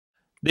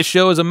This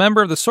show is a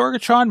member of the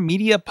Sorgatron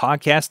Media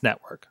Podcast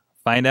Network.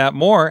 Find out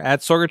more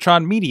at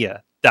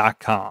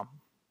sorgatronmedia.com.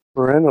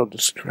 Parental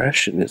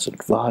discretion is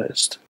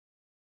advised.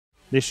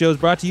 This show is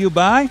brought to you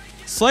by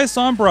Slice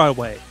on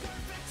Broadway,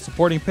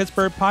 supporting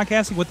Pittsburgh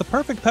podcasting with the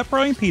perfect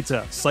pepperoni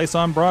pizza.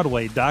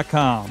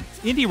 SliceOnBroadway.com.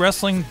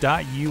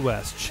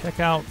 IndieWrestling.us. Check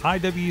out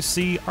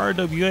IWC,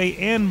 RWA,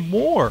 and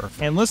more.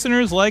 And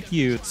listeners like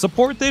you,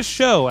 support this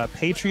show at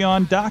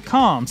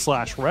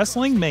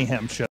Patreon.com/Wrestling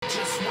Mayhem Show.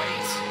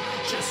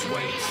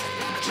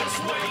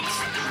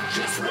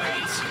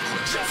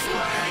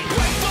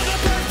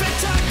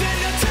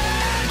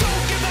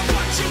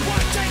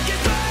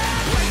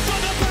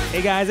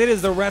 Hey guys, it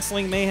is the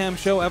Wrestling Mayhem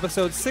Show,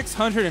 episode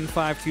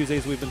 605.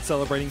 Tuesdays, we've been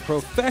celebrating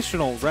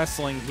professional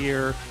wrestling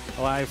here,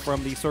 live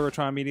from the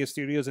Sorgatron Media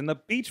Studios in the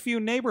Beachview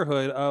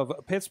neighborhood of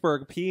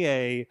Pittsburgh,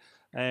 PA,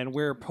 and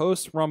we're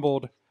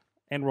post-rumbled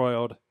and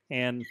roiled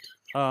and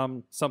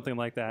something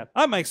like that.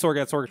 I'm Mike Sorg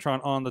at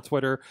Sorgatron on the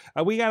Twitter.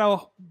 We got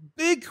a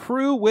big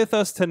crew with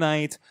us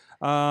tonight.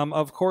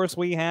 Of course,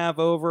 we have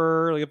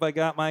over, if I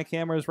got my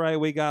cameras right,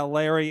 we got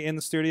Larry in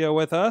the studio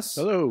with us.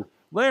 Hello.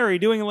 Larry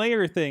doing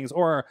layer things,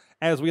 or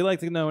as we like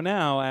to know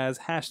now as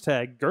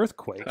hashtag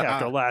Girthquake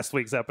after last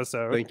week's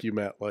episode. Thank you,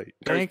 Matt Light.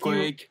 Thank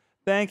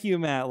you,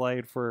 Matt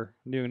Light, for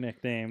new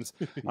nicknames.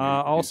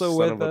 Also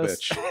with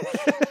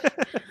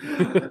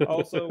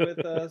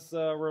us,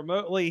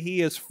 remotely,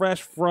 he is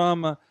fresh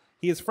from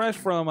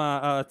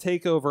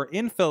Takeover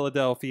in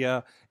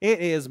Philadelphia. It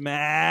is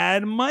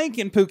Mad Mike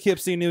in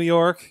Poughkeepsie, New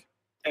York.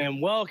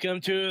 And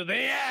welcome to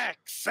the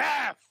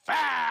XFL.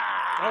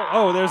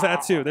 Oh, there's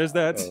that too.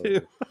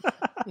 Too.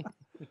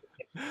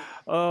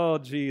 Oh,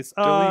 geez.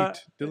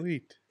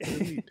 Delete.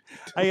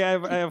 I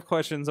have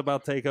questions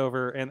about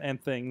Takeover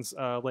and things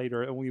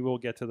later, and we will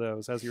get to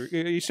those. As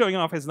you're showing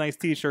off his nice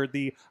T-shirt,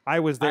 the "I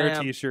was there"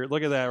 T-shirt.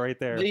 Look at that right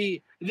there.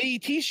 The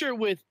T-shirt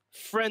with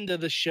friend of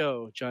the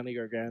show, Johnny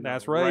Gargano.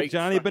 That's right,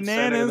 Johnny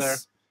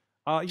Bananas.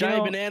 Johnny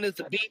Bananas,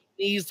 the beat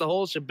knees, the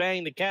whole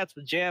shebang, the cat's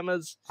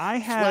pajamas.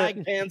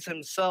 Swag pants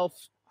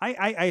himself.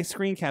 I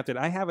screen capped it.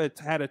 I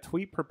had a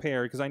tweet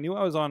prepared because I knew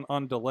I was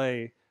on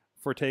delay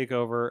for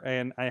Takeover,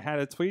 and I had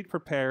a tweet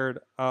prepared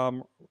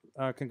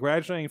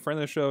congratulating friend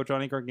of the show,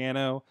 Johnny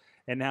Gargano,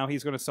 and now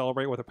he's going to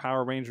celebrate with a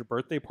Power Ranger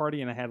birthday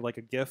party, and I had like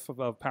a gif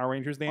of Power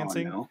Rangers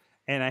dancing. Oh, no.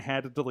 And I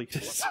had to delete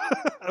it.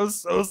 I was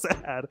so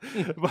sad.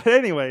 But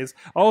anyways,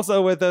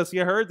 also with us,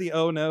 you heard the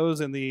oh no's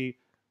and the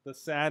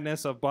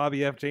sadness of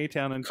Bobby F.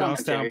 J-Town in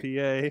Johnstown,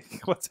 PA.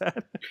 What's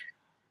that?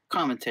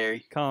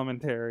 Commentary,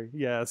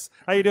 yes.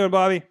 How you doing,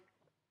 Bobby?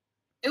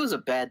 It was a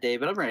bad day,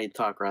 but I'm ready to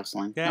talk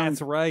wrestling.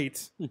 That's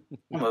right.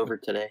 I'm over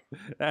today.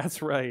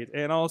 That's right.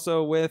 And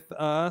also with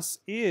us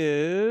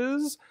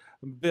is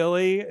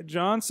Billy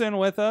Johnson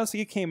with us.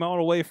 He came all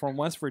the way from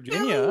West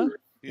Virginia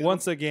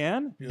once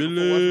again.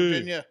 Billy. West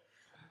Virginia.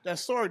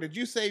 That's sorry. Did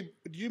you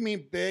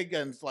mean big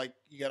and it's like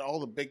you got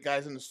all the big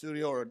guys in the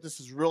studio, or this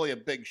is really a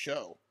big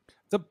show?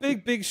 It's a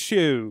big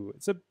show.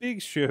 It's a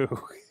big show.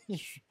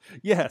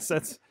 Yes,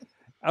 that's...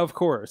 Of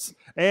course.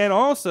 And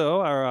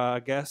also,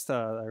 our guest,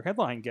 our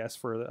headline guest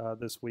for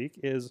this week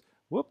is,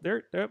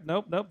 there,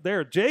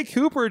 Jaye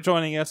Cooper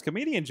joining us,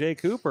 comedian Jaye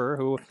Cooper,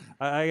 who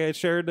I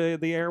shared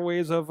the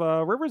airways of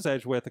River's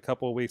Edge with a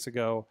couple of weeks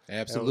ago.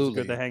 Absolutely. It was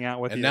good to hang out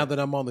with you. And now that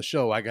I'm on the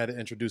show, I got to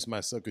introduce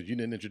myself because you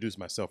didn't introduce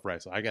myself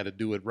right, so I got to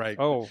do it right.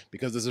 Oh.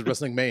 Because this is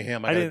Wrestling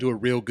Mayhem, I got to do it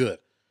real good.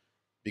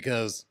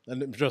 Because,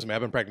 and trust me,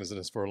 I've been practicing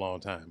this for a long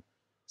time.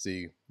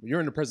 See,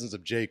 you're in the presence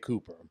of Jaye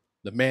Cooper,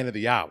 the man of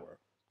the hour,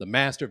 the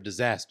master of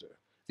disaster,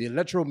 the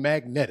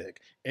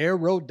electromagnetic,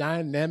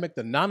 aerodynamic,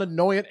 the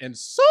non-annoyant, and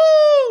so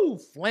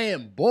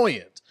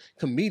flamboyant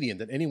comedian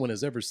that anyone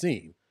has ever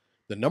seen.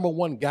 The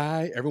 #1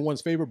 guy,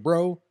 everyone's favorite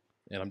bro.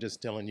 And I'm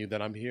just telling you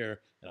that I'm here,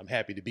 and I'm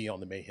happy to be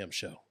on the Mayhem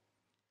Show.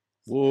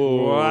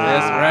 Whoa.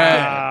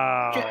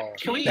 Wow. That's right.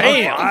 Can we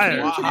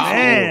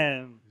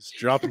man. Just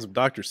dropping some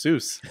Dr.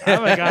 Seuss.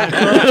 I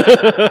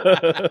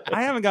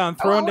haven't gotten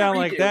thrown down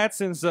like that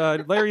since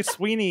Larry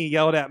Sweeney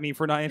yelled at me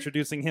for not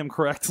introducing him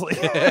correctly.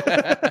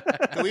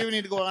 Do we even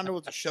need to go on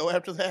with the show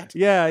after that?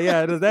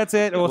 Yeah, that's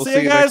it. We'll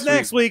see you guys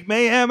next week.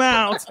 Mayhem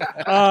out.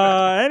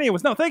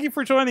 Anyways, no, thank you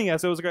for joining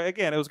us. It was great.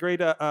 Again, it was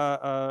great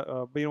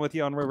being with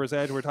you on River's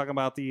Edge. We're talking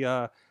about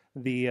the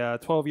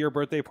 12-year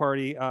birthday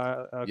party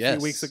a few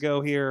weeks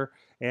ago here.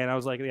 And I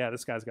was like, yeah,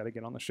 this guy's got to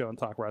get on the show and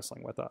talk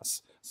wrestling with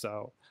us.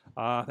 So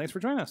thanks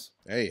for joining us.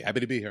 Hey, happy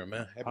to be here,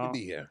 man. Happy to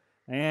be here.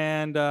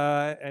 And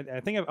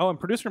I think, and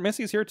producer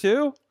Missy's here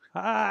too.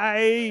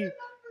 Hi.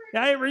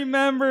 I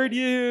remembered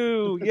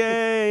you.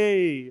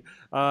 Yay.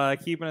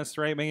 Keeping us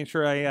straight, making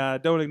sure I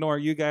don't ignore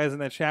you guys in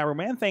the chat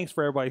room. And thanks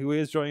for everybody who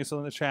is joining us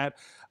in the chat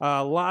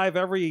live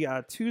every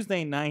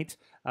Tuesday night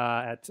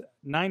at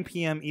 9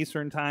 p.m.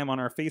 Eastern Time on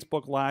our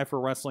Facebook Live for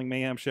Wrestling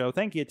Mayhem Show.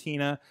 Thank you,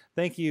 Tina.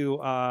 Thank you,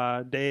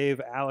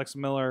 Dave, Alex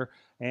Miller,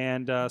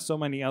 and so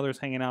many others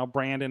hanging out.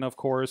 Brandon, of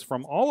course,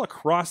 from all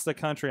across the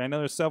country. I know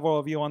there's several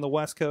of you on the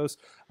West Coast,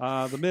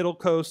 the Middle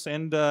Coast,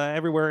 and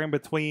everywhere in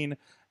between.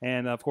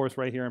 And, of course,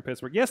 right here in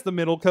Pittsburgh. Yes, the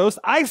Middle Coast.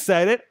 I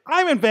said it.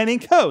 I'm inventing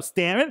coast,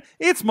 damn it.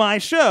 It's my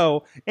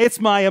show. It's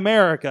my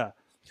America.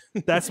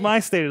 That's my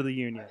State of the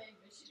Union.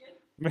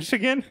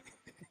 Michigan?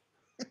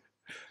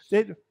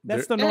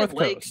 That's the North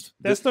Coast.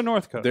 That's the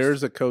North Coast.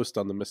 There's a coast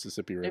on the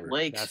Mississippi River.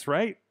 That's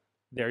right.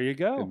 There you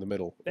go. In the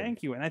middle.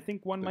 Thank you. And I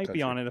think one might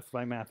be on it if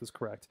my math is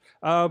correct.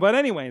 But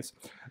anyways,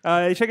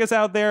 check us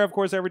out there, of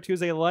course, every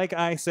Tuesday, like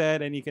I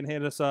said, and you can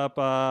hit us up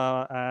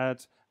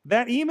at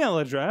that email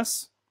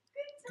address.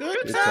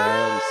 Good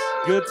times.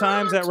 Good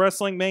times at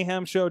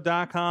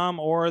WrestlingMayhemShow.com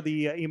or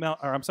the email,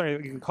 or I'm sorry,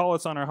 you can call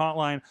us on our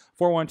hotline,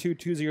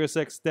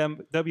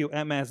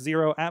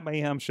 412-206-WMS0 at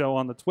Mayhem Show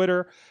on the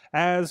Twitter,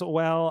 as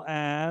well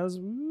as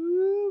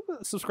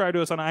subscribe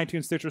to us on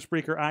iTunes, Stitcher,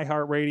 Spreaker,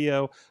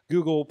 iHeartRadio,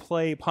 Google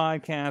Play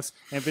Podcasts,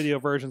 and video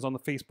versions on the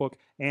Facebook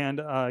and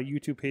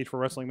YouTube page for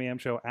Wrestling Mayhem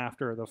Show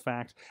after the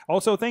fact.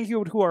 Also, thank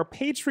you to our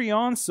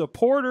Patreon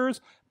supporters.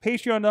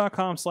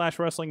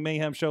 Patreon.com/Wrestling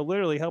Mayhem Show,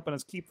 literally helping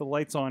us keep the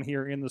lights on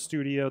here in the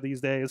studio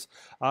these days.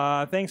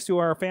 Thanks to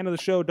our fan of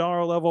the show,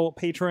 dollar level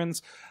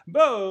patrons,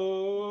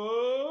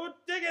 Bo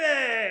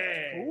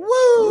Diggity!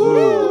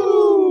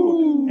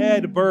 Woo!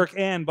 Ed Burke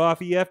and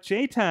Buffy F.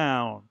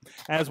 J-Town,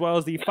 as well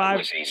as the That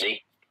was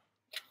easy.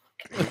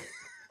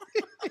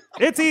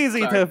 It's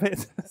easy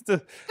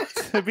to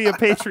be a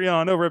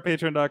Patreon over at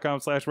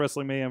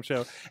patreon.com/Wrestling Mayhem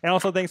Show. And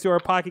also thanks to our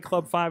Pocket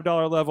Club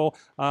 $5 level.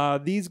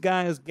 These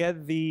guys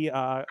get the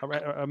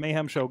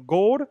Mayhem Show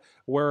Gold,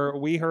 where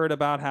we heard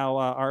about how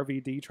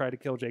RVD tried to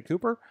kill Jaye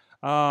Cooper.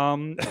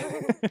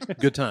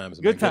 Good times.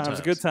 Good times.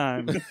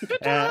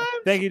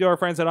 Thank you to our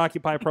friends at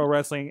Occupy Pro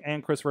Wrestling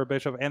and Christopher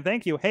Bishop. And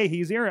thank you. Hey,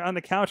 he's here on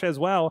the couch as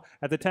well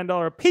at the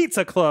 $10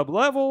 Pizza Club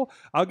level.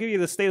 I'll give you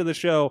the state of the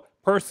show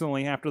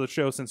personally after the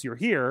show, since you're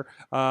here,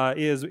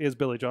 is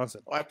Billy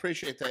Johnson. Oh, I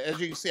appreciate that. As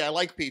you can see, I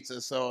like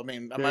pizza, so I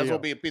mean, I might as well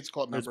be a Pizza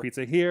Club member. There's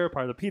pizza here,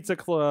 part of the Pizza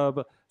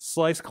Club,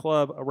 Slice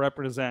Club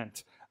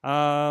represent.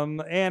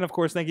 And of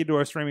course, thank you to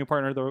our streaming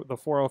partner, the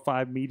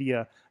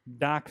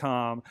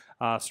 405media.com.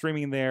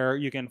 Streaming there,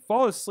 you can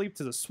fall asleep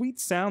to the sweet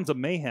sounds of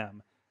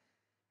mayhem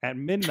at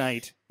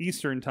midnight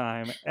Eastern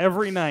time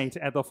every night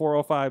at the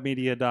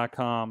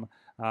 405media.com,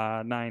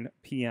 9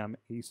 p.m.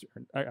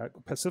 Eastern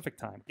Pacific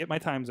time. Get my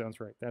time zones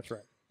right. That's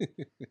right.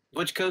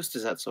 Which coast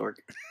is that, Sorg?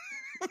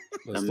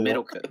 The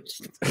middle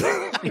coast.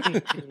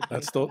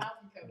 That's the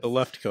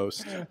left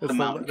coast.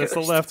 That's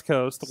the left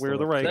coast. We're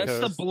the right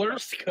coast. That's the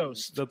Blurst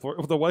coast. The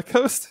what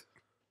coast?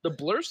 The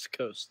Blurst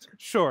coast.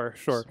 Sure.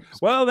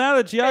 Well, now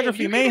that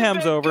Geography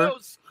Mayhem's over.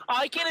 Coasts,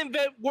 I can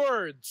invent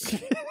words.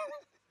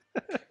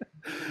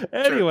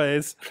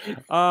 Anyways,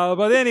 so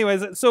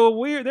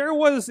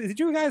did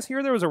you guys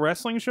hear there was a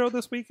wrestling show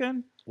this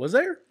weekend? Was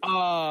there?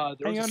 There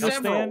was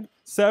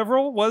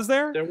several. Was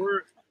there? There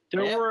were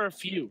a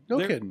few. No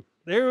kidding.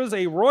 There was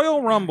a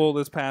Royal Rumble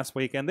this past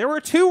weekend. There were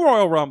 2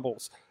 Royal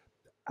Rumbles.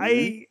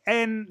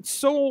 And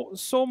so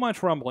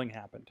much rumbling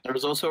happened. There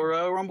was also a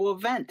Royal Rumble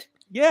event.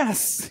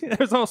 Yes,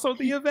 there's also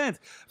the event.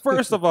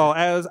 First of all,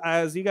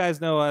 as you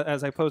guys know,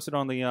 as I posted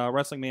on the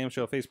Wrestling Mayhem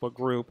Show Facebook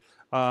group,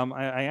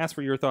 I asked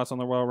for your thoughts on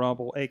the Royal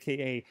Rumble,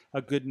 a.k.a.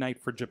 a good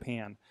night for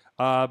Japan.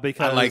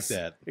 Because I like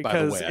that,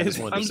 by the way. I just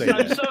wanted to say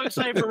I'm that. so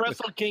excited for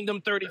Wrestle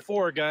Kingdom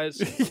 34, guys.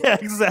 Yeah,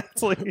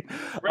 exactly.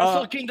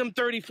 Wrestle Kingdom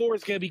 34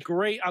 is going to be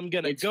great. I'm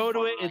going to go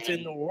to it. It's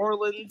in New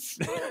Orleans.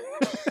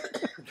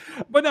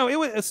 But no, it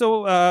was.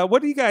 So,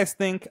 what do you guys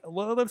think?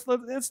 Well, it's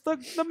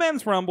the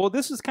men's Rumble.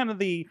 This is kind of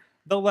the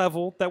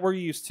level that we're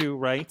used to,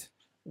 right?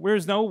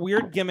 There's no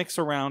weird gimmicks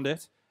around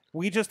it.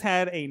 We just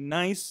had a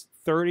nice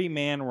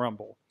 30-man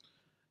Rumble.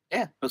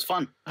 Yeah, it was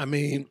fun. I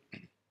mean,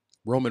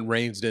 Roman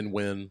Reigns didn't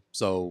win,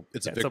 so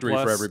it's a victory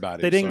for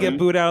everybody. They didn't get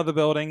booed out of the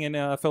building in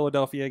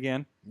Philadelphia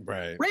again.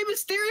 Right. Rey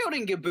Mysterio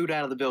didn't get booed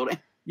out of the building.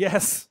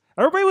 Yes.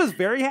 Everybody was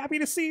very happy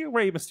to see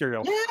Rey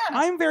Mysterio. Yeah.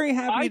 I'm very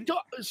happy.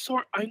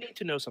 I need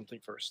to know something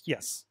first.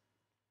 Yes.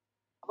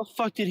 How the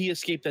fuck did he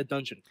escape that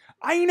dungeon?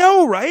 I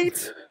know,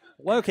 right?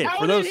 Well, okay,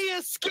 How did he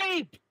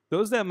escape?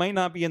 Those that might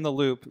not be in the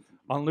loop,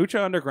 on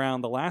Lucha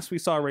Underground, the last we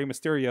saw Rey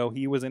Mysterio,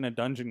 he was in a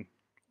dungeon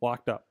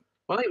locked up.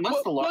 Well, they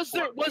must have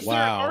was there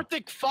an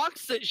Arctic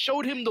fox that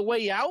showed him the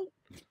way out?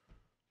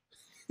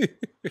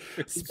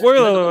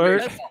 Spoiler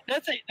alert.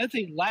 That's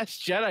a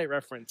Last Jedi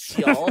reference,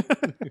 y'all.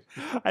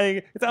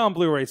 It's out on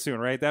Blu-ray soon,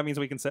 right? That means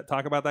we can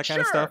talk about that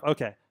kind of stuff?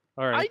 Okay.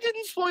 All right. I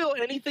didn't spoil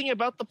anything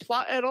about the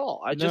plot at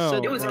all. I just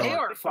said it was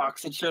AR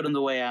Fox that showed him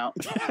the way out.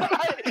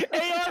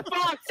 AR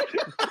Fox!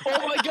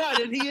 Oh my god,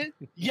 and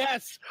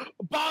yes,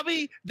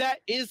 Bobby, that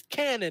is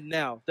canon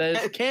now.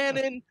 That is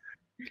canon.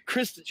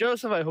 Chris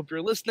Joseph, I hope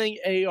you're listening.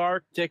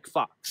 Arctic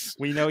Fox.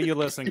 We know you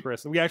listen,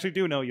 Chris. We actually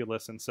do know you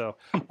listen. So,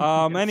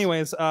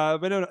 anyways,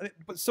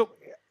 so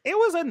it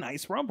was a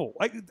nice Rumble.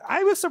 Like,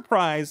 I was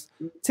surprised.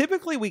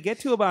 Typically, we get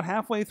to about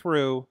halfway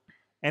through,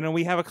 and then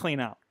we have a clean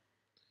out.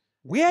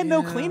 We had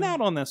no clean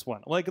out on this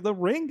one. Like, the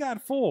ring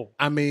got full.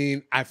 I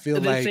mean, I feel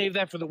and like they saved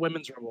that for the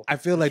women's Rumble. I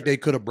feel like they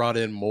could have brought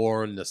in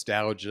more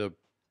nostalgia,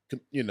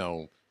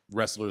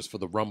 wrestlers for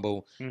the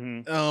Rumble.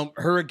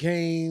 Mm-hmm.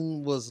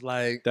 Hurricane was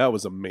like that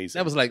was amazing.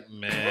 That was like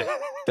man.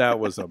 That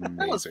was That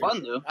was amazing.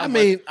 fun though. I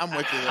mean, I'm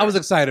with you. I was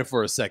excited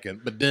for a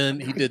second, but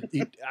then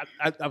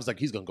I was like,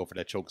 he's gonna go for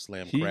that choke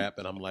slam He- crap,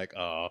 and I'm like,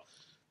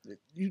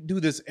 you do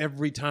this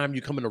every time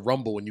you come in a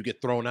rumble and you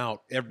get thrown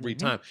out every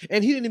time.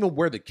 And he didn't even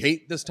wear the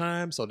cape this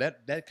time, so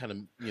that kind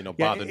of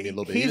bothered me a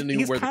little bit. He didn't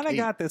even wear the cape. He's kind of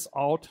got this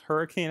alt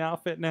hurricane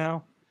outfit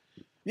now.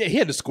 Yeah, he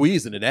had to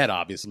squeeze into that.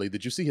 Obviously,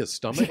 did you see his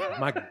stomach?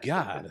 My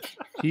God,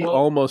 He Well,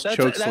 almost that's-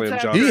 chokeslammed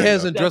that's John after- he Cena.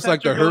 hasn't dressed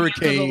like the after going into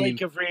the hurricane.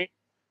 lake of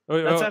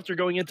Oh, That's after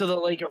going into the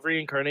lake of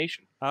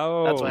reincarnation.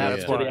 oh, That's what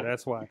happens why. today.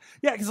 That's why.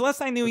 Yeah, because last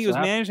I knew, he That's was what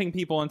happened. managing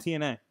people on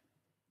TNA.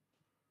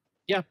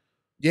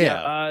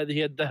 Yeah, He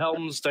had the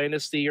Helms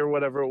Dynasty or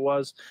whatever it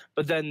was,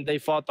 but then they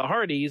fought the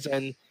Hardys,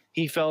 and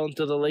he fell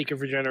into the lake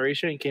of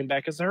regeneration and came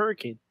back as a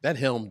hurricane. that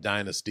Helm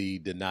dynasty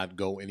did not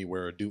go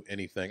anywhere or do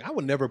anything. I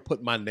would never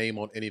put my name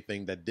on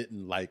anything that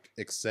didn't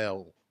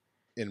excel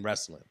in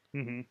wrestling.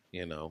 Mm-hmm.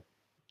 You know,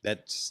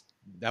 that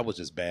was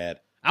just bad.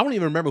 I don't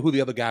even remember who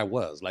the other guy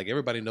was. Like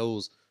everybody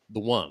knows the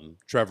one,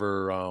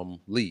 Trevor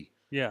Lee.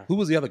 Yeah, Who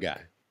was the other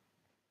guy?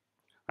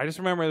 I just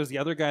remember it was the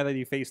other guy that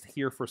he faced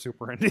here for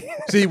Super Indy.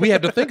 See, we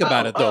had to think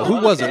about it though. Oh,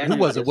 Who was okay. it? Who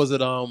was it? Was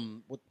it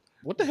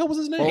what the hell was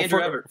his name? Andrew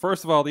Everett.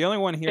 First of all, the only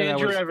one here Andrew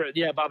that was Everett,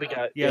 yeah, Bobby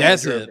got. Yeah,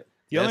 That's Andrew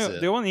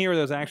it. the one here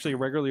that was actually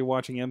regularly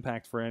watching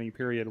Impact for any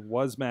period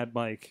was Mad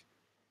Mike.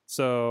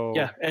 So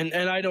Yeah, and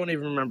I don't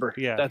even remember.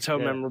 Yeah, That's how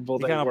yeah. memorable you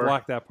they kind of were.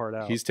 blocked that part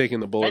out. He's taking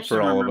the I bullet just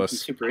for all remember of from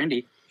us. Super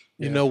Indy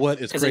You know what?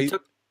 It's because they great.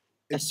 took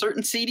a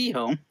certain CD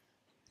home.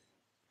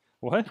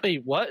 What?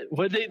 Wait, what?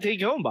 What did they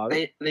take home,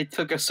 Bobby? They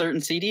took a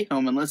certain CD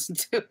home and listened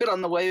to it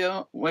on the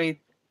way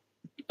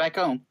back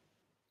home.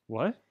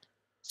 What?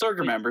 Sorg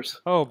remembers.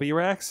 Oh,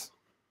 B-Rex?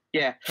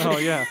 Yeah. Oh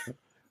yeah.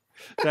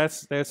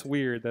 That's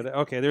weird.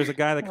 Okay, there's a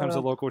guy that comes to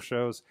local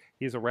shows.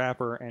 He's a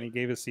rapper and he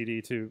gave his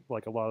CD to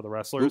like a lot of the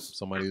wrestlers. Oops,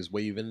 somebody was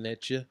waving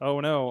at you. Oh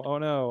no.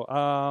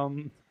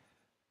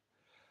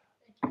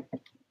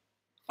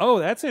 Oh,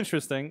 that's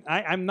interesting.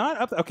 I'm not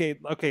up. Okay.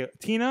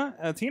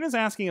 Tina's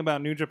asking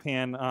about New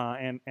Japan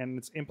and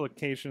its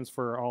implications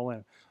for All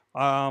In.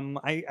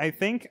 I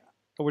think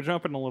we're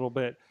jumping a little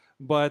bit,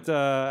 but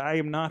I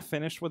am not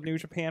finished with New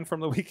Japan from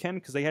the weekend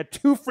because they had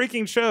 2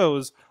 freaking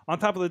shows on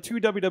top of the 2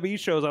 WWE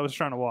shows I was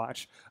trying to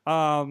watch. So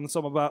I'm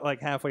about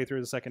like halfway through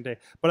the second day.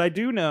 But I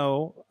do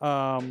know,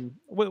 that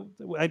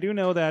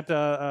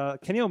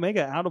Kenny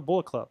Omega out of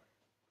Bullet Club.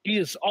 He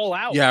is all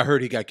out. Yeah, I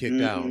heard he got kicked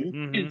out. Mhm.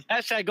 Mhm. He's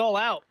hashtag all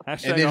out.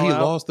 Hashtag And then all he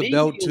out. lost the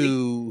belt to Immediately.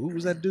 who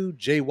was that dude?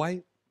 Jay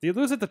White. Did you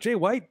lose it to Jay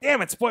White?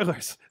 Damn it!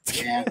 Spoilers.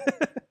 Yeah.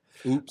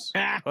 Oops.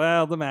 Ah,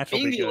 Well, the match will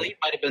Being be the good. Elite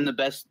might have been the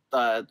best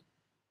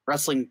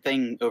wrestling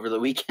thing over the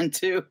weekend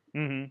too.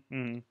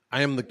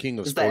 I am the king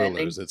of Is that ending?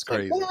 spoilers. It's like,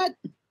 crazy. what?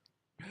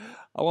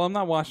 Oh well, I'm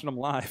not watching them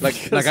live.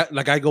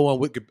 I go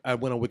on I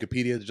went on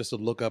Wikipedia just to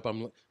look up.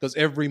 Because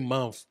every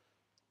month,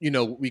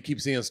 we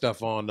keep seeing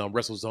stuff on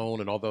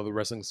WrestleZone and all the other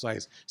wrestling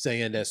sites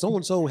saying that so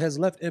and so has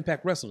left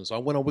Impact Wrestling. So I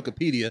went on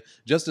Wikipedia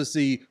just to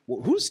see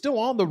who's still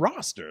on the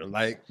roster.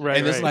 Like, Right,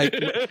 and it's right.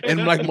 like,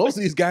 and like most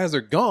of these guys are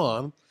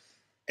gone,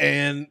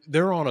 and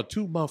they're on a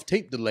 2-month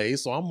tape delay.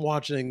 So I'm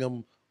watching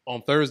them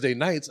on Thursday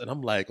nights, and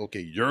I'm like,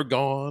 okay, you're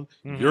gone,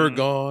 you're Mhm,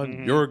 gone,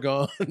 mhm. you're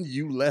gone,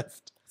 you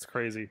left, It's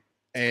crazy.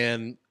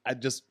 and I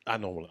don't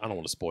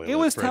want to spoil it. It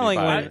was for telling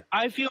anybody. when-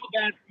 I feel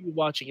bad for you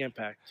watching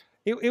Impact.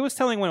 It was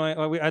telling when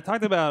I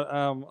talked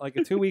about like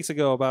 2 weeks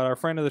ago about our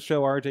friend of the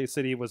show RJ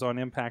City was on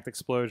Impact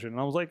Explosion, and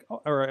I was like,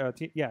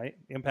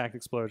 Impact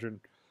Explosion,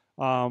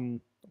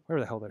 where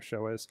the hell their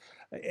show is,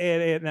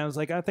 and I was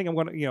like, I think I'm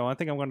going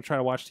to try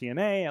to watch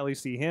TNA, at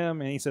least see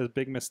him, and he says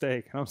big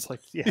mistake, and I was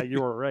like, yeah,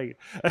 you were right.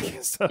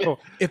 So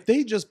If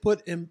they just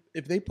put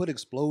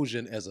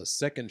Explosion as a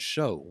second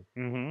show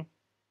mhm.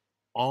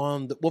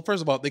 on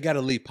first of all, they got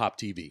to leave Pop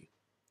TV.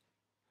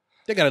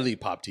 They got to leave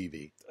Pop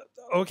TV.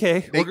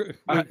 Okay,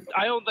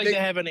 I don't think they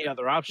have any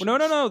other options.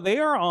 no, they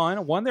are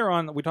on one. They're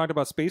on. We talked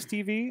about Space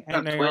TV, and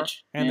On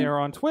Twitch, yeah. they're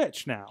on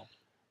Twitch now.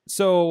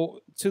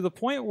 So to the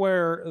point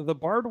where the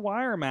barbed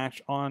wire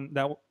match on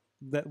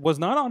that was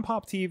not on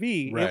Pop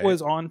TV, Right. it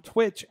was on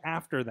Twitch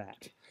after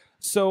that.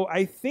 So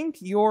I think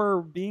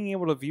your being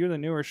able to view the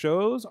newer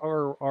shows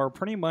are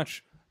pretty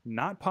much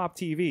not Pop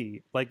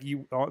TV. Like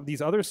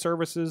these other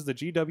services, the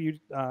GW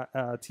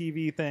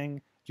TV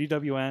thing,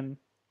 GWN.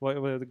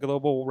 The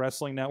Global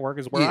Wrestling Network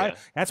is where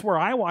that's where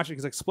I watch it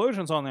because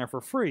Explosion's on there for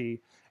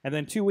free, and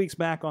then 2 weeks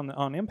back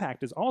on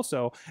Impact is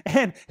also.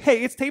 And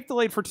hey, it's tape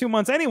delayed for 2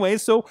 months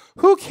anyways, so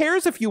who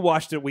cares if you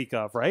watched it week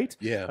of, right?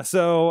 Yeah.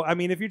 So I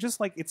mean, if you're just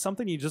like it's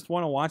something you just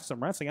want to watch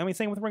some wrestling. I mean,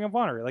 same with Ring of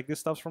Honor. Like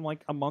this stuff's from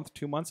like a month,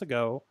 2 months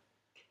ago.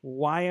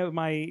 Why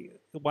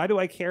do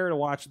I care to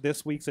watch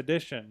this week's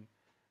edition?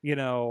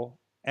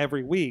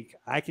 Every week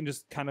I can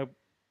just kind of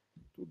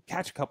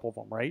catch a couple of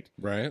them, right?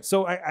 Right.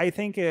 So I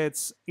think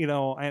it's,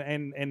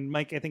 and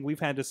Mike, I think we've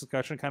had this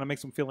discussion, kind of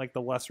makes them feel like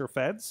the lesser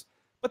feds,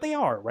 but they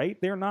are, right?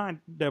 They're not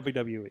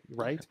WWE,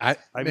 right? I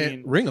mean-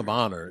 mean, Ring of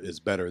Honor is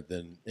better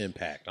than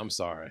Impact. I'm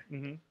sorry.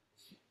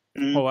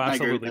 Mm-hmm. Mm, Oh, I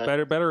agree with absolutely.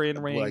 that. Better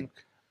in ring. Like-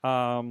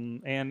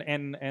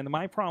 And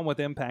my problem with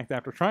Impact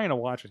after trying to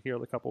watch it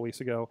here a couple weeks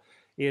ago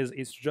is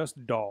it's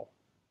just dull.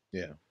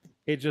 Yeah.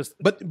 It just,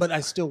 but I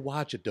still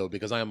watch it though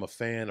because I am a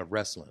fan of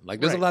wrestling.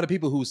 Like there's a lot of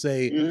people who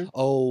say,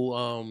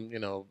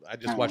 I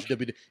just watch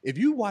WWE. If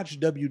you watch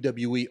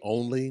WWE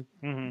only,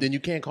 then you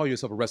can't call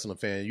yourself a wrestling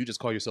fan. You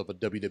just call yourself a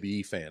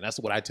WWE fan. That's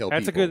what I tell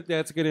people.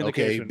 That's a good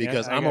indication. Okay,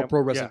 because I'm a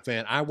pro wrestling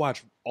fan. I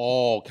watch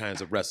all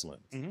kinds of wrestling,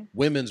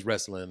 women's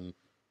wrestling,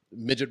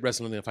 midget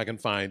wrestling if I can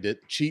find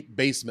it, cheap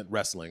basement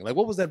wrestling. Like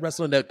what was that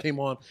wrestling that came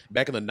on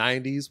back in the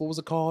 90s? What was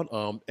it called?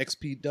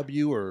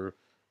 XPW or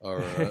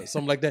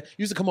something like that. It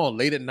used to come on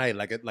late at night,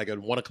 like at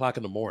 1 o'clock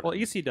in the morning. Well,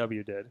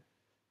 ECW did.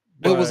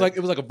 But it was like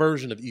a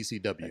version of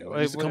ECW.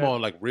 It used to come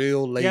on like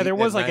real late. Yeah, there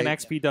was like night. an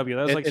XPW.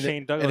 That was like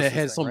Shane Douglas. And it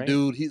had some right?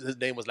 dude. His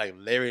name was like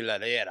Larry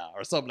Ladera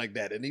or something like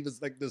that. And he was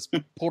like this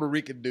Puerto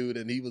Rican dude,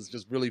 and he was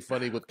just really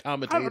funny with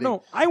commentating. I don't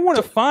know. I want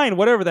to find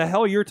whatever the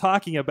hell you're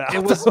talking about.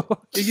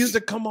 It used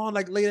to come on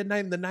like late at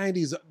night in the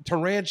 90s.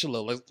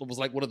 Tarantula was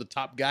like one of the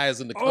top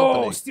guys in the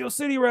company. Oh, Steel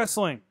City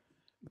Wrestling.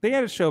 They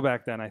had a show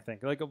back then, I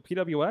think, like a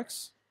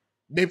PWX.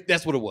 Maybe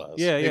that's what it was.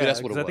 Yeah, Maybe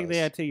that's what it was. I think they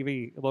had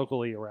TV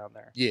locally around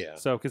there. Yeah.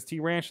 So, because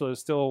Tarantula is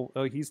still,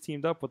 he's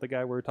teamed up with the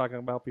guy we were talking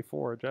about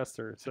before,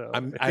 Jester. So,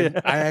 I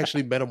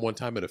actually met him one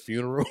time at a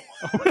funeral.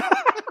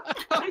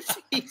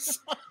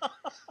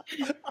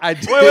 I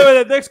did.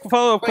 Wait. The next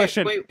follow-up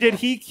question: did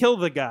he kill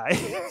the guy?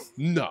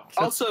 No.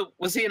 Also,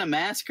 was he in a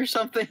mask or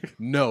something?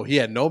 No, he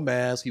had no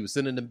mask. He was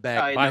sitting in the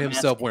back by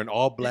himself, wearing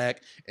all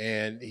black,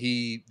 and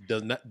he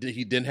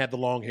didn't have the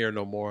long hair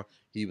no more.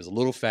 He was a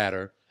little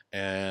fatter.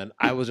 And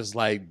I was just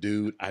like,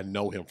 dude, I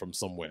know him from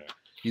somewhere.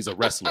 He's a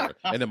wrestler.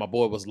 And then my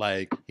boy was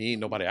like, he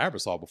ain't nobody I ever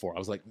saw before. I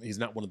was like, he's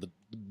not one of the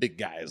big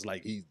guys.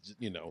 Like he's,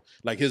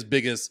 like his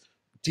biggest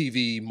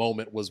TV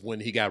moment was when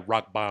he got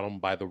rock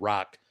bottomed by The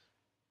Rock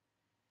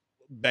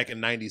back in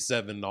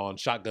 '97 on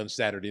Shotgun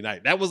Saturday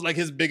Night. That was like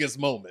his biggest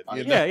moment.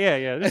 You know?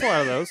 Yeah. There's a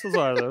lot of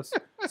those.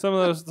 Some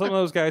of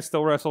those guys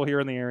still wrestle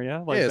here in the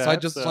area. Like that,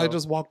 so I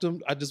just walked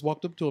him. I just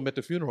walked up to him at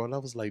the funeral, and I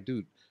was like,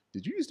 dude,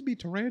 did you used to be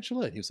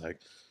Tarantula? And he was like,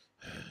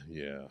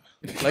 yeah.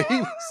 Like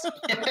he was.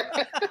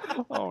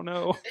 Oh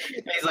no.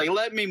 He's like,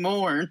 let me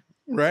mourn.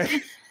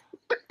 Right.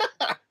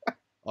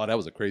 Oh, that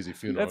was a crazy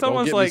funeral. That's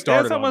almost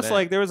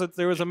like there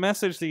was a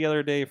message the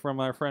other day from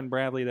our friend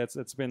Bradley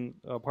that's been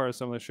a part of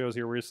some of the shows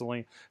here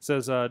recently. It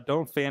says,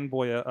 "Don't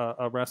fanboy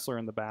a wrestler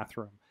in the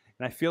bathroom."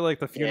 And I feel like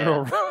the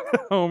funeral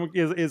home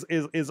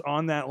is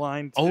on that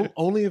line too.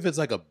 Only if it's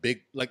like a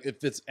big, like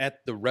if it's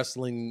at the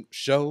wrestling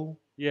show.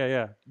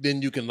 Yeah.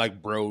 Then you can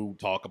like bro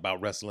talk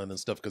about wrestling and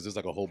stuff because there's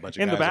like a whole bunch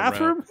of in guys the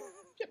bathroom. Around.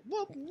 Yeah,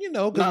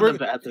 well,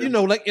 because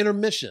we're like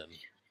intermission.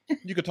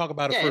 You could talk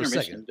about it for a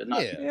second. But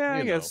not,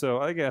 I guess so.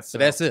 But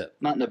that's it.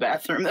 Not in the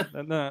bathroom.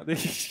 No.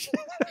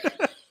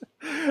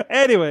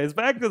 Anyways,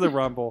 back to the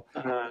Rumble.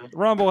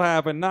 Rumble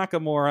happened.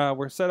 Nakamura.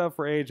 We're set up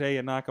for AJ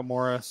and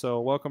Nakamura.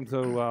 So welcome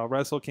to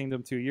Wrestle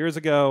Kingdom 2 years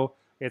ago.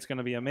 It's going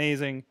to be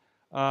amazing.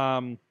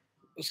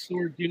 So,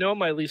 do you know what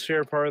my least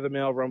favorite part of the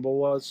male Rumble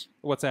was?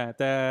 What's that?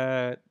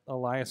 That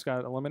Elias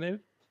got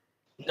eliminated?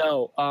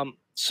 No.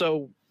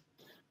 So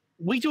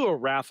we do a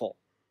raffle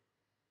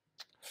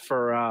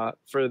for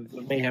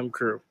the Mayhem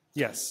crew.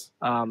 Yes.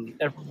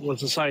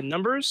 Everyone's assigned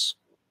numbers.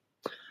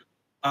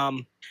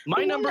 My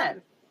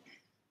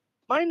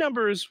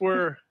numbers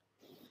were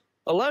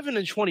 11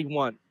 and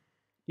 21.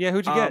 Yeah,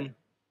 who'd you get?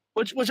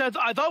 Which I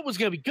thought was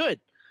going to be good.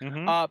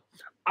 Mm-hmm.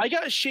 I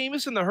got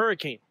Sheamus and the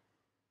Hurricane.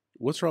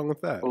 What's wrong with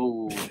that?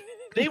 Oh.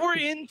 They were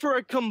in for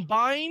a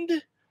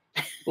combined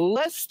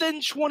less than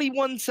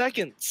 21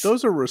 seconds.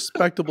 Those are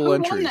respectable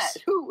entries. Won that?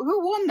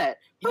 Who won that?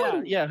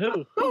 Yeah.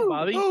 Who,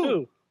 Bobby?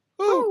 Who?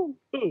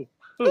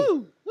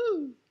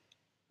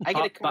 I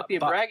get a copy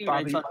of bragging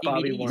rights on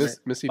Bobby DVD. won it.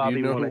 Missy, do Bobby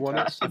you know won who it. won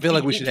it? I feel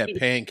like we should have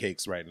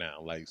pancakes right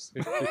now. Like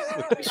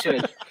We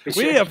should.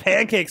 We need a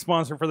pancake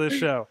sponsor for this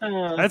show.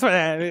 That's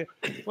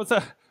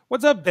what.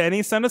 What's up,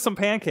 Benny? Send us some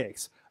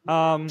pancakes.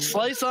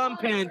 Slice on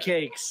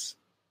pancakes.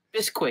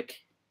 Bisquick.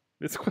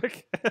 It's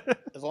quick.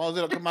 As long as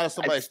it don't come out of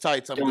somebody's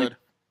tights, I'm good.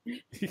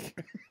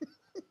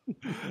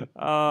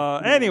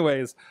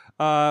 Anyways,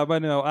 but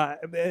no.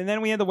 And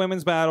then we had the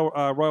women's battle,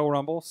 Royal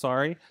Rumble.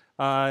 Sorry,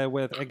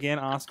 with again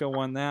Asuka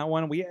won that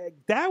one.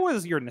 That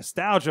was your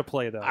nostalgia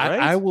play though, right?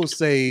 I will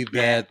say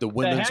that the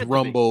women's had to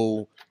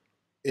Rumble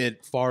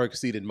it far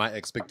exceeded my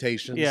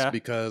expectations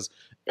because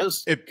It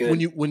was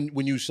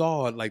when you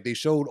saw it, like they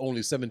showed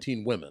only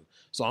 17 women,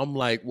 so I'm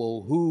like,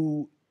 well,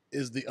 who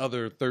is the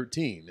other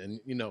 13? And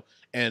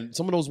and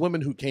some of those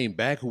women who came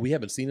back who we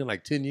haven't seen in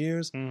like 10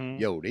 years,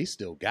 yo, they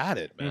still got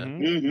it,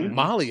 man. Mhm.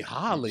 Molly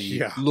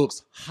Holly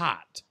looks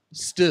hot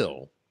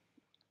still.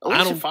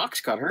 Alicia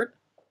Fox got hurt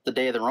the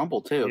day of the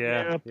Rumble too.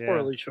 Yeah, poor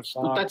Alicia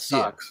Fox. That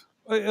sucks.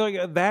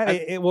 Like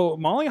that. Well,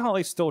 Molly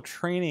Holly's still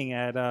training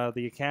at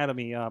the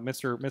academy.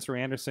 Mr.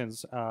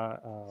 Anderson's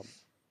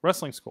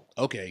wrestling school.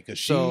 Okay, because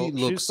So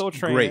looks she's still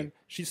training. great.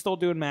 She's still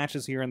doing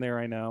matches here and there.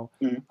 I know.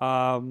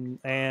 Mhm.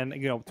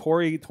 And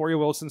Tori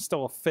Wilson's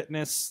still a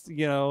fitness.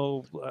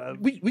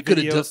 We could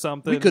have done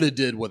something. We could have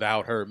did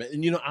without her, man.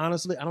 And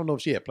honestly, I don't know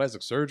if she had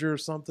plastic surgery or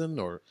something,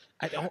 or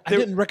I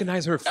didn't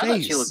recognize her I thought she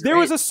face. looked There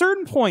was great. a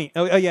certain point.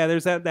 Oh yeah,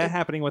 there's that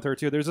happening with her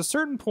too. There's a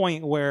certain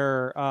point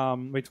where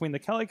between the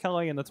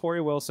Kelly and the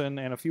Tori Wilson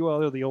and a few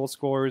other of the old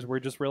scorers, we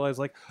just realized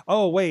like,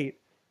 oh wait,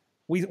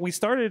 we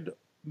started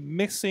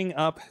mixing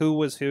up who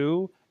was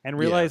who. And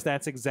realized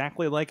that's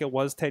exactly like it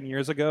was 10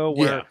 years ago,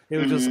 where it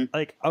was just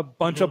like a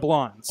bunch of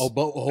blondes. A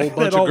whole That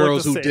bunch all of look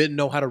girls the who same. didn't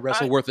know how to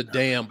wrestle worth a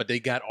damn, but they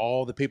got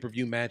all the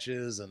pay-per-view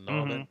matches and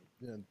all that.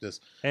 Yeah,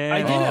 just And I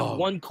did have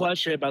one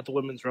question about the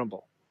Women's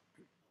Rumble.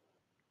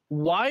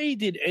 Why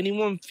did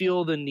anyone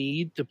feel the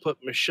need to put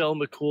Michelle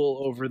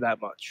McCool over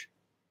that much?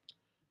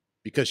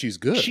 because she's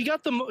good. She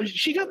got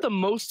the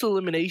most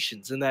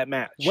eliminations in that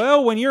match.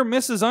 well, when you're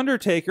Mrs.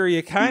 Undertaker,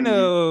 you kind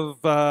of.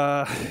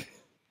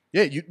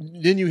 Yeah,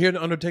 didn't you hear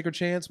the Undertaker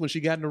chants when she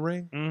got in the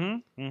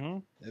ring?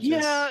 It's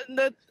yeah,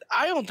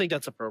 I don't think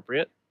that's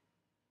appropriate.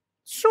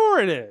 Sure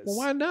it is. Well,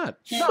 why not?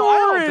 No, I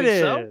Sure don't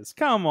it think is.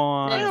 Come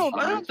on. I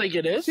don't think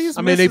it is. She's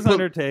I mean, they Mrs. put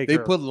Undertaker.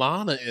 they put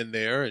Lana in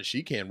there, and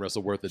she can't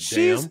wrestle worth a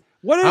She's damn.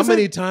 what is How it?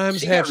 many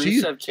times She have got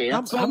she? Rusev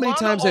chance. How many Lana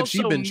times have she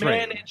also been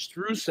trained? managed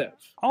Rusev.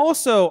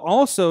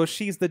 Also,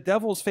 she's the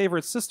devil's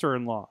favorite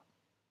sister-in-law.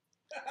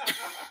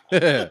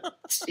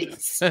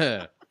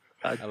 Jeez.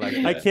 I like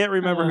that. I can't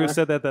remember who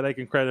said that I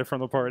can credit from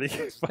the party.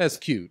 That's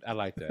cute. I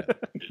like that.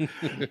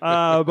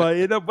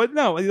 but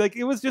no, like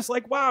it was just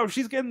like, wow,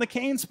 she's getting the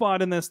Kane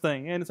spot in this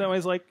thing, and so I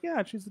was like,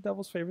 yeah, she's the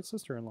devil's favorite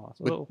sister-in-law.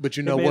 So But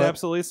you it know made what?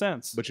 absolutely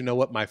sense. But you know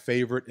what? My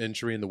favorite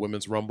entry in the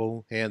Women's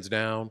Rumble, hands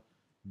down,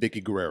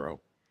 Vicky Guerrero.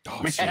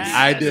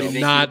 I did Vicky,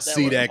 not that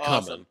see was that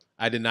awesome. coming.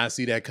 I did not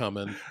see that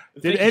coming.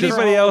 Did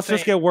anybody else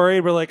just get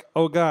worried? We're like,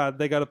 oh god,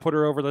 they got to put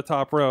her over the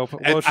top rope. Will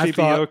And she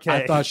be okay?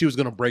 I thought she was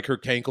going to break her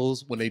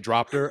cankles when they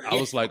dropped her. I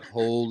was like,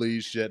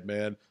 holy shit,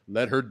 man.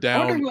 Let her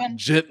down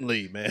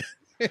gently, man.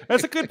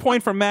 That's a good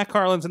point from Matt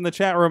Carlins in the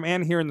chat room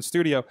and here in the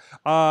studio.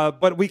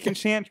 But we can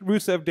chant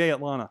Rusev Day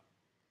at Lana.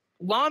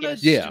 Lana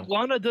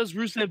does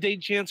Rusev Day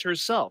chants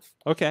herself.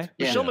 Okay.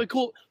 Yeah.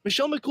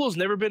 Michelle McCool's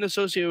never been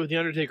associated with the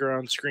Undertaker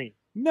on screen.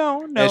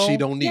 No. And she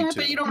don't need Yeah, to.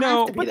 but you don't No,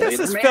 have to be but that way. this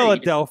They're is married.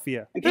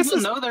 Philadelphia. And This people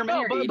is know they're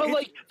No, married. but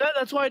like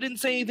that's why I didn't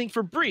say anything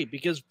for Brie,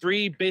 because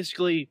Brie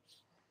basically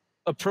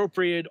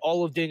appropriated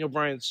all of Daniel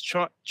Bryan's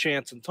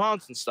chants and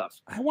taunts and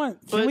stuff. I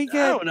want. But I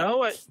don't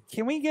know.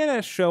 Can we get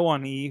a show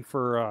on E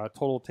for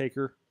Total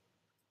Taker?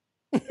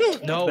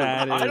 No,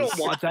 That I is- don't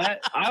want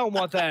that. I don't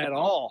want that at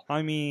all.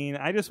 I mean,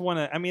 I just want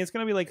to. I mean, it's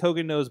gonna be like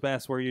Hogan Knows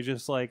Best, where you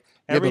just like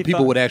Yeah, but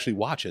people would actually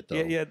watch it, though.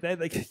 Yeah. That,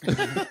 like,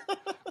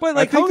 but I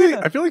like think Hogan.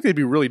 I feel like they'd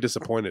be really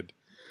disappointed.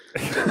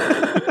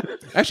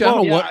 Actually,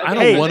 I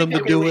don't want them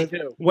to do it.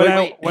 when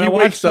Like, I he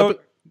watched wakes up.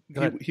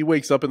 Go ahead. He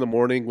wakes up in the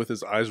morning with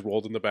his eyes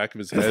rolled in the back of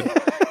his head.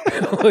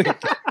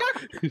 Like,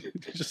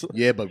 just,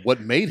 Yeah, but what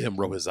made him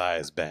roll his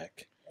eyes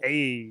back?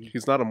 Hey,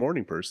 he's not a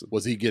morning person.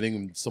 Was he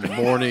getting some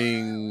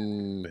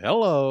morning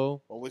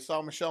hello? Well, we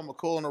saw Michelle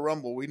McCool in the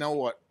Rumble. We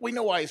know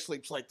why he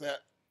sleeps like that.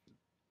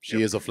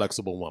 She is a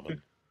flexible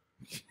woman.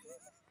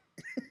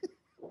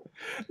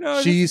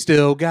 no, She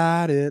still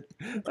got it.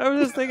 I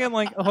was just thinking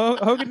like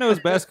Hogan Knows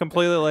Best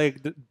completely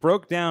like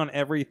broke down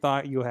every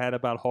thought you had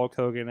about Hulk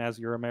Hogan as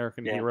your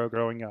American hero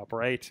growing up,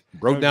 right?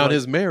 Broke down like-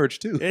 his marriage,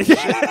 too.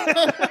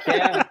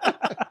 Yeah.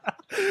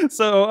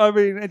 So I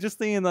mean, just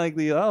thinking like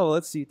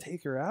let's see,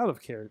 take her out of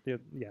character,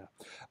 yeah.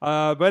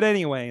 But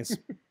anyways,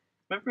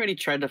 Remember when he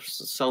tried to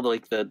sell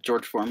like the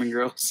George Foreman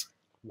girls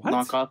what?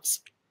 knockoffs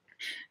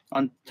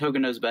on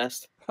Hogan Knows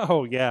Best?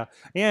 Oh yeah,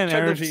 and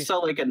Tried energy. to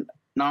sell like a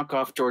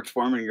knockoff George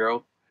Foreman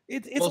girl.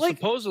 It's Well, like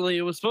supposedly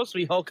it was supposed to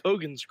be Hulk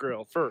Hogan's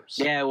grill first.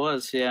 Yeah, it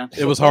was. Yeah.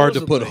 It was hard to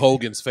put Supposedly.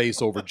 Hogan's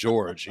face over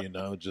George,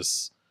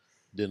 just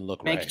didn't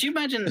look Man, right. could you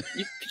imagine?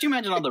 Could you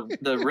imagine all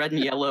the red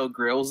and yellow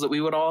grills that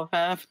we would all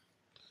have?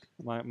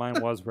 mine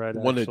was red.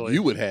 One that actually.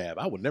 you would have.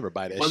 I would never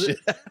buy that Was shit.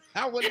 it?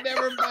 I would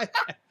never buy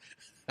that.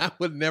 I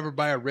would never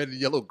buy a red and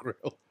yellow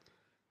grill.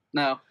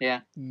 No. Yeah.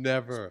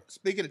 Never.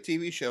 Speaking of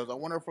TV shows, I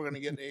wonder if we're going to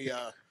get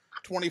a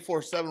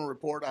 24/7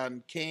 report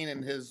on Kane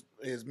and his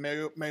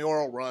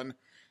mayoral run,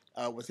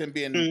 with him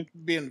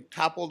being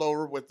toppled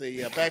over with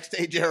the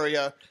backstage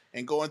area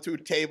and going through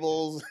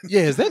tables.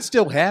 Yeah, is that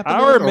still happening?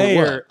 Our or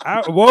mayor.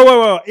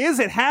 Whoa! Is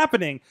it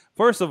happening?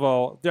 First of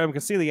all, I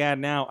can see the ad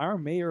now. Our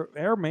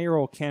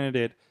mayoral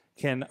candidate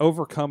can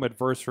overcome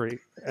adversity,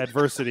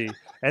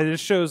 and it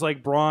shows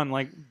like Braun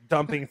like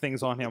dumping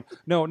things on him.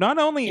 No, not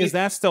only is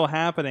that still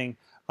happening,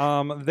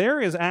 there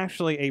is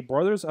actually a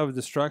Brothers of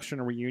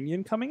Destruction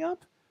reunion coming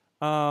up.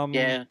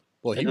 Yeah.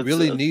 Well, he That's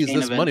really a needs main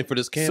this event. money for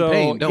this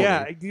campaign, don't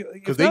yeah, he?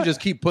 Because they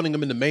just keep putting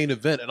him in the main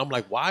event, and I'm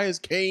like, why is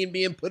Kane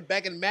being put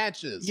back in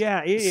matches?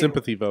 yeah.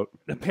 Sympathy vote.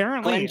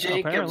 Apparently, Glenn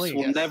Jacobs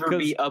will never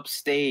be 'cause-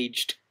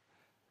 upstaged.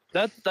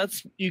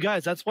 That's you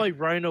guys. That's why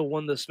Rhino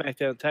won the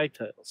SmackDown tag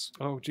titles.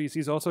 Oh, geez,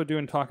 he's also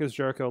doing Talk is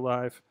Jericho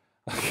live.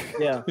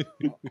 Yeah.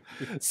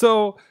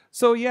 So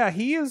yeah,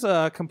 he is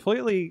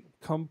completely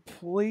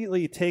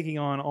taking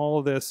on all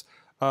of this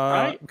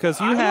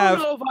because you have.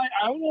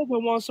 I don't know if I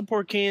want to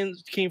support Kane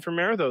from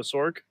Air though,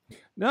 Sorg.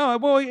 No,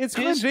 well, it's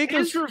His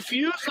Jacobs.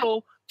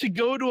 refusal to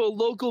go to a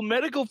local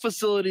medical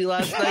facility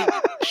last night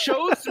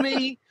shows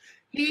me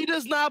he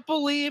does not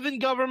believe in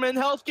government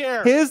health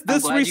care. His I'm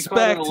glad you called it a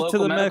disrespect to local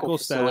the medical medical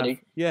staff.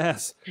 facility.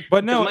 Yes,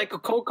 but no. Michael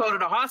Cole called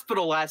it a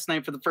hospital last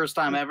night for the first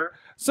time ever.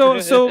 So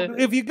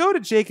if you go to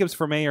Jacobs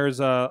for Mayor's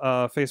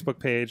Facebook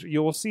page,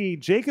 you will see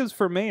Jacobs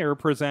for Mayor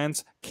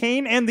presents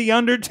Kane and the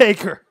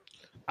Undertaker.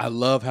 I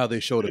love how they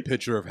showed a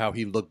picture of how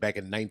he looked back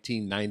in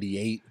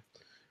 1998.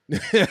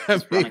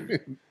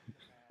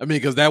 I mean,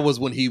 because that was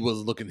when he was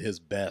looking his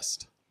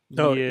best.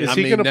 No, Yeah.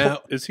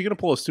 is he gonna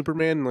pull a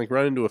Superman and like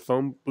run into a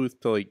phone booth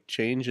to like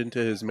change into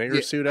his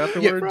mayor suit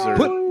afterwards?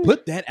 Or?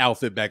 Put that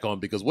outfit back on,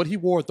 because what he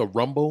wore at the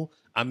Rumble,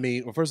 I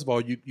mean, well, first of all,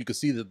 you could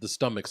see the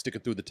stomach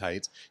sticking through the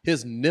tights.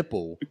 His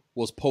nipple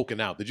was poking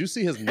out. Did you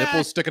see his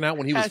nipple sticking out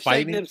when he was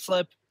fighting? Nip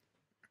slip.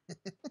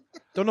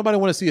 Don't nobody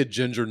want to see a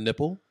ginger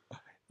nipple?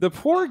 The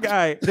poor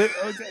guy. This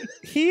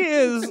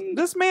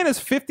man is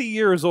 50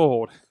 years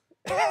old.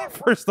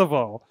 First of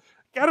all,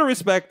 gotta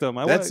respect him.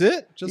 That's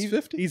it. Just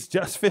 50. He's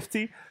just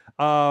 50.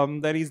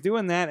 That he's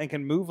doing that and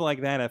can move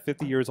like that at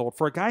 50 years old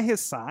for a guy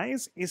his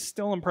size is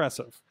still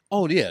impressive.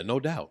 Oh yeah, no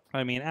doubt.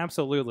 I mean,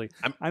 absolutely.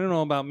 I don't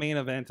know about main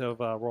event of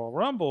Royal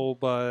Rumble,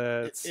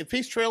 but If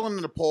he's trailing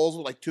in the polls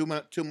with like 2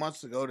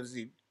 months ago, does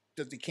he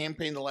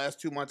campaign the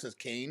last 2 months as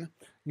Kane?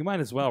 you might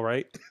as well,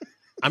 right?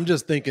 I'm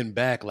just thinking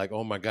back, like,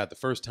 oh my God, the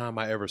first time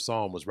I ever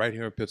saw him was right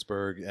here in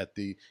Pittsburgh at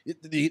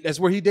that's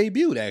where he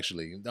debuted,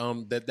 actually.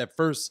 That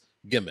first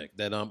gimmick,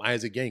 that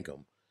Isaac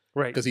Yankem.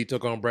 Right. Because he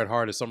took on Bret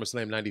Hart at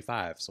SummerSlam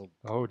 95. So,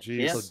 Oh, geez.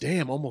 Yeah. so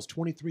damn, almost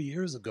 23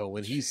 years ago.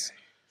 And he's,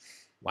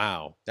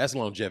 wow, that's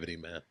longevity,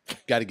 man.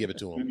 Got to give it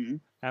to him. Mhm.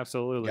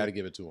 Absolutely. Got to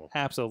give it to him.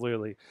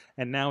 Absolutely.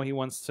 And now he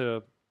wants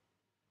to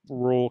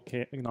rule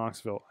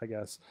Knoxville, I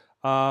guess.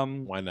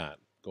 Why not?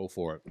 Go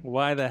for it.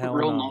 Why the hell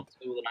Real not?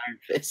 Knoxville with an iron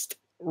fist.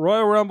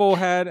 Royal Rumble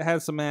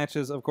had some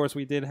matches. Of course,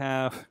 we did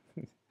have.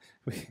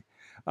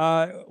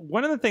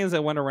 One of the things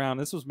that went around,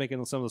 this was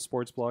making some of the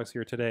sports blogs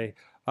here today.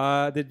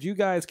 Did you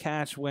guys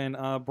catch when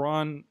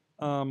Braun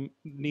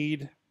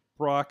kneed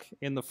Brock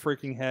in the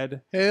freaking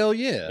head Hell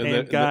yeah.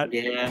 and got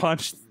Yeah.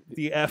 punched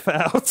the F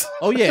out?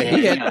 Oh yeah,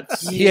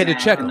 he had to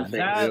check him.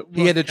 That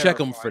He had to was check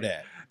him for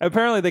terrifying. that.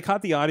 Apparently, they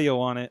caught the audio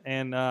on it,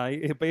 and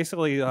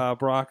basically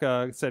Brock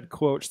said,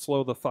 "quote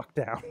slow the fuck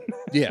down,"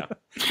 Yeah,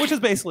 which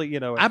is basically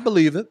I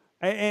believe it.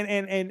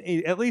 and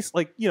at least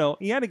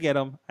he had to get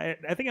him.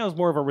 I think it was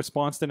more of a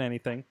response than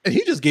anything. And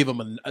he just gave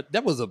him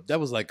that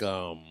was like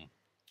a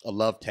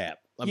love tap.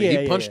 I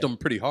mean, he punched him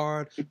pretty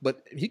hard,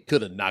 but he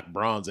could have knocked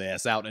Braun's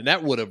ass out, and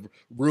that would have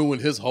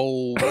ruined his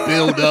whole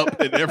build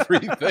up and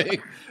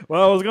everything.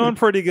 Well, it was going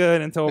pretty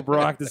good until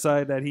Brock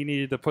decided that he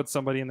needed to put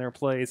somebody in their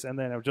place, and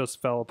then it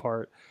just fell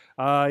apart.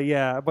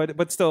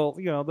 But still,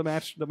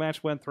 the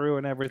match went through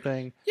and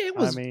everything. Yeah,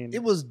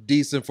 it was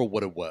decent for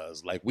what it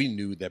was. Like, we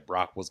knew that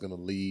Brock was going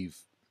to leave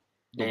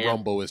the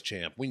Rumble as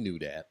champ. We knew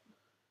that.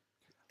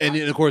 And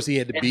then, of course, he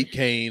had to beat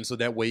Kane, so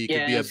that way he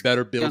could be a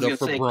better build up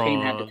for Braun.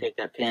 Kane had to take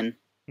that pin.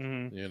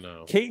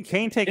 Mm-hmm.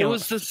 Kane taking it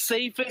was the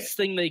safest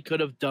thing they could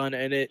have done,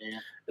 and it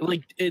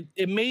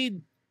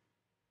made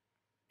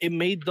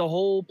the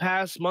whole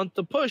past month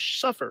of push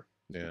suffer.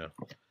 Yeah,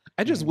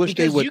 I just wish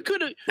because they would.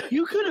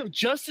 You could have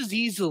just as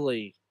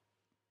easily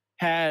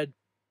had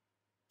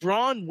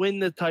Braun win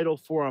the title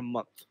for a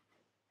month,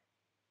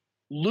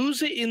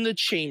 lose it in the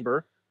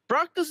chamber.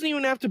 Brock doesn't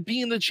even have to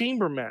be in the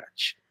chamber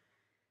match.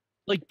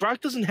 Like,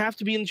 Brock doesn't have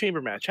to be in the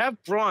chamber match.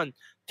 Have Braun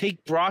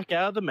take Brock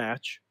out of the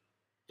match.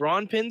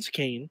 Braun pins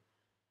Kane.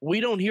 We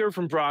don't hear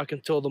from Brock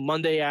until the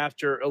Monday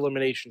after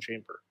Elimination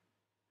Chamber.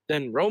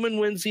 Then Roman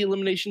wins the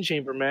Elimination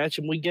Chamber match,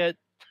 and we get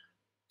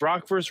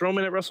Brock versus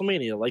Roman at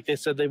WrestleMania, like they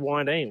said they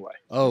wanted anyway.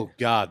 Oh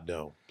God,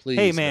 no! Please,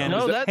 hey man,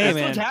 no, that's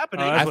what's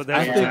happening. I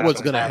think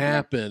what's going to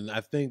happen.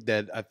 I think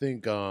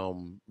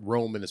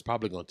Roman is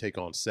probably going to take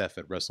on Seth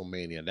at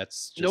WrestleMania.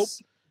 That's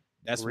just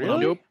that's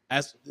really what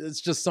it's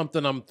just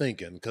something I'm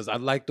thinking, because I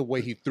like the way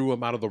he threw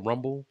him out of the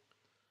Rumble.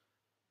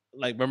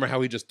 Like, remember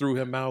how he just threw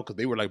him out because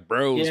they were like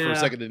bros for a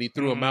second, and he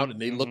threw him out,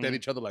 and they looked at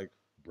each other like,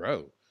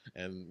 bro.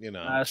 And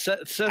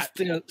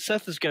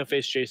Seth is going to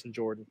face Jason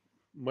Jordan.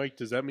 Mike,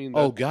 does that mean?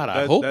 Oh God,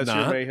 I hope that's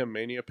not. Your Mayhem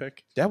Mania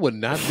pick? That would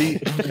not be.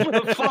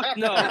 Fuck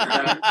no.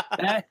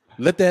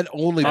 Let that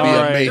only be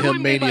a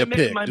Mayhem Mania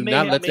pick. Do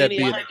not let that be.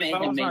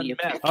 Mayhem Mania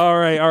pick. All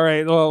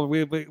right. Well,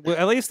 we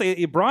at least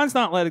Braun's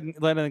not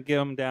letting get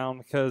him down,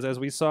 because as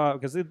we saw,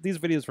 because these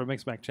videos for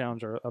Mixed Match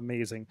Challenge are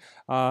amazing.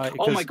 Oh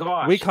my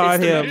gosh, we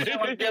caught him. It's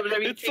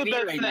the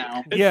best thing.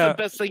 It's the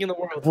best thing in the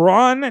world.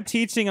 Braun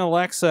teaching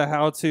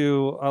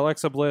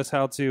Alexa Bliss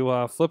how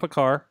to flip a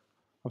car.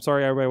 I'm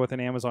sorry, everybody with an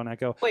Amazon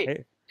Echo. Wait,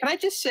 hey. Can I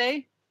just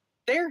say,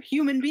 they're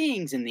human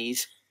beings in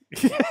these.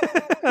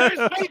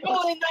 There's people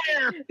in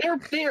there.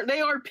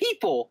 They are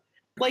people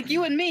like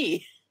you and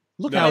me.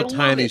 Look No, I how love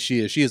tiny it. she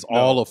is. She is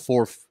all of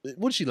 4.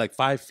 What is she, like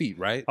 5 feet,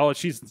 right? Oh,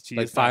 she's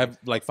Like is tiny.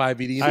 5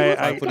 feet even. I-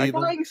 5 foot Like a even.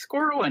 flying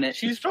squirrel in it.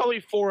 She's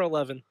probably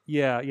 4'11".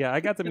 Yeah. I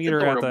got to It's meet her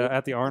adorable.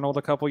 at the Arnold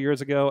a couple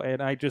years ago,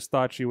 and I just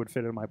thought she would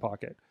fit in my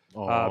pocket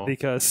Aw.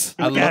 because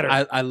I look at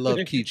love her. I love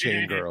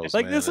keychain girls.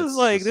 Like man. this is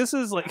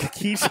It's like just-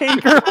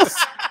 keychain girls.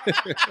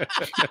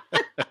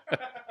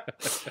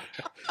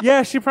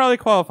 Yeah, she probably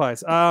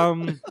qualifies.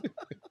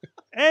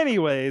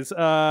 Anyways,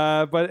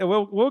 but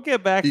we'll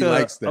get back He to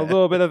likes a that.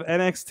 little bit of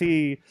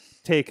NXT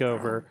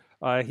Takeover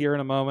here in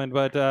a moment.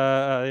 But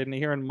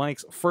here in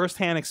Mike's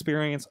firsthand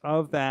experience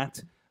of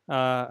that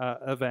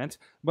event.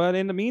 But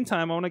in the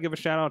meantime, I want to give a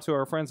shout out to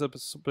our friends that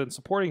have been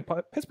supporting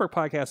Pittsburgh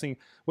podcasting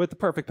with the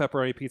perfect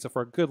pepperoni pizza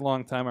for a good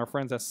long time. Our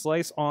friends at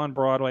Slice on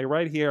Broadway,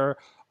 right here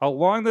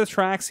along the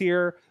tracks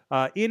here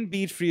in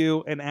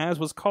Beachview, and as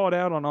was called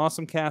out on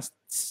Awesome Cast,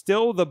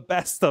 still the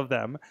best of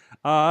them.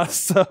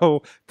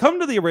 So come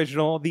to the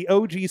original, the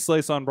OG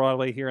Slice on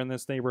Broadway here in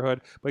this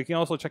neighborhood. But you can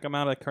also check them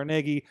out at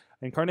Carnegie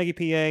PA,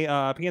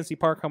 PNC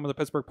Park, home of the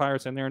Pittsburgh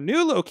Pirates, and their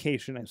new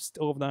location. I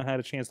still have not had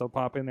a chance to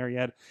pop in there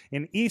yet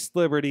in East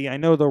Liberty. I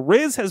know the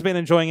Riz has been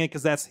enjoying it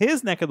because that's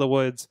his neck of the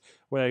woods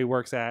where he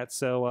works at.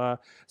 So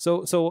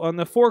on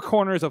the four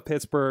corners of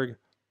Pittsburgh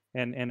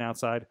and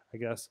outside, I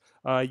guess,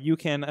 you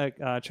can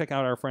check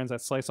out our friends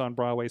at Slice on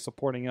Broadway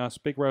supporting us.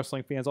 Big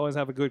wrestling fans, always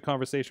have a good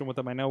conversation with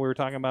them. I know we were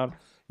talking about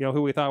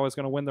who we thought was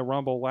going to win the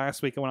Rumble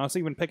last week, and when I was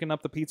even picking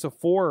up the pizza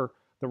for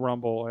the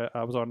Rumble,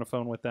 I was on the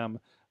phone with them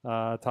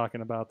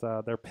talking about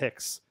their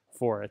picks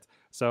for it.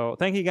 So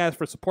thank you guys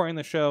for supporting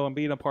the show and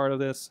being a part of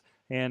this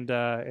and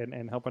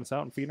helping us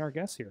out and feeding our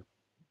guests here.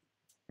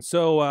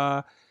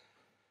 So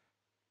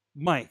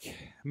Mike,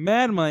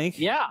 Mad Mike,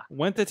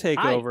 went to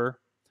Takeover.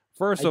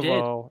 First of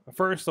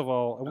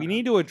all, we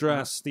need to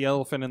address the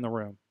elephant in the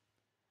room.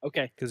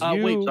 Okay. Because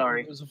wait,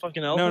 sorry, it was a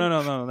fucking elephant. No,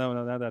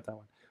 not that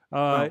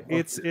one.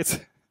 It's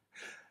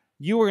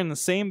you were in the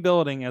same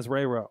building as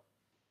Ray Rowe.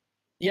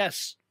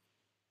 Yes.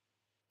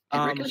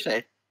 And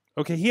Ricochet.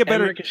 Okay, he had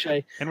better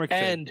Ricochet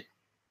and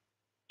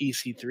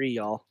EC3,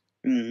 y'all.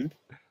 Mm-hmm.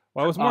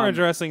 Well, I was more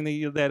addressing that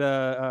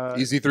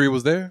EC3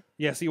 was there.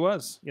 Yes, he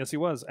was.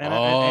 And,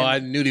 I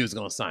knew he was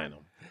going to sign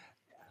him.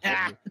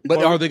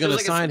 But are they going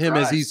to sign him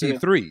as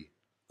EC3?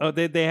 Oh,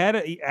 they had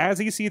it as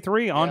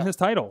EC3 on his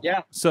title.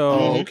 Yeah.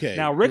 So okay.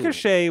 Now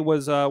Ricochet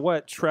was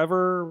what?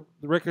 Trevor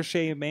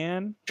Ricochet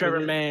Man. Trevor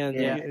Man.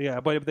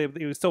 Yeah. But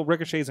it was still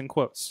Ricochet's in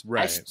quotes.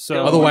 Right.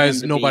 So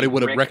otherwise, nobody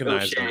would have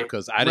recognized him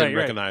because I didn't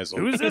recognize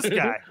him. Who's this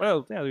guy?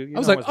 Well, yeah, I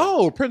was like,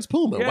 oh, Prince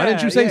Puma. Why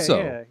didn't you say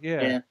so?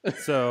 Yeah.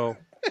 So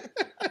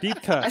deep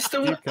cuts.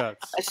 Deep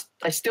cuts.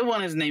 I still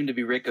want his name to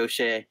be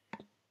Ricochet.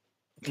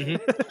 You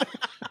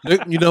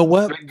know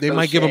what? They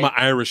might give him an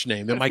Irish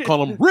name. They might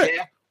call him Rick.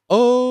 Yeah.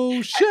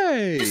 Oh,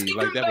 Shay. Just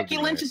give him Becky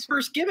Lynch's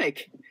first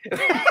gimmick.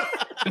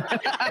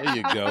 There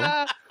you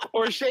go.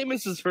 Or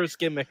Sheamus's first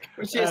gimmick.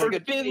 Or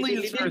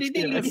Finley's first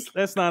gimmick.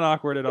 That's not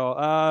awkward at all.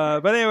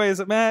 But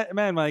anyways,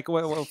 man, Mike.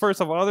 Well,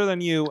 first of all, other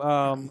than you,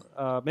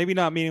 maybe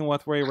not meeting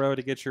with Ray Rowe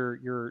to get your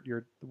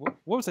what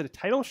was it? A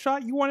title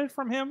shot you wanted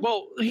from him?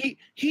 Well,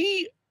 he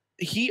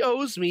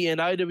owes me an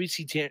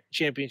IWC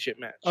championship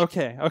match.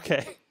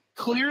 Okay.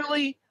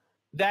 Clearly,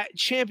 that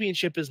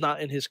championship is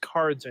not in his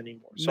cards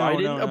anymore. So I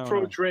didn't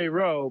approach Ray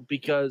Rowe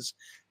because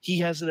he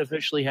hasn't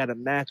officially had a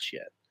match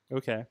yet.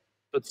 Okay.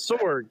 But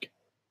Sorg,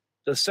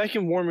 the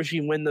second War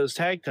Machine win those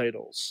tag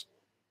titles,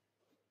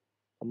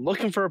 I'm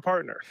looking for a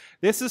partner.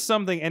 This is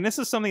something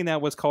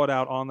that was called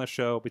out on the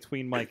show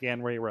between Mike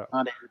and Ray Rowe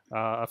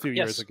a few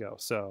years ago.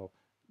 So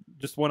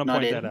just want to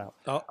point that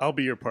out. I'll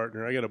be your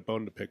partner. I got a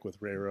bone to pick with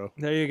Ray Rowe.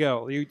 There you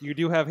go. You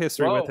do have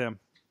history with him.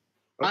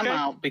 Okay. I'm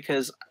out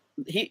because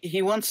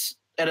he once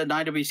at an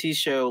IWC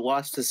show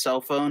lost his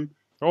cell phone.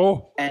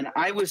 Oh. And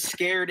I was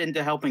scared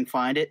into helping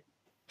find it.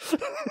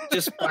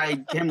 Just by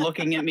him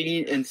looking at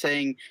me and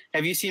saying,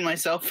 "Have you seen my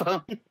cell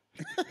phone?"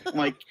 I'm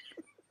like,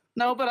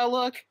 "No, but I'll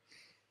look."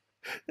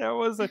 That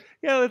was the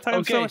time.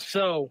 Okay,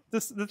 so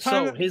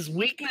his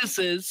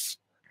weaknesses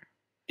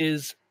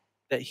is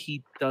that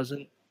he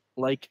doesn't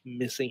like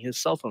missing his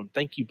cell phone.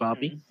 Thank you,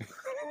 Bobby.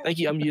 Thank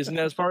you. I'm using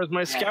that as part of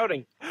my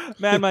scouting.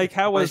 Man, Mike,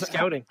 how was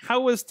scouting? How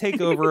was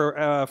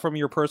Takeover from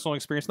your personal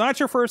experience? Not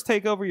your first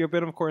Takeover. You've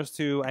been, of course,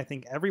 to I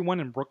think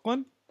everyone in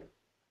Brooklyn.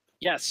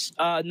 Yes,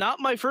 not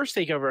my first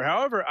Takeover.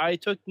 However, I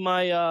took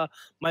my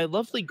my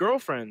lovely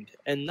girlfriend,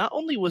 and not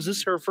only was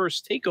this her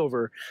first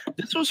Takeover,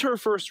 this was her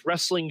first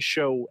wrestling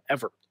show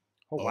ever.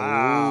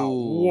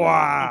 Oh,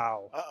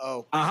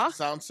 wow!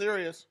 Sounds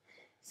serious.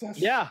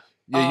 Yeah.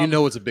 Yeah, you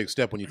know it's a big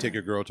step when you take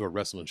your girl to a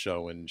wrestling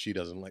show and she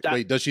doesn't like.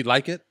 Wait, does she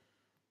like it?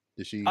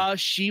 Did she?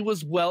 She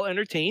was well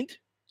entertained.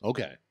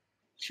 Okay.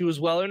 She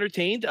was well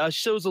entertained.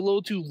 Show was a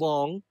little too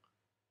long,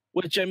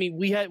 which I mean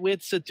we had to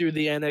sit through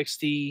the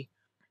NXT.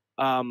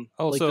 Like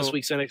this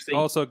week's NXT.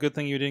 Also, good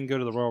thing you didn't go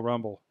to the Royal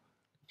Rumble.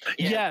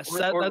 Yes,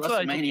 that's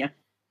WrestleMania.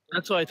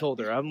 That's what I told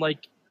her. I'm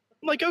like,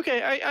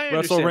 okay, I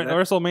understand that.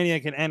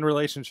 WrestleMania can end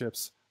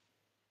relationships.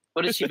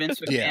 What is she, Vince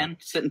McMahon,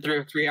 sitting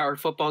through a 3-hour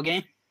football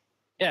game?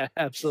 Yeah,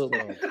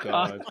 absolutely. Oh,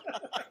 God.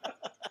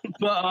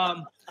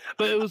 but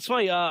it was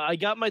funny. I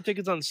got my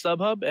tickets on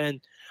StubHub,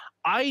 and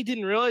I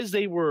didn't realize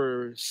they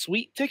were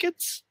suite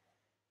tickets.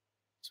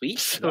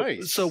 Sweet.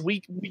 Nice. So we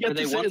got Were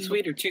they to one sit in-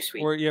 sweet or two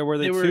sweet? Or were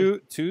they They were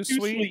two sweet?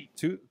 sweet.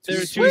 Two They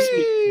were sweet. too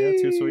sweet. Yeah,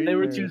 too sweet. They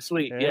were Yeah. too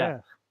sweet. Yeah.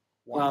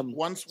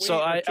 One sweet. So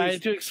or I two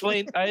had to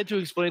explain. I had to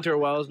explain to her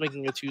while I was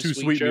making a too Too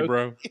sweet sweet, me, joke.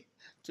 bro.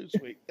 Too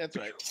sweet. That's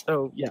right.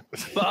 So yeah,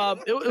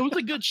 but it was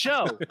a good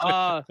show.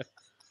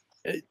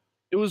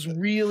 It was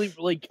really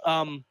like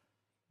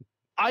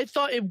I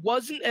thought it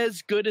wasn't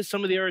as good as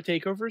some of the other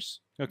takeovers.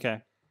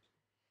 Okay.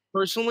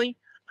 Personally,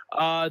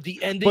 the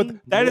ending. But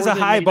that is more a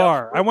than high made up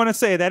bar. for it. I want to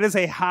say that is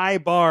a high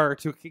bar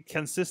to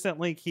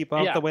consistently keep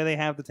up Yeah. the way they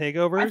have the I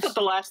takeovers. thought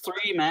the last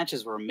 3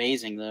 matches were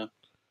amazing, though.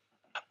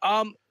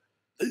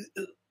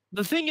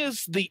 The thing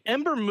is, the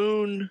Ember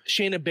Moon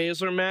Shayna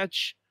Baszler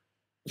match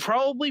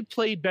probably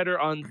played better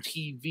on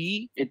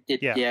TV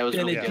Yeah. It was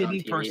than really it good did on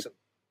in TV. person.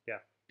 Yeah.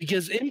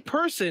 Because in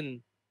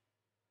person,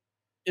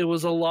 it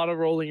was a lot of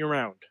rolling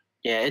around.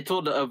 Yeah, it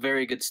told a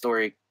very good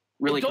story.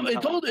 Really,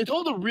 it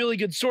told a really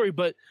good story,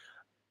 but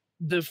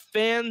the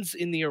fans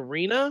in the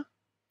arena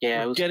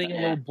yeah, it were was getting a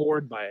little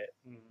bored by it.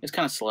 It's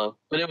kind of slow,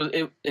 but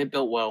it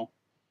built well.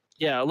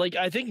 Yeah, like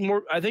I think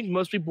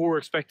most people were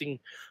expecting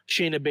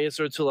Shayna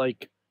Baszler to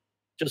like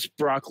just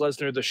Brock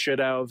Lesnar the shit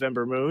out of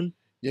Ember Moon.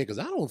 Yeah, because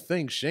I don't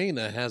think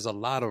Shayna has a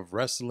lot of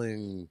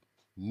wrestling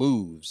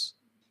moves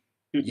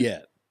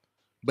yet.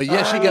 But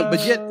yeah, she got.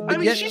 I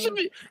mean, yet, she's in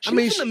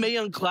the Mae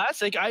Young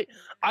Classic.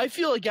 I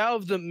feel like out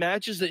of the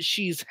matches that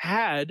she's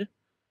had,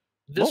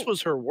 this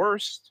was her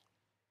worst.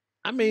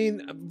 I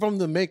mean, from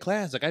the May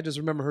Classic, I just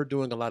remember her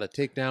doing a lot of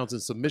takedowns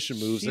and submission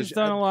moves. She's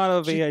done a lot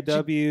of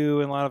AIW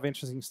and a lot of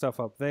interesting stuff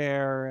up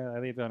there.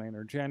 They've done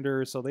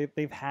intergender, so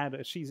they've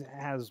had. She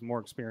has more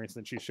experience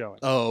than she's showing.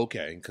 Oh,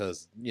 okay,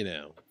 because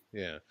yeah,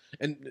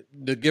 and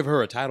to give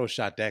her a title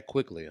shot that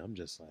quickly, I'm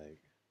just like,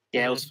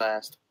 Yeah, it was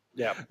fast.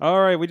 Yeah. All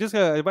right, we just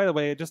got. By the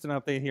way, just an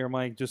update here,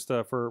 Mike. Just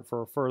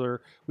for further,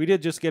 we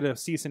did just get a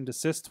cease and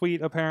desist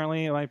tweet.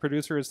 Apparently, my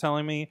producer is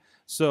telling me.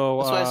 So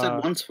That's why I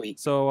said one sweet.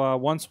 So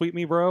one sweet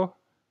me, bro.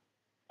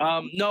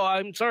 No,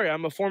 I'm sorry.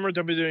 I'm a former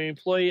WWE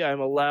employee. I'm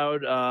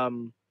allowed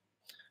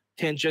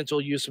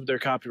tangential use of their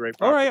copyright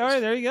All properties. right.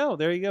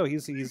 There you go.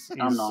 He's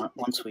I'm not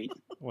one sweet.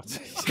 What's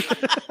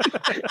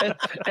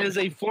As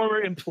a former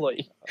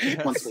employee.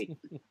 One sweet.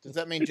 Does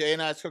that mean Jay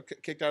and I got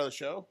kicked out of the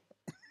show?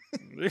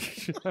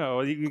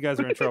 Oh, you guys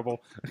are in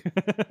trouble.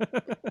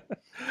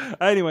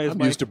 Anyways, I'm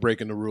Mike, used to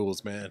breaking the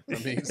rules, man. I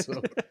mean, so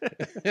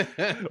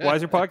why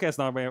is your podcast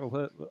not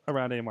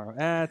around anymore?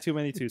 Too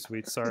many too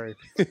sweets. Sorry.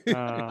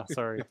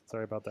 Sorry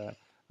about that.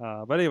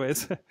 But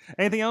anyways,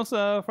 anything else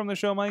from the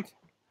show, Mike?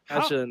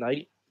 Match of the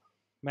night.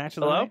 Match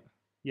of the Hello? night?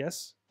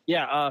 Yes.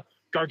 Yeah,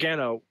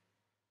 Gargano.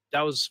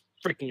 That was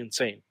freaking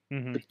insane.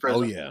 Mm-hmm.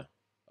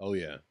 oh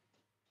yeah.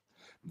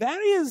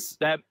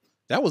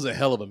 That was a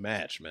hell of a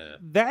match, man.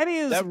 That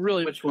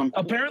really. Which one?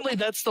 Apparently,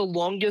 that's the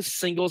longest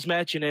singles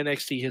match in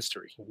NXT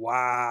history.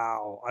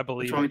 Wow. I Which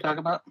believe one we it. talk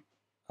about?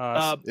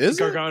 Is it?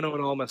 Gargano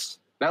and Almas.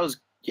 That was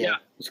Yeah. It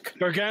was good.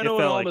 Gargano It and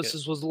felt like Almas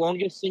it. was the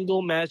longest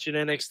single match in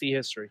NXT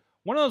history.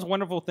 one of those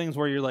wonderful things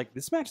where you're like,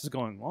 this match is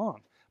going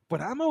long,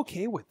 but I'm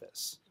okay with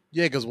this.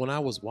 Yeah, because when I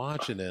was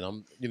watching it,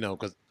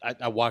 because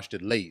I watched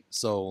it late,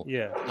 so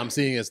Yeah. I'm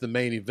seeing it's the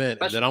main event,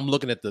 and then I'm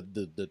looking at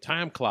the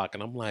time clock,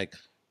 and I'm like,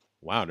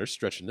 wow, they're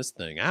stretching this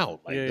thing out.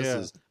 Like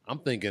I'm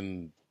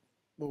thinking,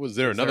 was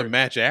there another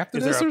match after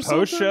Is this there a or something?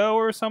 post show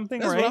or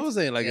something? That's right? what I was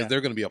saying. Like, Yeah. is there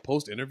going to be a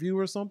post interview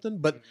or something?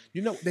 But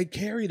they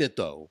carried it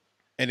though,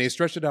 and they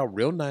stretched it out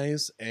real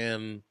nice.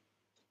 And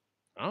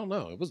I don't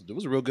know, it was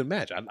a real good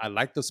match. I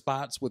like the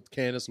spots with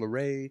Candice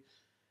LeRae.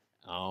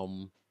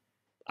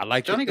 I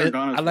like Johnny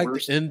Gargano's I like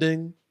worst. the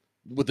ending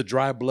with the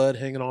dry blood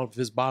hanging off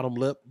his bottom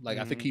lip. Like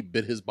I think he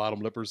bit his bottom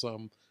lip or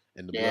something,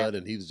 and the blood,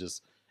 and he was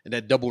just. And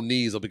that double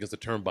knees up against the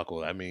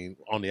turnbuckle. I mean,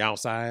 on the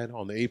outside,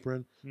 on the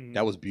apron,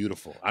 that was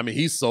beautiful. I mean,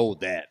 he sold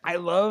that. I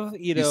love,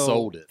 He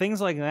sold it. things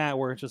like that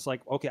where it's just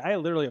like, okay, I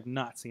literally have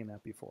not seen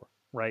that before,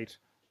 right?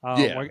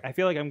 Yeah. Like, I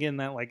feel like I'm getting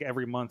that like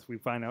every month we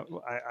find out.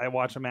 I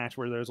watch a match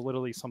where there's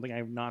literally something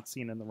I've not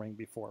seen in the ring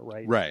before,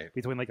 right? Right.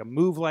 Between like a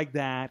move like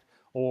that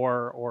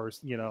or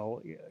a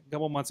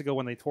couple months ago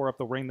when they tore up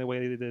the ring the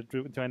way they did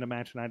to end a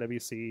match in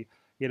IWC,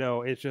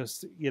 it's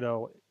just,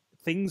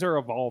 things are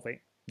evolving.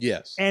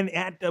 Yes. And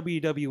at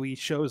WWE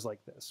shows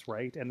like this,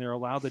 right? And they're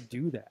allowed to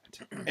do that.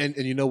 And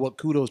you know what?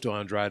 Kudos to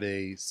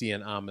Andrade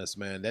Cien Almas,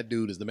 man. That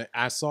dude is the man.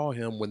 I saw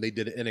him when they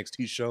did an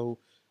NXT show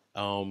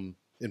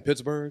in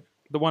Pittsburgh.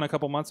 The one a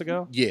couple months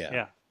ago? Yeah.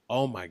 Yeah.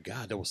 Oh my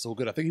God, that was so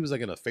good. I think he was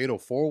like in a fatal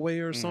 4-way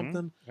or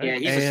something. Yeah,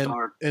 he's a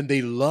star. And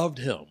they loved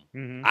him.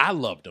 Mhm. I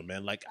loved him,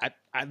 man. Like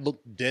I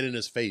looked dead in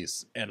his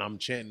face and I'm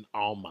chanting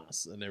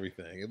Almas and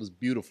everything. It was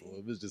beautiful.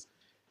 It was just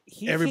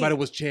everybody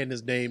was chanting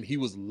his name. He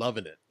was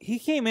loving it. He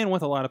came in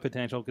with a lot of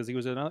potential because he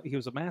was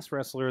a masked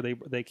wrestler.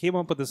 They came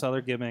up with this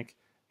other gimmick,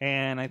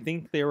 and I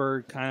think they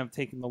were kind of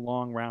taking the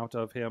long route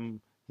of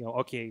him.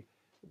 Okay,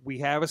 we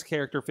have his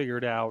character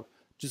figured out.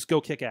 Just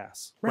go kick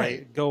ass,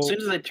 right? Go. As soon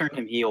as they turned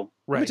him heel,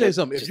 Let me Right. tell you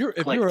something. Just If you're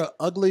clicked. an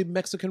ugly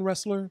Mexican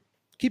wrestler,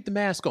 keep the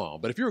mask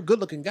on. But if you're a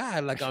good-looking guy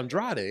like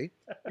Andrade,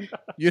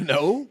 you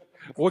know,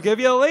 we'll give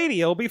you a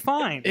lady. It'll be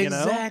fine. You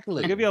know?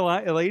 Exactly. We'll give you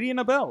a lady and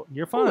a belt.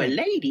 You're Oh, a fine.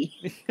 lady.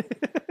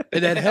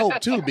 and that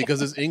helped too because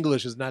his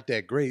English is not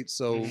that great.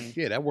 So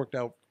yeah, that worked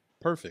out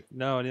perfect.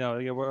 No,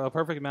 a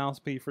perfect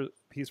mouthpiece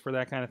for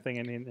that kind of thing,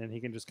 and he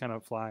can just kind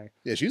of fly.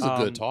 Yeah, she's a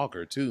good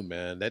talker too,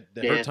 man. That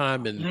Yeah.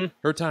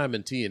 her time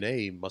in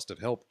TNA must have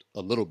helped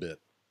a little bit.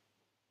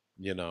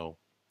 You know,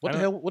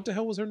 what the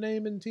hell was her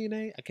name in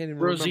TNA? I can't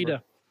even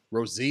remember.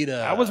 Rosita.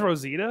 That was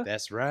Rosita.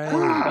 That's right.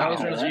 That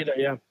was Rosita,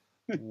 yeah.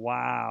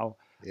 Wow.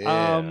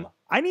 Yeah.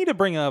 I need to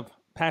bring up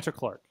Patrick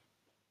Clark.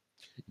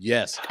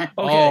 Yes. Okay.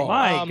 Oh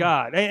my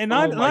God. And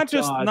not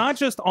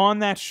just on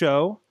that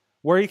show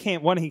where he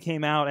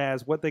came out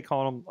as what they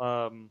call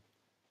him,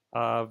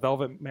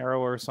 Velvet Marrow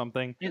or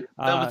something.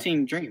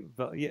 Velveteen Dream.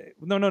 Yeah.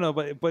 No.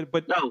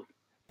 But No.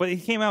 But he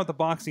came out with the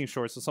boxing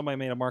shorts, so somebody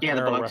made a Mark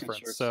Marrow reference.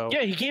 Shorts. So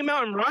Yeah, he came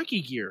out in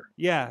Rocky gear.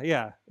 yeah.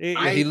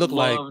 He looked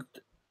like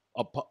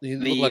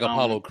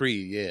Apollo um,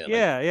 Creed.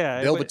 Yeah.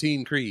 Yeah.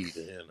 Velveteen Creed.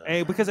 You know.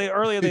 Hey, because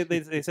earlier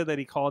they said that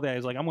he called that.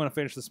 He's like, I'm going to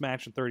finish this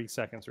match in 30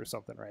 seconds or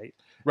something, right?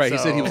 Right. He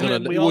So- said he was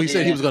going to. He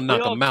said he was going to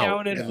knock him out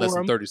counted in less for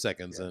than him. 30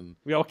 seconds, and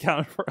We all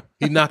counted for him.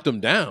 he knocked him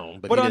down.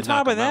 But But he on didn't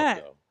top knock of him out,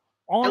 that,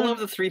 though. I love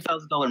the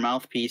 $3,000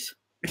 mouthpiece.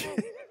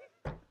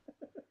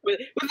 with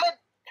that,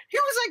 who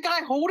was that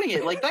guy holding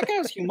it? Like that guy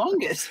was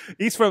humongous.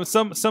 He's from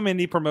some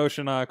indie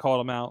promotion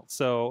called him out.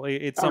 So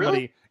it's Oh, somebody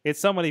really? it's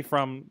somebody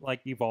from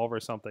like Evolve or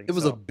something. It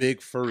was so. a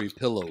big furry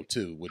pillow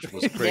too, which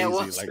was crazy. Yeah, it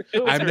was. Like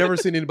It was I've never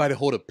seen anybody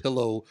hold a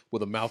pillow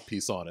with a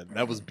mouthpiece on it.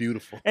 That was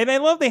beautiful. And I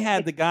love they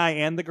had the guy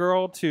and the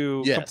girl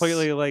to Yes.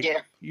 completely like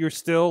Yeah. you're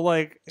still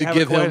like To have a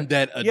give him que-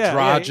 that Yeah,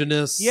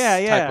 androgynous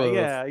type of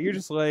yeah. You're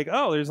just like,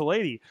 oh, there's a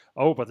lady.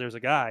 Oh, but there's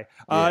a guy.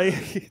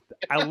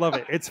 I love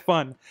it. It's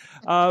fun.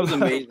 It was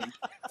amazing.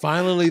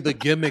 finally the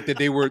gimmick that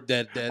they were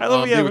I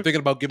love they we were have- thinking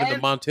about giving to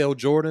And- Montel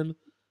Jordan.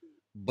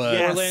 But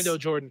Yes. Orlando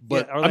Jordan.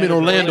 But Yeah, I mean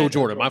Orlando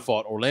Jordan, my Jordan.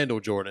 fault. Orlando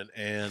Jordan,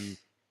 and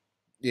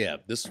yeah,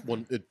 this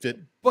one it fit.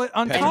 But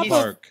on Patrick top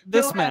Clark. of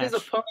this Still had match,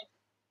 his opponent,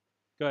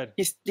 good.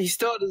 he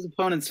still had his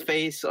opponent's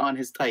face on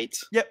his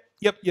tights,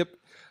 Yep.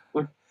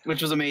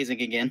 which was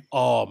amazing again.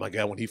 Oh my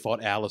god, when he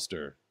fought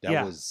Alistair, that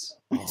Yeah. was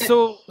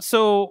oh.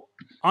 So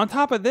on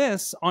top of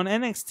this, on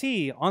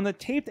NXT, on the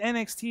taped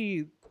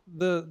NXT,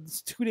 the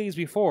 2 days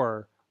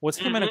before was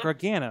him and a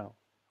Gargano,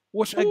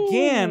 which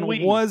again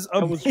Ooh-wee. was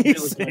That was really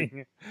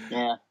amazing.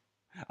 Yeah.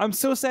 I'm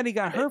so sad he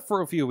got hurt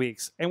for a few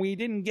weeks, and we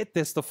didn't get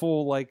this the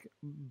full like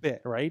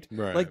bit, right?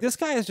 Right. Like this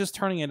guy is just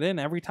turning it in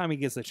every time he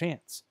gets a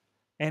chance,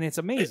 and it's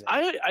amazing.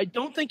 I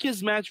don't think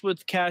his match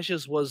with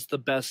Cassius was the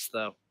best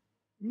though.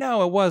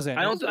 No, it wasn't.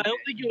 I don't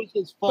think it was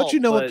his fault. But you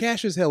know what?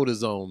 Cassius held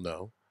his own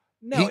though.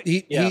 No,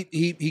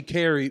 He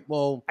carried.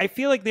 Well, I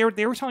feel like they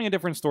were telling a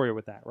different story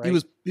with that, right?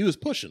 he was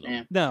pushing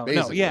him. Yeah. No,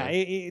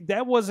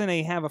 that wasn't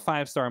a have a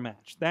 5-star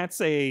match. That's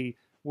a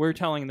we're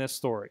telling this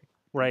story,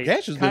 right?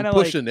 Cassius been Kinda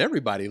pushing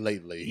everybody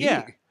lately.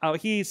 Yeah. Oh,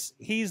 he's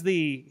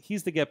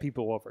the get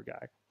people over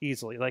guy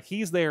easily. Like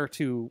he's the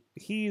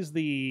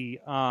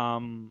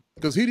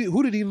Because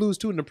who did he lose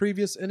to in the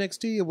previous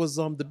NXT? It was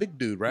the big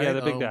dude, right? yeah,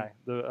 the big guy,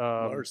 the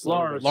Lars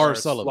Sullivan.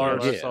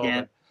 Lars Yeah.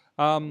 Sullivan.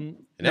 And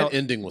that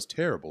ending was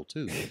terrible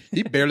too.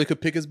 He barely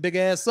could pick his big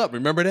ass up.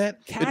 Remember that?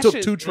 It Cassius-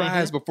 took 2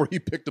 tries before he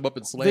picked him up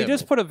and slammed They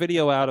just him. put a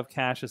video out of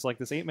Cassius, like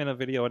this 8-minute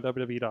video on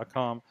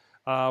WWE.com,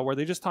 where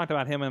they just talked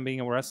about him and being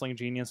a wrestling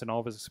genius and all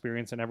of his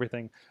experience and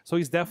everything. So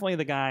he's definitely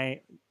the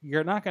guy.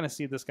 You're not going to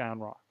see this guy on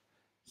Raw.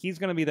 He's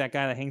going to be that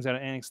guy that hangs out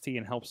at NXT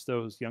and helps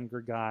those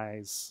younger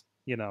guys,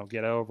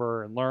 get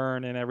over and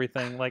learn and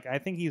everything. Like I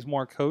think he's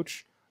more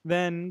coach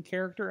than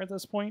character at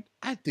this point.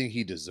 I think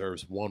he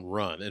deserves one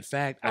run. In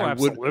fact, Oh,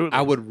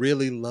 I would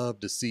really love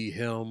to see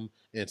him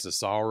and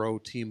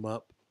Cesaro team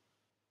up.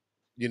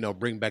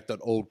 Bring back the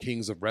old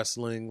Kings of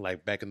Wrestling,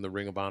 like back in the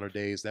Ring of Honor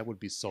days. That would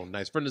be so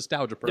nice for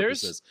nostalgia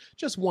purposes.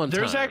 Just one time.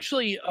 There's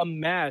actually a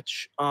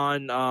match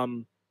on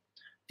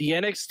the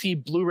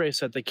NXT Blu-ray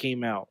set that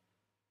came out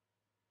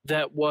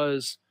that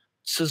was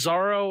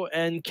Cesaro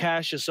and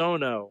Cassius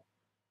Ohno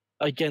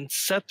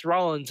against Seth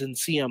Rollins and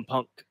CM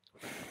Punk.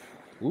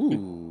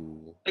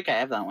 Ooh. I think I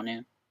have that one,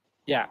 yeah.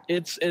 Yeah,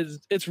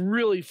 it's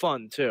really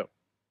fun too.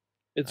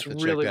 It's I have to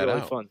check really that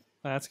really out. fun.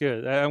 That's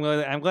good.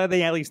 I'm glad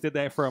they at least did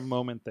that for a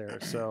moment there.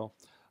 So,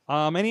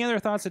 any other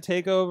thoughts to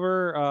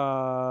Takeover?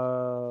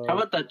 How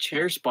about that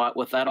chair spot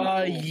with Adam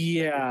Cole?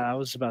 Yeah, I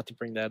was about to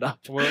bring that up.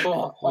 Wait,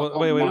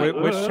 my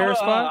which chair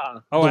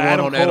spot? Oh, The one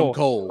Adam on Cole. Adam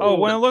Cole. Oh,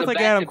 when it looked The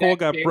like Adam Cole back-to-back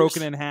got chairs.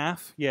 broken in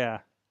half. Yeah,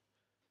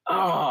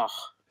 Oh,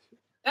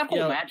 that whole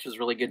Yeah. match was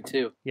really good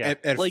too. yeah.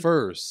 At Like-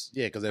 first,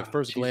 yeah, because at Oh,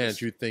 first glance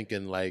Jesus. you're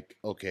thinking like,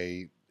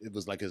 okay, it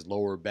was like his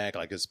lower back,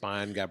 like his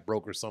spine got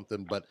broke or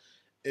something. But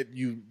if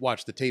you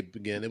watch the tape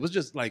again, it was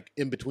just like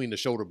in between the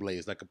shoulder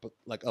blades,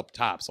 like up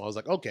top. So I was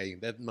like, okay,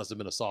 that must have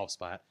been a soft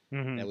spot.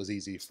 Mhm. That was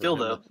easy for Still him.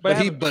 though.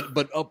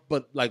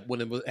 But like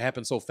when it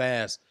happened so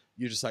fast,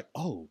 you're just like,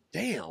 oh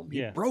damn, he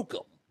Yeah. broke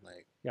him.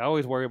 Like Yeah, I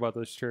always worry about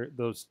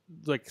those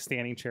like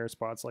standing chair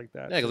spots like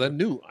that. Yeah, because I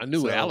knew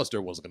So-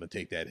 Alistair wasn't going to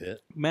take that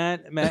hit.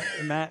 Matt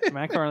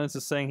Carlins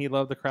is saying he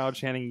loved the crowd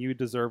chanting "You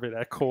deserve it"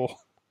 at Cole.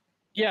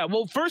 Yeah,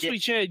 well, first we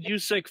chanted "You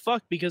sick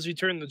fuck" because we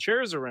turned the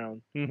chairs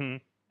around, Mm-hmm.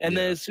 and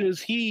then as soon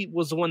as he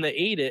was the one that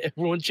ate it,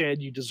 everyone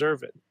chanted "You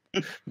deserve it."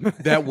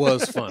 That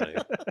was funny.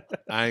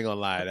 I ain't gonna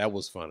lie, that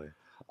was funny.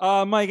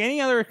 Mike,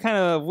 any other kind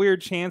of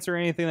weird chants or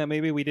anything that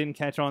maybe we didn't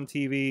catch on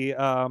TV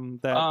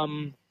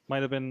that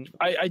might have been?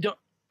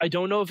 I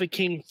don't know if it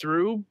came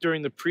through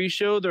during the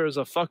pre-show. There was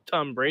a "fuck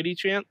Tom Brady"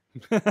 chant.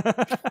 Good.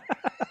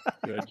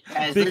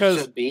 As Because-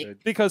 it should be.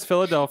 Because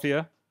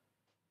Philadelphia.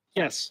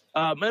 Yes,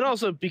 and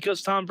also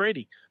because Tom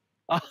Brady.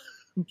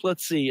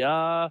 Let's see.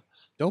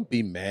 Don't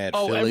be mad,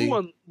 Philly.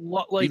 Everyone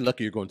Be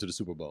lucky you're going to the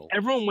Super Bowl.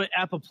 everyone went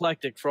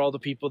apoplectic for all the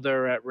people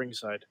there at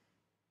ringside.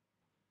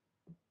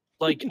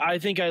 Like, I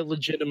think I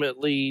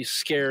legitimately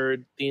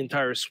scared the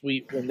entire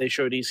suite when they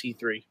showed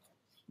EC3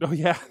 Oh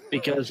yeah.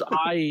 because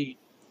I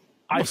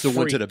must have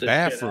went to the freaked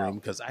this shit bathroom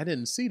because I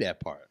didn't see that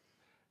part.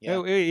 Yeah.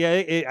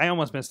 I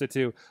almost missed it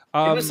too.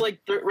 It was like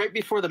right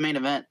before the main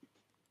event.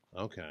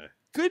 Okay.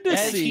 good to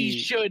As see. he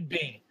should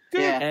be.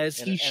 Yeah. As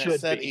he And should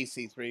it said be.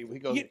 EC3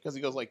 because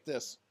he goes like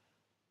this.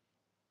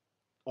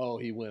 Oh,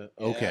 he went.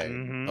 Okay.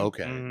 Mhm,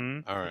 Okay.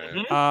 mhm. All right.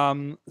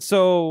 Mhm.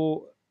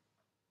 So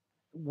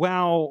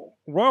while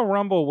Royal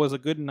Rumble was a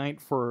good night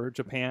for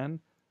Japan,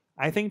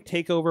 I think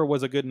Takeover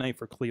was a good night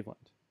for Cleveland.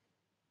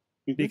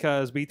 Mhm.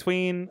 Because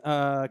between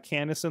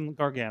Candice and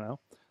Gargano,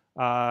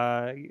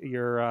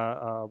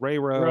 your Ray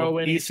Rowe Rowe,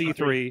 and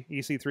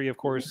EC3 of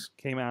course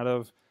came out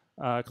of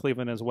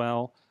Cleveland as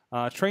well.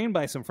 Trained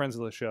by some friends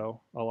of the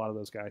show, a lot of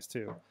those guys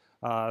too.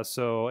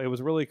 So it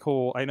was really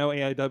cool. I know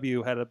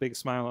AIW had a big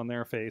smile on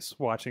their face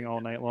watching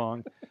all night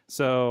long.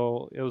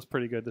 So it was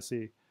pretty good to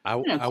see. I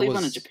Cleveland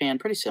was and Japan,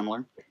 pretty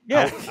similar.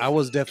 Yeah. I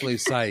was definitely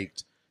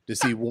psyched to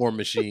see War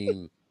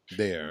Machine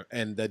there,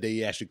 and that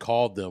they actually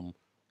called them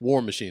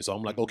War Machine. So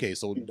I'm like, okay,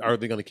 so are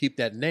they going to keep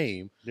that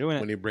name Doing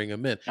when it. they bring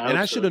him in? I And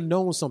I hope so. should have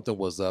known something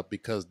was up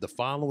because the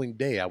following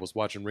day I was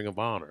watching Ring of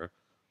Honor,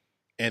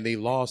 and they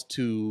lost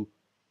to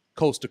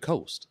Coast to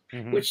Coast,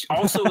 Mhm. Which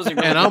also was a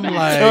really and good I'm match.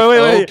 like, Oh,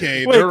 wait,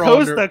 okay, wait, they're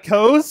coast on to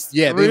coast?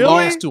 yeah, they Really?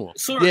 lost to him.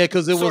 Sorg, Yeah,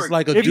 because it was Sorg,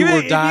 like a If do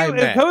or die if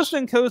match. Coast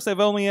and Coast,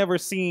 I've only ever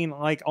seen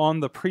like on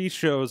the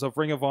pre-shows of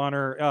Ring of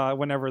Honor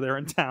whenever they're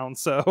in town.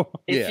 So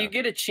if Yeah. you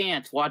get a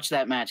chance, watch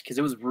that match because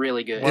it was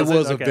really good. It Was it?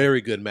 was a Okay.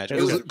 very good match. It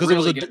It was was because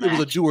really it good was a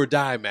match. do or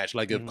die match.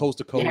 Like if Mhm. Coast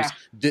to Coast Yeah.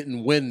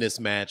 didn't win this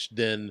match,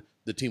 then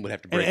the team would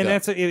have to break and up.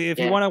 that's if you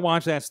Yeah. want to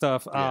watch that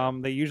stuff. Yeah.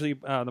 They usually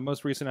the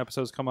most recent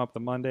episodes come up the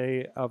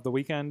Monday of the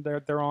weekend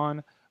they're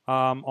on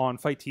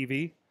Fight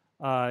TV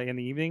in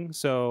the evening.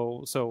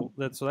 So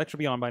that should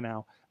be on by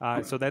now.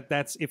 So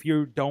that's if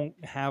you don't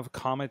have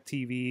Comet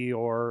TV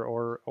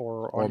or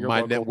on your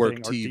My local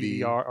Network thing,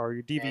 TV. or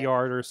your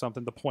DVR or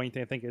something. The Point,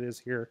 I think it is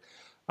here.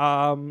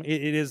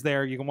 It is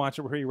there. You can watch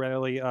it pretty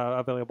readily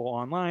available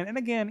online. And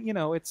again,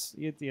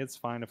 it's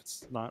fine if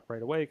it's not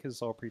right away because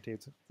it's all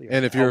pre-taped.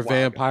 And if you're a while ago.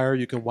 vampire,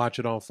 you can watch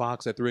it on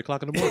Fox at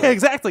 3:00 in the morning.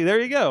 Exactly. There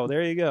you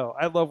go.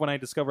 I love when I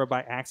discover it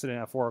by accident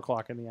at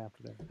 4:00 in the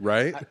afternoon.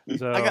 Right?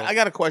 So I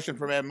got a question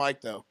for Mad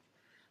Mike though.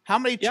 How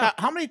many Yeah.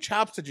 how many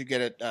chops did you get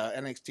at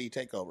NXT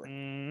Takeover?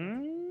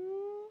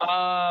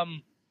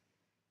 Mm,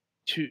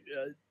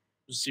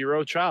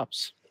 Zero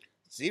chops.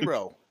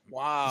 0.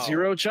 Wow.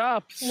 Zero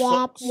chops.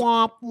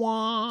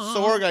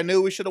 Sorg, I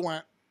knew we should have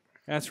went.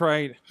 that's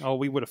right. Oh,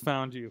 we would have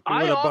found you. We I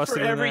would have offer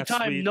busted in every that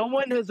time. suite. No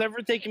one has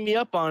ever taken me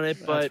up on it,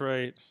 but That's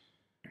right.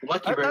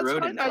 Lucky Ray that's Road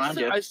fine. didn't find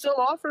you. I still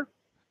offer.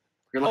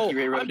 You're lucky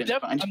Ray Road didn't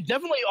find you. I'm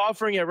definitely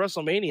offering at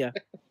WrestleMania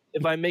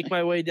if I make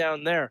my way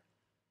down there.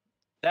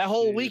 That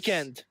whole Jeez.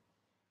 weekend.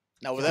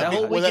 Now would That that,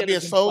 whole would that be a weekend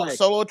is in play.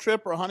 solo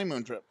trip or a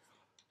honeymoon trip?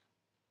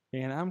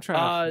 And I'm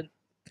trying.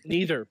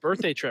 Neither.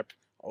 Birthday trip.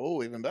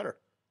 Oh, even better.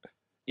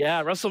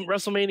 Yeah,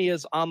 WrestleMania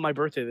is on my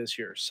birthday this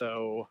year,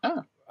 so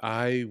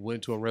I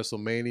went to a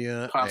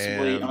WrestleMania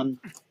Possibly and on.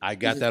 I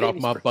got This is that off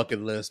baby's my birthday.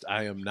 bucket list.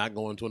 I am not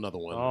going to another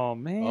one. Oh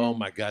man. Oh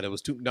my god, it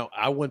was too. No,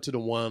 I went to the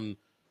one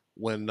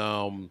when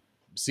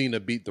Cena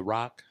beat The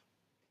Rock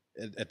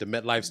at the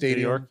MetLife New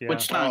Stadium. York. Yeah.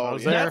 Which time? I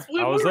was Yeah. there.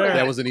 We I was were there. at.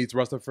 That was in East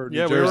Rutherford, New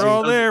Yeah, we Jersey. were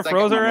all there. That was the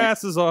Froze second our one, right?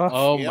 asses off.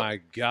 Oh Yep. my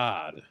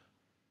god,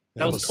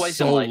 That was twice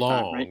in a so lifetime,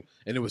 long, right?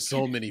 and it was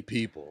so many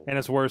people. And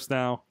it's worse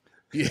now.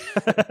 Yeah.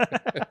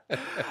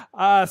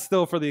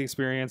 Still for the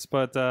experience,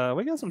 but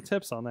we got some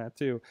tips on that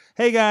too.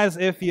 Hey guys,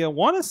 if you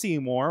want to see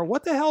more,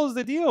 what the hell is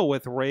the deal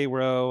with Ray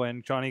Rowe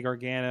and Johnny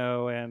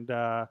Gargano and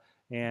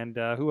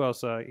who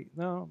else?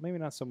 No, maybe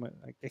not so much.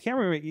 I can't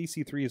remember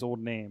EC3's old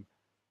name.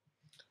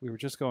 We were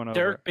just going over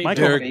Derek it. Bateman.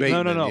 Michael. Derek No,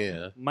 Bateman, no.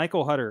 yeah.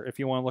 Michael Hutter. If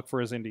you want to look for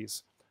his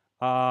indies.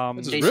 That's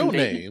his Jason real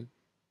Bateman?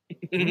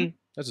 name.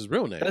 That's his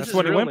real name. That's That's his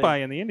what he real went name. by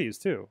in the indies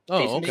too. Oh,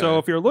 Jason okay. So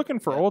if you're looking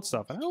for Yeah. old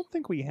stuff, and I don't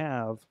think we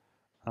have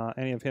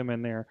any of him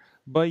in there,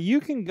 but you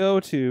can go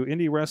to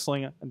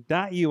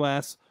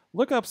indiewrestling.us,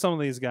 look up some of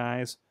these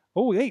guys.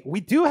 Oh, wait, we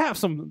do have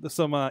some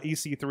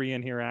EC3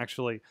 in here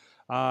actually.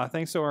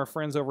 thanks to our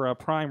friends over at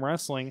Prime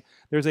Wrestling.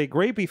 There's a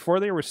great Before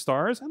They Were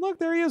Stars. And look,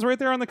 there he is right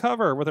there on the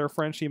cover with our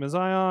friend Shima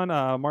Zion,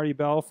 Marty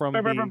Bell from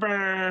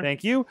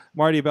thank you,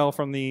 Marty Bell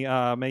from the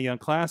Mae Young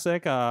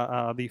Classic,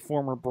 the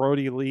former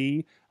Brody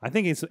Lee. I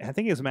think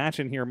his match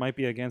in here might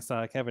be against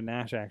Kevin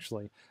Nash,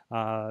 actually.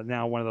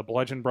 Now one of the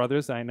Bludgeon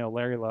Brothers that I know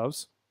Larry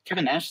loves.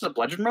 Kevin Nash is a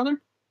Bludgeon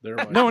Brother?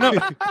 No.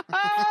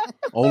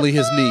 Only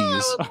his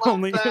knees.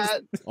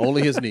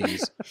 Only his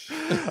knees.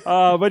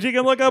 But you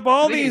can look up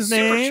all these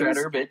names.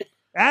 Shredder, but...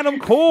 Adam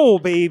Cole,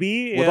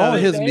 baby. With all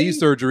his knee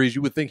surgeries,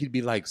 you would think he'd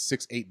be like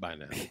 6'8" by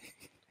now.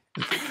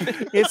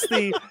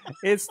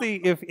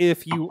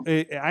 If you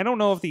I don't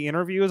know if the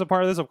interview is a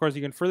part of this. Of course,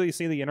 you can freely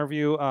see the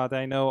interview that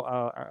I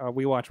know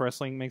We Watch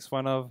Wrestling makes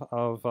fun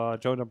of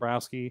Joe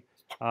Dombrowski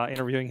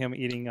interviewing him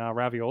eating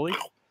ravioli.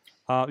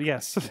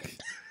 Yes.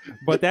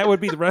 But that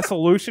would be the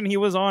Resolution he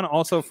was on,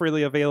 also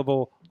freely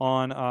available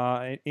on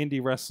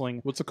Indie Wrestling.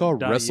 What's it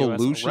called?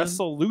 Resolution?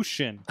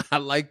 Resolution. I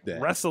like that.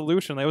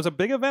 Resolution. It was a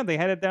big event. They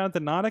had it down at the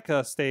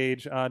Nautica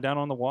stage down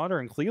on the water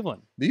in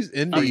Cleveland. These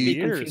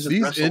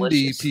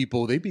indie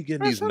people, they be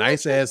getting these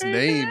nice-ass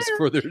names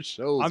for their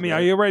shows. I mean,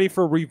 are you ready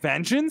for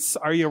Revengeance?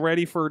 Are you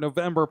ready for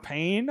November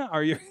Pain?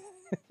 Are you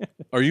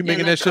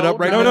making that shit up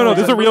right now? No.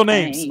 These are real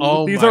names.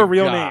 Oh, these are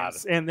real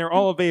names, and they're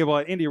all available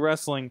at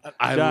IndieWrestling.us.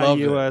 I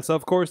love it.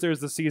 Of course, there's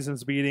the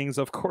Seasons Meetings.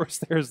 Of course,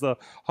 there's the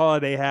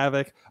Holiday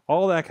Havoc.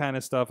 All that kind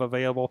of stuff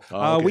available.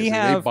 Okay,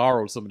 they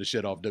borrowed some of the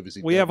shit off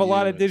WCW. We have a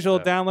lot of digital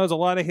downloads, a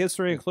lot of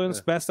history,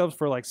 including best ofs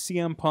for like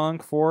CM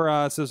Punk, for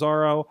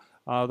Cesaro,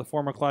 the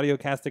former Claudio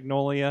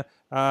Castagnoli,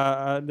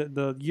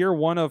 the year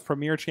one of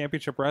Premier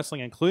Championship Wrestling,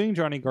 including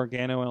Johnny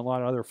Gargano and a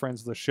lot of other friends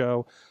of the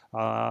show,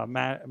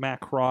 Matt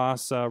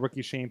Cross,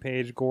 Ricky Shane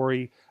Page,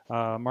 Gory,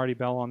 Marty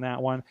Bell on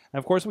that one. And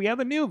of course, we have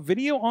the new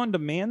video on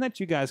demand that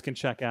you guys can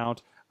check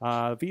out.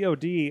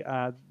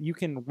 VOD, you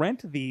can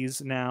rent these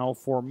now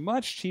for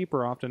much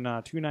cheaper, often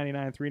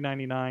 $2.99,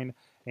 $3.99,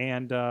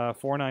 and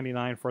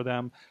 $4.99 for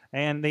them.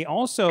 And they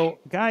also,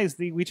 guys,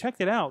 we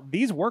checked it out.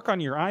 These work on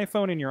your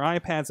iPhone and your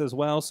iPads as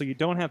well, so you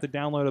don't have to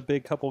download a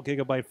big couple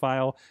gigabyte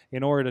file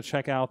in order to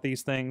check out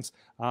these things,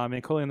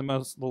 including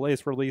the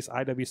latest release,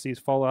 IWC's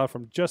Fallout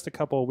from just a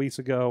couple of weeks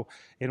ago,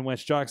 in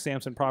which Jock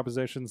Sampson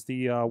propositions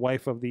the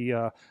wife of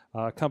the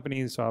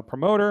company's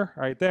promoter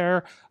right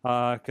there,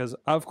 because,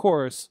 of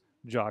course,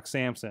 Jock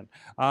Sampson.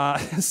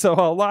 So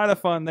a lot of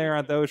fun there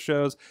at those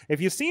shows. If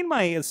you've seen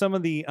some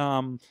of the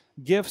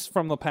gifts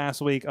from the past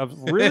week of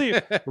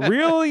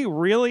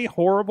really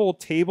horrible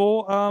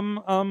table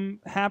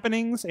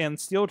happenings and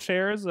steel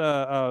chairs.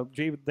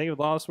 David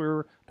Lawless, we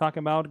were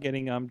talking about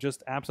getting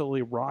just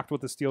absolutely rocked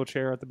with the steel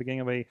chair at the beginning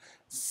of a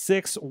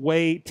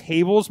 6-way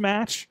tables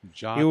match.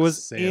 It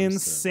was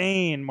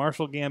insane.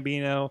 Marshall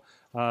Gambino,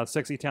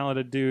 Sexy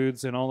Talented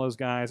Dudes, and all those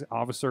guys.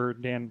 Officer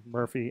Dan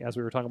Murphy, as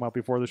we were talking about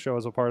before the show,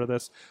 is a part of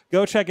this.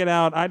 Go check it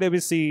out.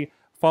 IWC,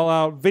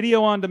 Fallout,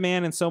 video on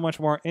demand, and so much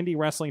more.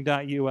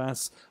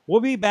 IndieWrestling.us.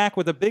 We'll be back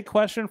with a big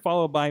question,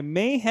 followed by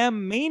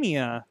Mayhem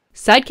Mania.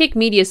 Sidekick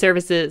Media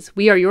Services.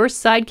 We are your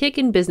sidekick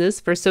in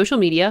business for social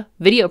media,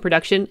 video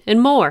production,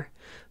 and more.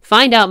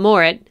 Find out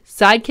more at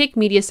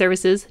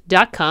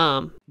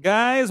sidekickmediaservices.com.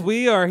 Guys,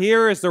 we are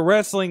here as the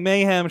Wrestling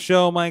Mayhem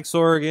Show. Mike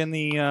Sorg in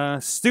the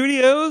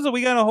studios.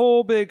 We got a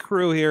whole big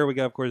crew here. We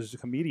got, of course,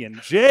 comedian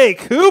Jaye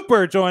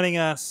Cooper joining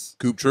us.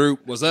 Coop Troop,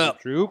 what's up?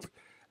 Troop.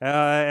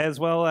 As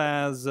well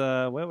as,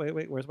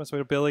 wait, where's my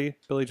sweater? Billy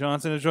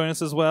Johnson is joining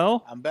us as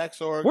well. I'm back,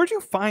 Sorg. Where'd you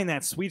find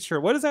that sweet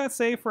shirt? What does that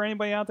say for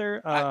anybody out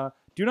there?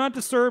 Do not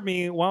disturb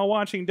me while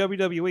watching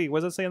WWE.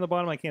 What does it say on the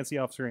bottom? I can't see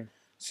off screen.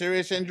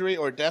 Serious injury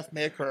or death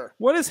may occur.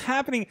 What is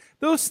happening?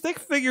 Those stick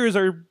figures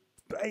are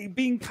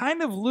being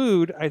kind of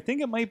lewd. I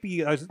think it might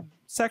be a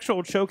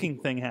sexual choking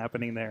thing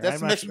happening there.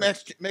 That's mixed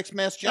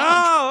match challenge.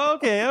 Oh,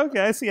 okay.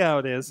 I see how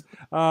it is.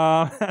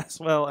 As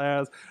well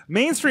as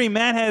Mainstream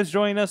Matt has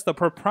joined us, the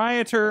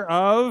proprietor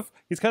of,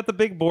 he's got the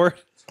big board,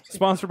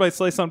 sponsored by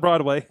Slice on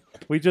Broadway.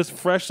 We just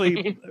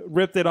freshly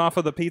ripped it off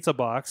of the pizza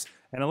box.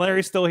 And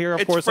Larry's still here,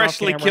 of course. It's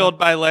freshly killed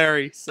by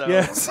Larry, so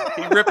yes.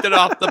 He ripped it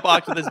off the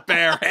box with his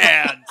bare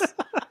hands.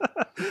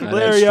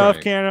 Larry off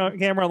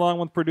camera along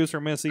with producer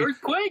Missy.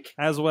 Earthquake.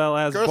 As well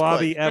as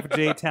Bobby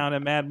F.J. Town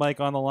and Mad Mike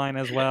on the line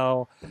as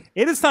well.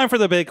 It is time for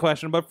the big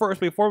question. But first,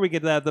 before we get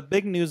to that, the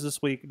big news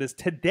this week is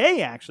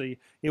today, actually,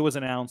 it was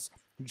announced.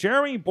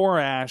 Jeremy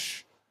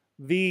Borash,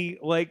 the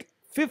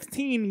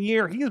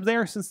 15-year, he was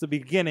there since the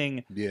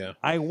beginning. Yeah.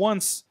 I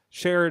once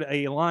shared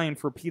a line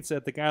for pizza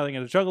at the Gathering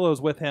of the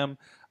Juggalos with him.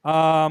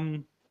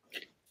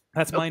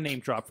 That's my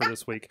name drop for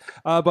this week.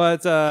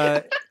 But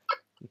I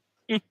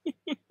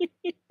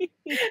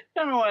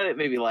don't know why it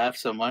made me laugh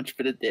so much,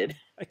 but it did.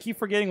 I keep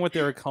forgetting what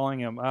they were calling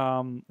him.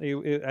 I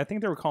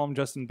think they were calling him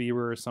Justin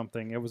Bieber or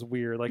something. It was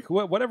weird.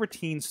 Whatever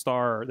teen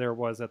star there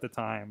was at the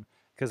time.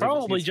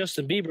 Probably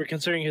Justin Bieber,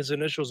 considering his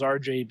initials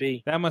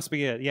RJB. That must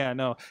be it. Yeah,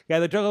 no. Yeah,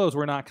 the Juggalos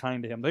were not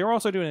kind to him. They were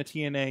also doing a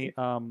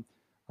TNA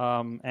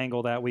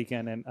angle that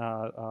weekend, and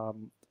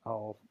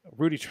Oh,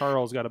 Rudy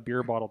Charles got a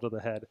beer bottle to the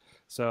head.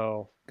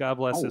 So God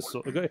bless his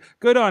soul.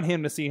 Good on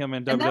him to see him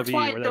in WWE. And that's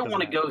why I don't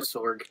want to go,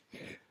 Sorg.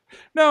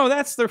 No,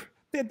 that's the.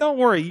 Don't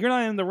worry, you're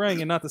not in the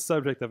ring and not the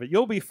subject of it.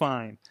 You'll be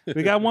fine.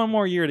 We got one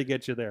more year to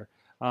get you there.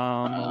 We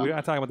got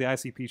to talk about the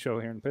ICP show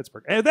here in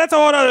Pittsburgh. And that's a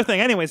whole other thing.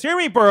 Anyways,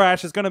 Jeremy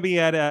Borash is going to be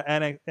at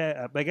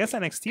I guess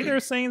NXT.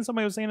 They're saying,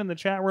 somebody was saying in the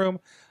chat room.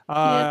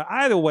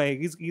 Either way,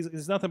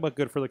 he's nothing but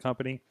good for the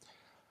company.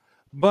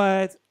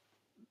 But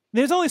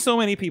there's only so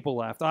many people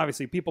left.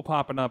 Obviously, people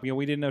popping up.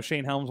 We didn't know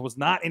Shane Helms was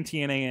not in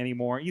TNA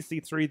anymore.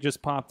 EC3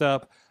 just popped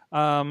up.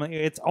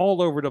 It's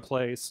all over the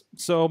place.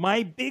 So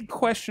my big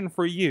question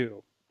for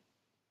you,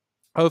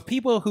 of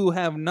people who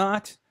have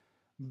not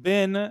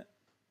been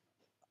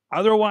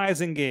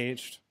otherwise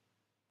engaged,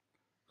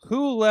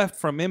 who left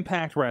from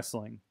Impact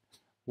Wrestling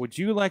would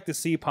you like to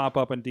see pop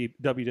up in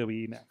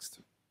WWE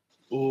next?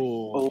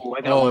 Oh,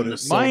 I got one.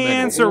 My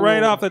answer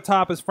right off the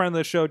top is friend of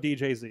the show,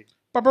 DJ Z.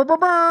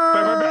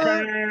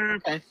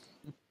 Okay.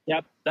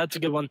 Yep, that's a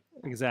good one.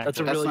 Exactly. That's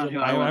a really good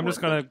one. I'm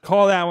just going to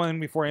call that one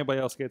before anybody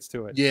else gets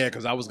to it. Yeah,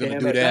 because I was going to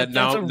do that.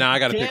 Now I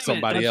got to pick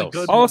somebody else.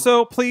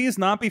 Also, please,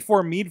 not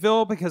before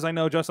Meadville, because I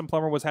know Justin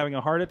Plummer was having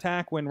a heart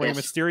attack when Rey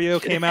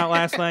Mysterio came out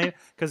last night,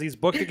 because he's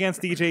booked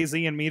against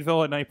DJZ in Meadville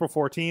on April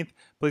 14th.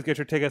 Please get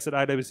your tickets at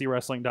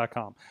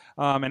iwcwrestling.com.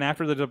 And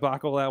after the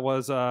debacle that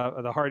was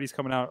the Hardys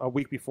coming out a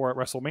week before at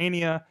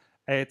WrestleMania,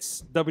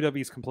 it's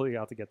WWE's completely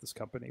out to get this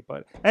company.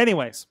 But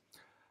anyways,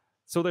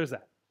 so there's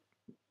that.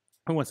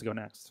 Who wants to go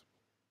next?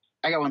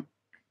 I got one.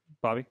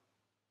 Bobby?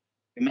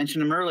 We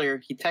mentioned him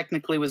earlier. He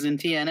technically was in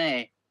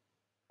TNA.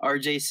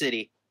 RJ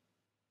City.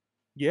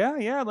 Yeah,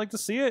 I'd like to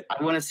see it.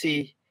 I want to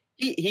see.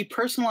 He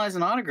personalized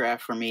an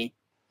autograph for me.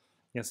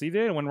 Yes, he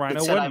did. When Rhino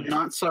said, wouldn't. I'm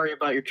not sorry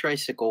about your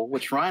tricycle,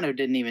 which Rhino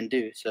didn't even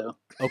do. So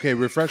okay,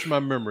 refresh my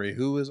memory.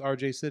 Who is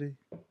RJ City?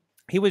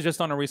 He was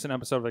just on a recent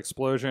episode of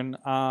Explosion.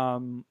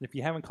 If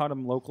you haven't caught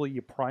him locally,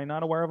 you're probably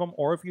not aware of him.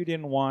 Or if you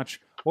didn't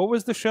watch, what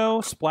was the show?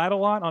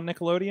 Splat-A-Lot on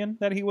Nickelodeon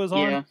that he was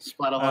on? Yeah,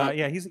 Splat-A-Lot.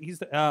 Yeah,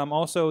 he's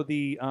also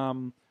the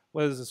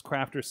what is this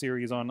Crafter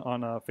series on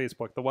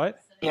Facebook? The what?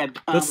 Yeah,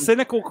 the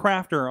Cynical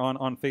Crafter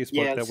on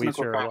Facebook that we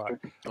share Crafter.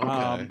 a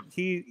lot.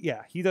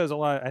 He does a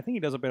lot. I think he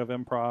does a bit of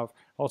improv.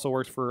 Also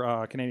works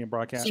for Canadian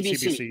Broadcast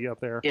CBC up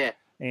there. Yeah.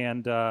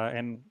 And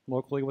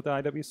locally with the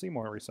IWC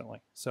more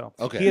recently. So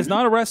okay. He is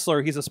not a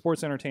wrestler. He's a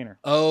sports entertainer.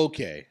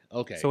 Okay.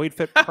 So he'd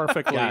fit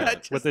perfectly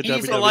with the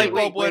WWE. The light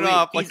bulb went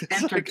off. He's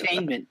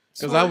entertainment.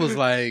 Because I was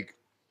like,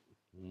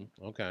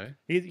 okay.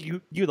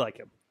 You like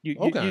him.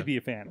 You'd be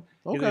a fan.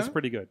 Okay. He's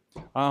pretty good.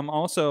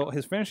 Also,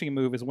 his finishing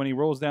move is when he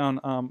rolls down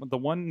the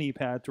one knee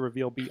pad to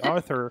reveal B.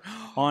 Arthur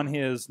on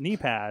his knee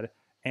pad.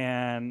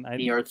 And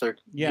B. Arthur.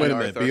 Yeah, wait a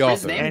minute, B.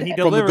 Arthur. And he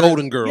from delivers the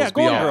Golden Girls. Yeah,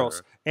 Golden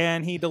Girls.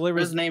 And he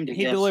delivers.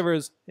 He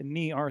delivers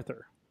knee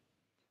Arthur.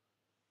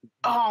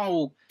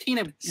 Oh,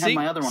 Tina had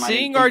my other one.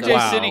 Seeing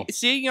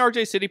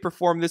RJ City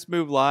perform this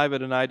move live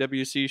at an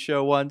IWC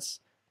show once,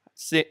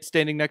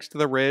 standing next to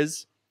the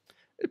Riz.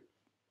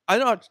 I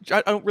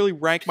don't really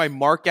rank my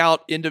mark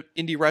out into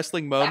indie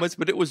wrestling moments,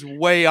 but it was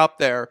way up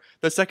there.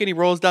 The second he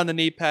rolls down the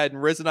knee pad,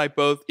 and Riz and I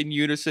both in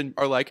unison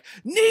are like,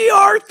 "Knee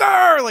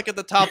Arthur!" like at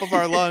the top of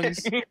our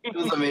lungs. It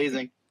was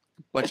amazing.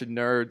 Bunch of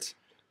nerds.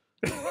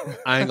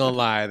 I ain't gonna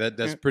lie,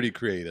 that's pretty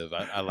creative.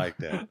 I like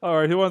that. All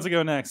right, who wants to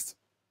go next?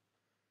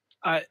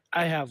 I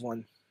have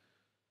one.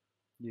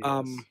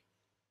 Yes.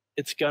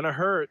 It's gonna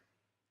hurt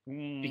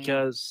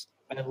because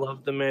I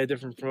love them in a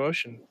different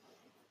promotion.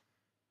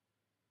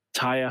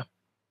 Taya.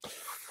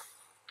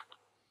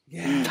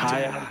 Yeah,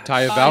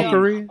 Taya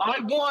Valkyrie.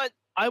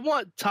 I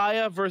want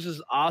Taya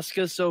versus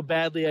Asuka so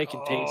badly I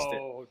can taste it.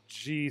 Oh,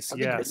 jeez,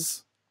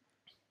 yes.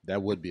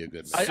 That would be a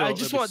good match. I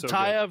just want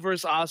Taya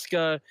versus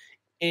Asuka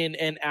in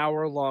an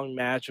hour-long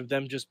match of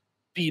them just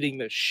beating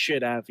the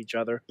shit out of each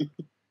other. Yeah,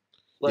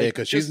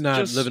 because she's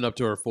not living up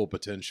to her full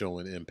potential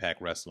in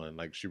Impact Wrestling.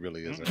 Like, she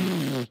really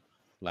isn't.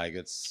 Like,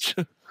 it's...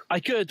 I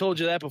could have told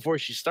you that before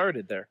she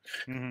started there.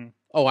 Mm-hmm.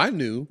 Oh, I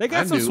knew. They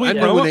got some knew. sweet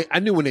I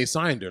knew when they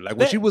signed her. Like,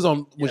 when she was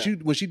on... When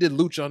she did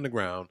Lucha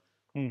Underground,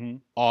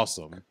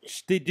 awesome.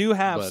 They do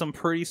have some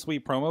pretty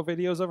sweet promo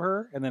videos of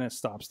her, and then it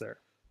stops there.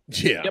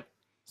 Yeah. Yep.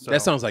 So,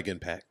 that sounds like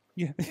Impact.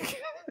 Yeah.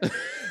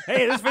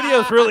 Hey, this video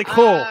is really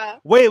cool.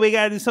 Wait, we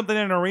got to do something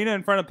in an arena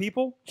in front of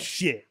people?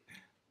 Shit.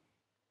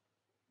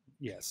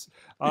 Yes.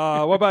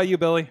 What about you,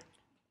 Billy?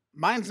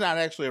 Mine's not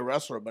actually a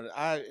wrestler, but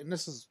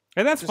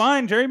and that's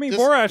fine. Jeremy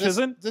Borash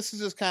isn't. This is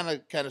just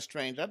kind of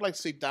strange. I'd like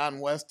to see Don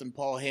West and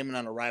Paul Heyman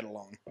on a ride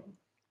along.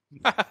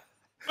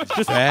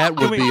 That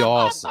would be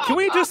awesome. Can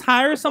we just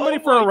hire somebody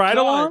for a ride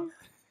along?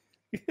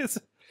 Can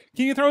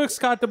you throw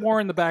Scott D'Amore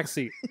in the back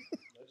seat?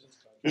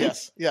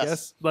 Yes.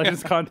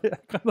 Legends content.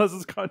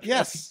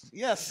 Yes.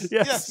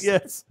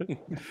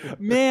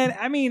 Man,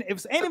 I mean,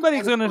 if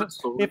anybody's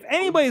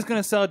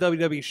gonna sell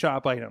WWE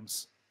shop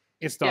items,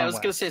 it's Don Yeah, I was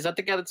West. gonna say, is that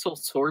the guy that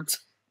sold swords?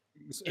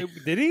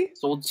 Did he?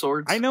 Sold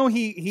swords. I know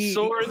he's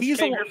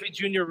Ken Griffey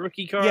Jr.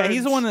 rookie cards. Yeah,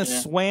 he's the one that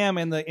swam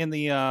in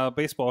the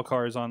baseball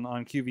cars on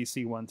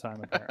QVC one time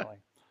apparently.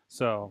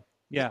 So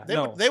Yeah,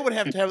 they would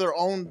have to have their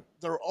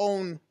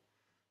own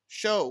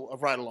show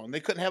of ride along.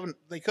 They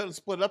couldn't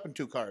split it up in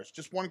 2 cars.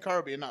 Just 1 car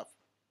would be enough.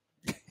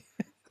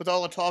 With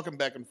all the talking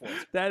back and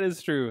forth. That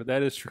is true.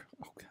 That is true.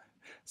 Oh, God.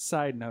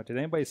 Side note: did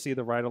anybody see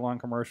the ride along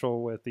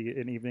commercial with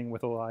An Evening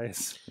with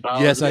Elias?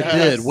 Yes, I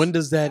did. When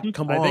does that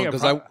come I on? think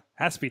Because it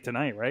has to be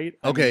tonight, right?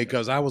 okay,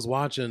 because I was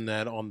watching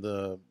that on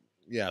the.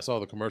 Yeah, I saw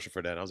the commercial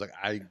for that. And I was like,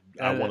 I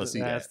want to see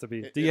that. Has to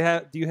be. Do you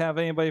have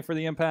anybody for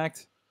the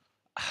Impact?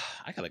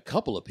 I got a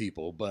couple of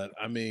people, but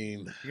I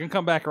mean, You can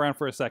come back around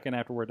for a second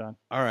after we're done.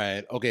 all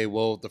right, okay.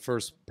 Well, the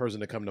first person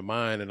to come to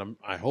mind, and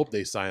I hope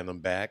they sign them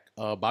back,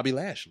 Bobby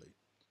Lashley,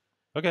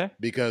 Okay.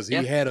 because he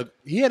had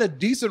a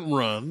decent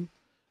run,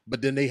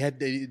 but then they had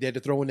to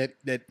throw in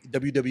that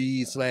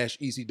WWE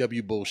 /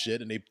 ECW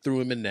bullshit, and they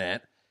threw him in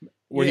that.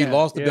 Where he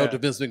lost the belt to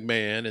Vince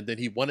McMahon, and then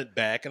he won it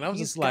back, and I was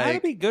He's just like, gotta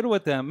be good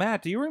with them.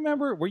 Matt, do you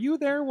remember? Were you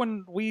there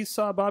when we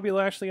saw Bobby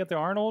Lashley at the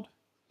Arnold?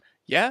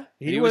 Yeah,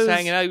 he was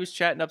hanging out. He was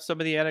chatting up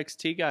some of the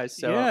NXT guys.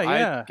 So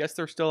I guess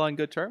they're still on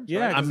good terms.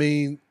 Yeah, right? I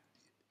mean,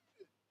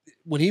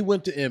 when he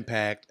went to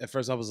Impact, at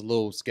first I was a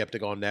little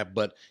skeptic on that,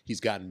 but he's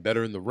gotten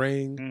better in the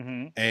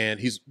ring, and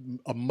he's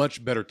a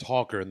much better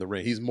talker in the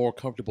ring. He's more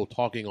comfortable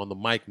talking on the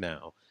mic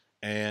now.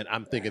 And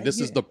I'm thinking this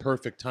is the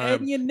perfect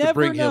time to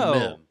bring him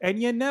in.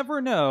 And you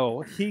never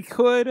know. He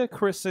could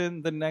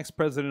christen the next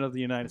president of the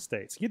United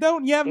States. You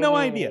have no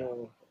idea.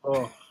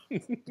 Oh.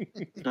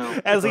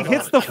 As he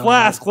hits the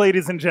flask,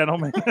 ladies and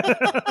gentlemen.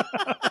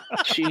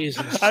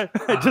 Jesus. I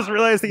just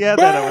realized he had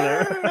that over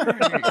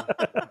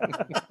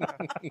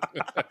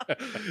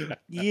there.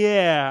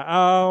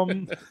 Yeah.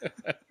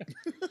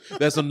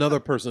 That's another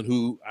person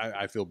who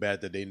I feel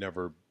bad that they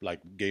never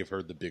gave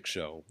her the big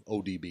show.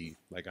 ODB.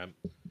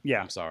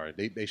 I'm sorry.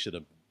 They should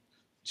have.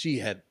 She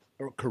had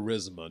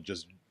charisma.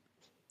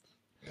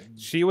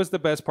 She was the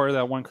best part of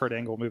that one Kurt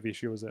Angle movie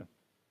she was in.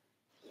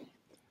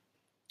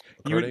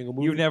 Angle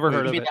movie? You've never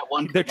heard of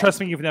it. Trust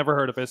me, you've never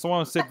heard of it. It's the one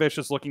with Sid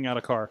Vicious looking out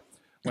a car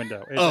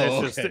window. It's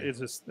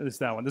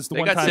that one. This is the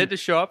they one got time Sid to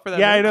show up for that.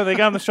 Yeah, movie? I know they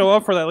got him to show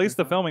up for at least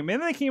the filming.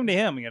 Maybe they came to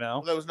him.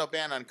 Well, there was no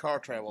ban on car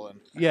travel then.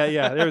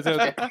 Yeah. There was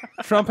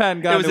Trump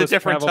hadn't gotten It was to a his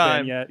different travel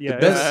time. ban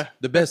yet. Yeah,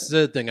 The best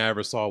Sid thing I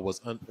ever saw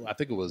was I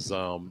think it was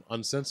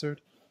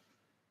Uncensored.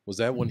 Was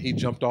that when he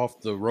jumped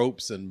off the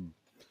ropes and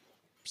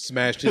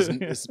smashed his and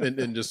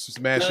just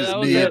smashed his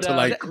knee into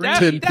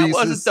 10 pieces? That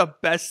wasn't the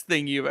best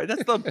thing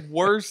that's the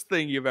worst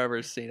thing you've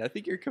ever seen. I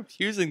think you're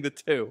confusing the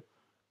two.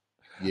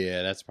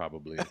 Yeah, that's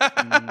probably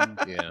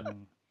yeah.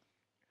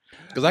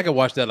 Because I could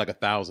watch that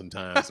 1,000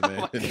 times,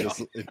 man,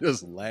 and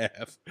just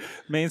laugh.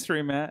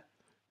 Mainstream Matt.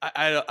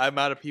 I'm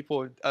out of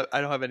people.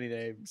 I don't have any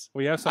names.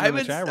 We have some in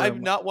the chat room.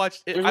 I've not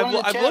watched it. I've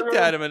looked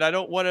at him, and I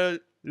don't want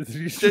to.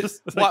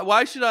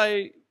 Why should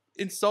I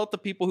insult the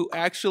people who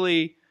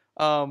actually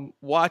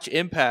watch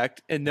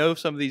Impact and know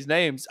some of these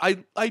names?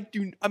 I'm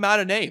out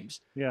of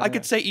names. I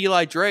could say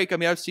Eli Drake. I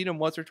mean, I've seen him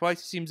once or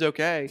twice. He seems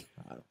okay.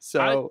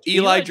 So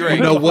Eli Drake.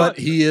 You know what?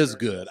 He is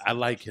good. I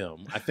like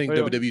him. I think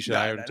WWE should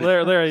hire him too.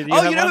 Larry,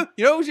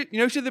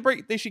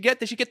 they should get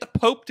the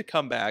Pope to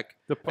come back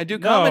and do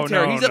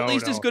commentary. He's at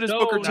least as good as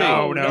Booker T.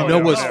 You know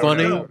what's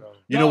funny?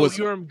 You know what's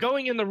you're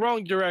going in the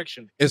wrong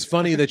direction. It's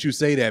funny that you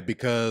say that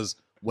because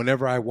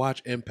whenever I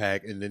watch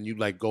Impact and then you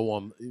go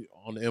on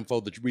the info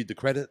that you read the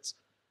credits,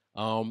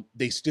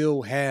 they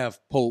still have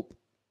Pope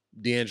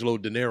D'Angelo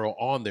De Niro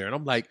on there, and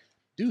I'm like,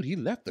 dude, he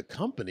left the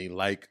company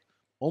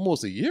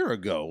almost a year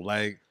ago.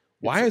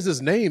 Why is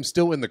his name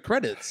still in the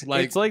credits?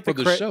 It's like for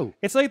the show.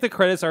 It's like the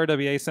credits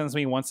RWA sends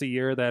me once a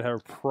year that are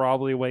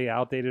probably way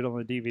outdated on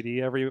the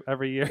DVD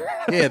every year.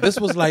 Yeah, this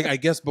was I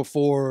guess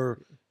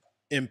before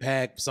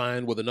Impact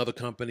signed with another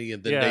company,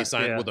 and then they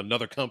signed with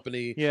another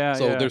company.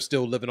 So they're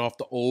still living off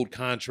the old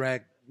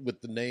contract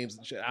with the names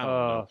and shit. I don't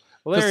know.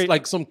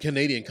 Larry, some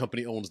Canadian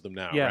company owns them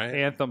now,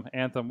 right?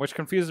 Anthem, which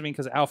confuses me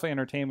because Alpha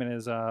Entertainment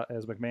is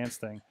McMahon's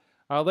thing.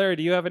 Larry,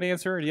 do you have an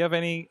answer? Do you have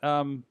any?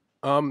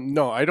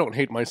 No, I don't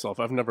hate myself.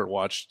 I've never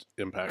watched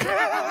Impact.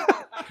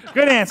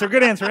 Good answer.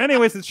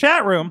 Anyways, the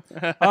chat room.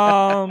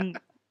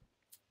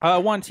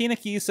 One Tina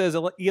Key says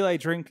Eli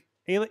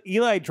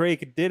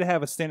Drake did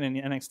have a stint in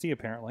NXT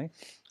apparently.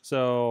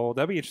 So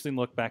that'd be interesting to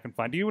look back and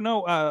find. Do you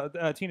know,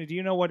 Tina? Do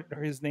you know what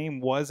his name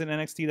was in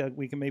NXT that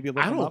we can maybe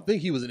look? I don't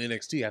think he was in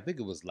NXT. I think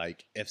it was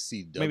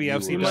FCW. Maybe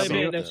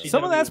FCW.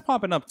 Some of that's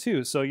popping up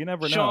too, so you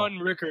never know. Sean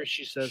Rickers,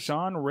 she says.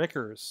 Sean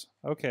Rickers.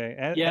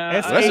 Okay.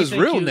 Yeah, that's his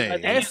real name.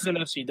 He's in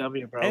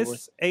FCW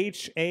probably.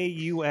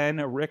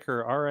 SHAUN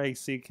Ricker,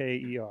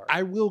 RICKER.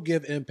 I will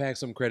give Impact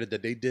some credit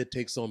that they did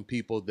take some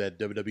people that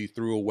WWE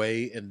threw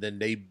away and then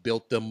they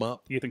built them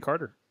up. Ethan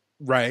Carter.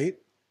 Right.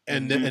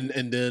 And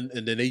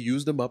then they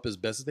used them up as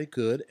best as they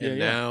could, and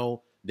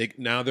now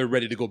they're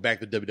ready to go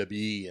back to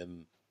WWE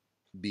and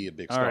be a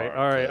big star.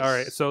 All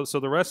right. So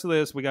the rest of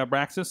this, we got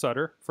Braxton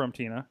Sutter from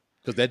Tina,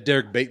 because that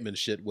Derek Bateman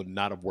shit would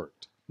not have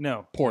worked.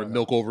 No. pouring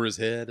milk over his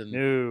head, and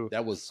No.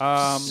 that was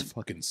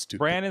fucking stupid.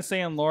 Brandon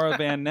saying Laura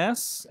Van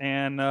Ness,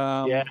 and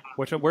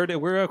which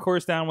we're of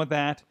course down with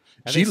that.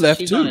 She left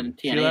She's not too. in TNA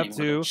She left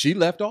anymore. too. She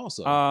left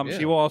also. Yeah.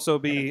 She will also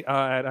be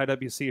at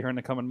IWC here in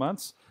the coming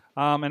months.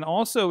 And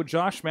also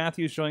Josh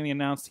Matthews joining the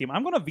announced team.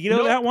 I'm going to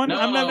veto that one.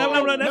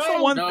 That's the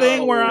one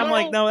thing where I'm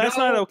like, no, that's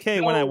not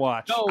okay when I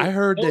watch. I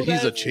heard that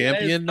he's a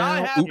champion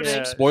now.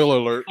 Oops! Spoiler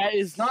alert. That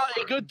is not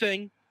a good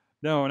thing.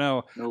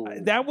 No.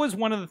 That was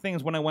one of the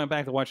things when I went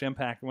back to watch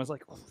Impact and was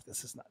like, oh,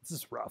 this is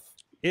rough.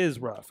 It is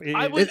rough.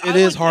 It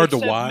is hard to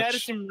watch.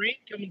 Madison Rayne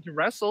coming to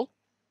wrestle.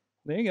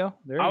 There you go.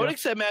 I would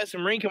accept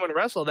Madison Rayne coming to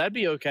wrestle. That'd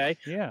be okay.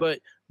 Yeah. But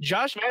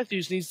Josh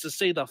Matthews needs to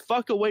stay the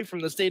fuck away from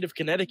the state of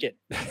Connecticut.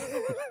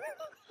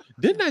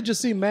 Didn't I just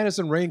see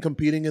Madison Rayne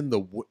competing in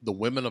the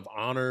Women of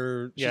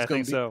Honor? I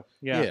think so.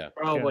 Yeah.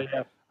 Probably.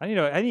 Yeah.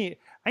 I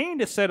need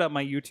to set up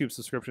my YouTube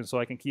subscription so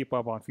I can keep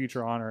up on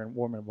Future Honor and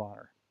Women of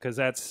Honor. Because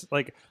that's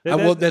like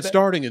that's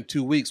starting in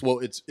 2 weeks. Well,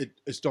 it's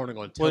starting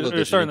on television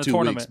they're starting in the 2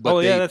 tournament. weeks.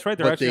 But that's right.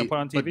 They're actually going to put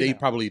on TV. But they now.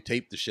 probably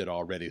taped the shit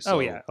already. So.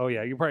 Oh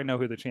yeah. You probably know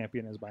who the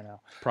champion is by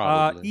now.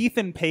 Probably.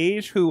 Ethan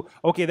Page, who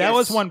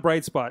was one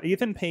bright spot.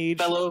 Ethan Page,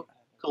 fellow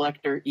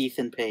collector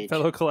Ethan Page.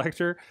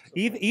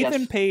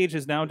 Ethan Page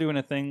is now doing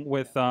a thing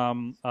with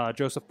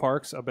Joseph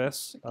Parks,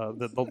 Abyss,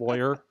 the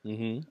lawyer,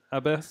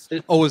 Abyss.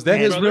 Is that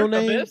his real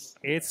name? Abyss?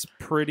 It's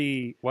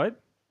pretty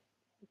what?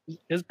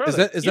 His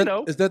brother. Is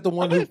that the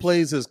one who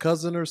plays his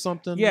cousin or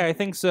something? Yeah, I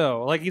think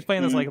so. Like he's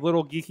playing this like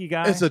little geeky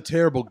guy. It's a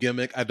terrible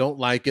gimmick. I don't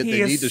like it.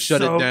 They need to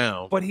shut it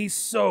down. But he's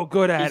so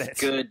good at it.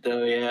 He's good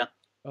though, yeah.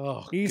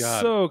 Oh, he's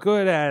God. so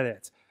good at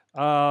it.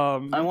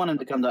 I want him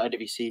to come to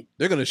IWC.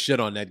 They're gonna shit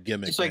on that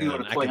gimmick. Just so I can go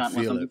to Toy Hunt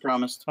with him. He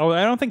promised. Oh,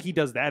 I don't think he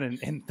does that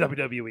in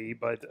WWE,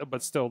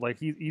 but still, like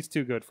he's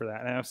too good for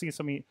that. And I've seen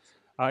some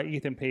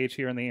Ethan Page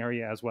here in the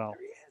area as well.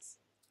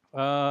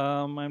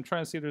 I'm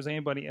trying to see if there's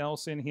anybody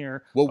else in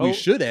here. What we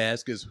should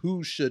ask is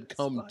who should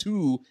come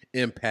to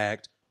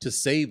Impact to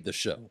save the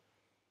show.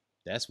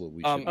 That's what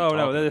we should.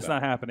 That's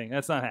not happening.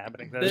 That's not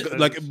happening.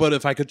 But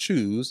if I could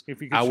choose,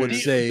 I would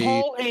say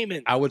Paul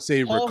Heyman. I would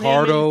say Paul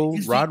Ricardo Heyman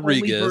is the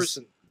Rodriguez. only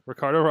person.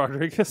 Ricardo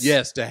Rodriguez.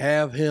 Yes, to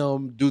have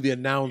him do the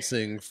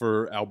announcing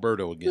for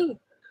Alberto again.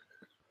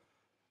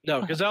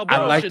 No, because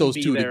Alberto I like shouldn't those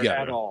be two there together.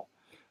 at all.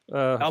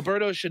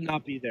 Alberto should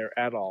not be there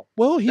at all.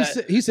 Well, he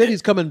said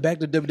he's coming back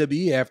to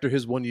WWE after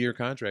his 1 year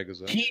contract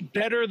is up. He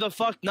better the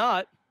fuck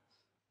not.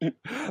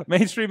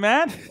 Mainstream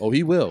Matt? Oh,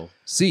 he will.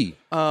 See.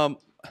 Am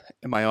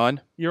I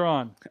on? You're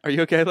on. Are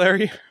you okay,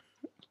 Larry?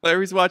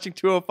 Larry's watching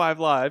 205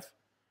 Live.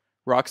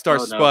 Rockstar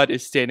Spud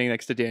is standing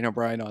next to Daniel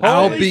Bryan on.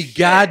 I'll be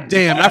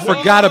goddamn. I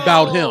forgot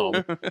about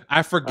him.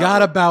 I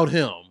forgot about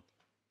him.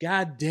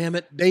 God damn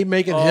it. They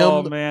making him.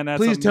 Oh, man, that's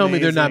please tell me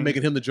they're not amazing.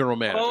 making him the general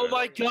manager. Oh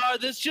my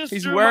God, this just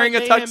He's threw wearing my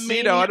a tuxedo.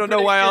 Mayhem Mania I don't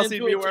know why else he'd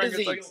prediction be into wearing a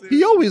tizzy. tuxedo.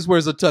 He always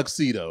wears a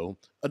tuxedo.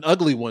 An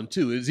ugly one,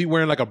 too. Is he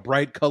wearing like a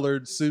bright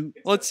colored suit?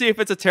 Let's see if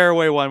it's a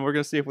tearaway one. We're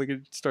going to see if we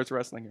can start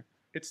wrestling here.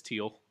 It's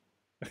teal.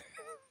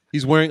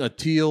 He's wearing a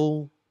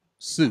teal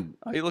suit.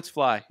 Oh, he looks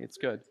fly. It's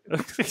good.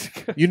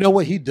 You know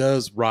what? He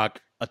does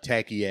rock a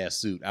tacky ass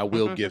suit. I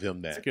will give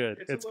him that. It's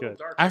good. It's good.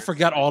 I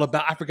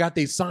forgot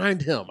they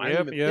signed him. I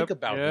didn't even think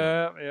about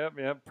him.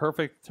 Yep.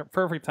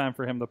 Perfect time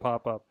for him to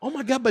pop up. Oh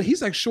my God, but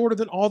he's like shorter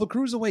than all the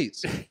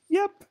cruiserweights.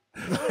 Yep.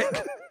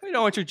 You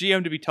don't want your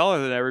GM to be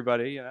taller than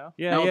everybody, you know?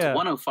 Yeah, No, yeah. it's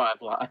 105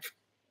 Live.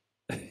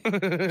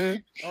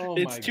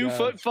 It's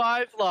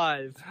 2'5"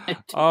 live.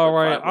 All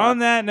right. On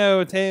that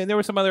note, hey, there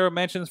were some other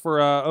mentions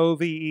for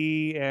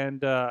OVE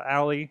and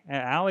Allie.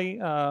 Allie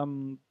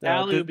Allie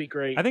would be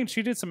great. I think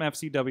she did some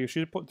FCW.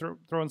 She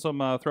throwing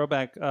some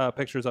throwback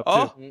pictures up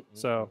too.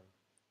 So,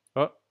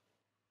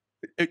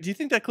 Do you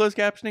think that closed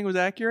captioning was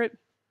accurate?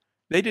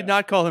 They did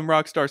not call him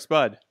Rockstar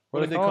Spud.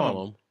 What did they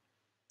call him?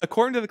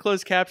 According to the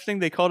closed captioning,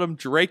 they called him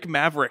Drake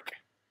Maverick.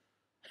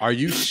 Are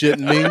you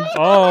shitting me?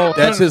 Oh,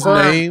 that's his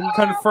name.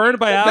 Confirmed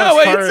by Alex. No,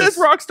 wait, Harris. it says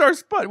Rockstar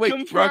Spud. Wait,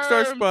 Confirmed.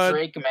 Rockstar Spud.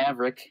 Drake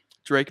Maverick.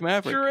 Drake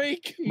Maverick.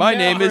 Drake. My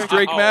name is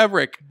Drake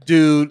Maverick.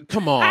 Dude,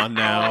 come on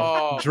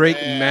now. Drake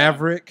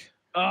Maverick.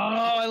 Oh,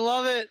 I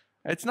love it.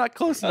 It's not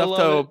close I enough love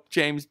to a it.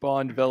 James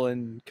Bond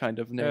villain kind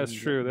of name. That's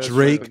true. That's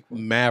Drake true.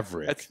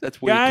 Maverick. That's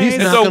weak. Guys,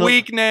 It's a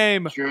weak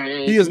name.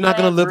 Drake He is not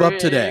going to live up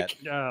to that.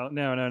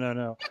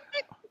 No.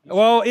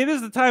 Well, it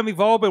is the time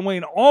we've all been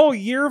waiting all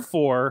year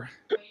for.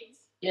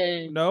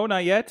 Yay. No,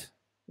 not yet.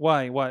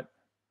 Why? What?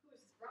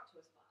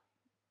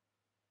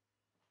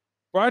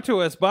 Brought to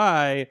us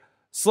by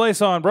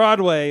Slice on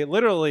Broadway,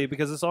 literally,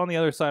 because it's on the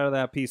other side of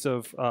that piece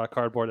of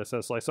cardboard that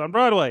says Slice on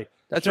Broadway.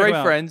 That's Check 'em right,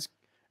 out. friends.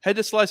 Head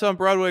to Slice on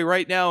Broadway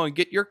right now and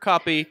get your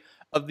copy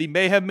of the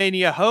Mayhem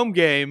Mania home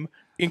game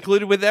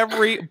included with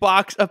every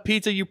box of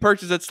pizza you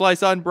purchase at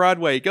Slice on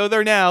Broadway. Go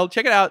there now.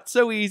 Check it out.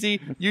 So easy.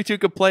 You too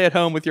could play at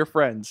home with your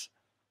friends.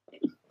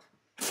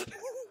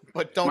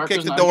 But don't Marcus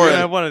kick the not door You in.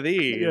 have one of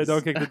these. Yeah,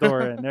 don't kick the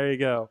door in. There you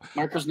go.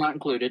 Marker's not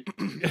included.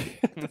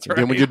 That's right.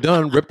 Then when you're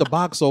done, rip the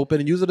box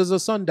open and use it as a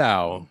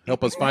sundial.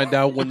 Help us find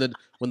out when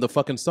the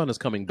fucking sun is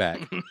coming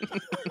back.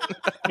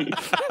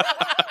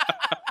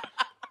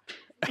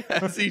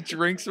 as he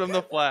drinks from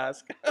the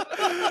flask.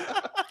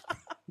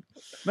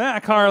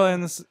 Matt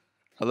Carlins,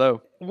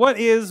 Hello. what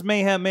is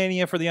Mayhem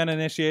Mania for the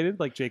uninitiated,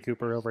 like Jaye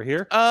Cooper over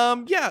here?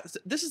 Yeah,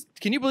 this is.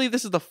 Can you believe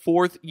this is the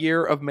 4th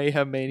year of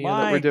Mayhem Mania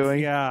that we're doing?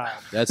 Yeah.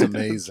 That's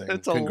amazing.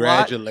 That's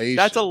Congratulations.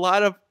 That's a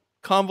lot of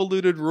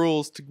convoluted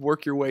rules to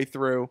work your way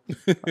through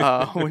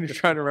when you're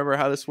trying to remember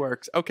how this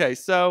works. Okay,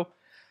 so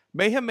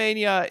Mayhem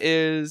Mania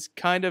is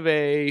kind of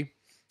a,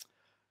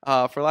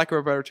 for lack of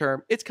a better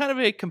term, it's kind of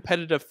a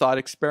competitive thought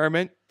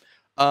experiment.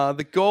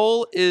 The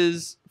goal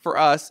is for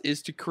us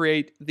is to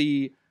create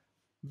the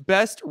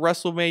best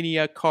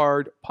WrestleMania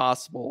card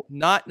possible,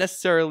 not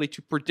necessarily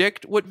to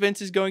predict what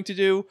Vince is going to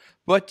do,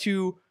 but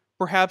to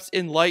perhaps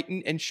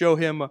enlighten and show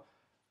him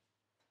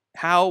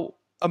how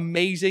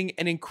amazing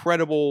and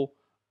incredible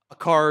a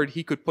card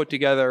he could put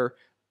together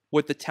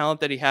with the talent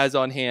that he has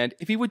on hand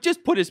if he would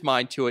just put his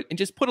mind to it and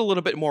just put a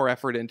little bit more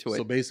effort into it.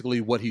 So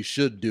basically what he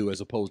should do as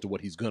opposed to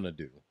what he's going to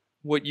do.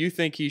 What you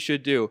think he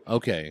should do.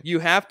 Okay. You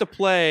have to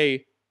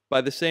play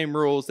by the same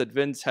rules that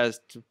Vince has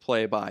to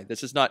play by.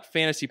 This is not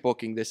fantasy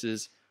booking. This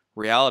is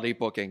reality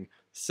booking.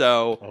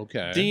 So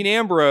Okay. Dean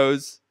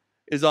Ambrose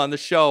is on the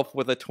shelf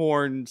with a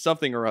torn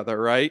something or other,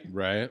 right?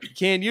 Right. You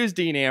can't use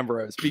Dean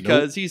Ambrose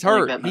because he's Like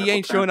hurt. that He medical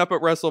ain't showing up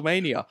at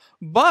WrestleMania.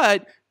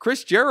 But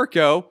Chris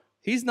Jericho,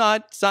 he's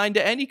not signed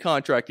to any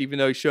contract, even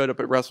though he showed up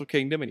at Wrestle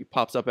Kingdom and he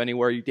pops up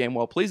anywhere he damn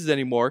well pleases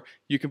anymore.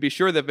 You can be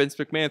sure that Vince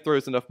McMahon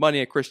throws enough money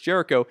at Chris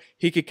Jericho,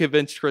 he could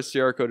convince Chris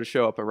Jericho to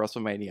show up at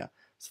WrestleMania.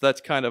 So that's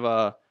kind of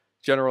a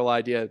general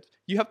idea.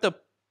 You have to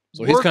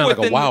So he's kind of like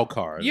a within wild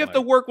card. You have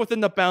to work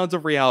within the bounds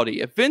of reality.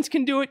 If Vince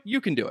can do it,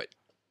 you can do it,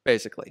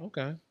 basically.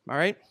 Okay. All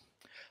right.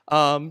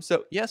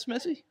 So yes,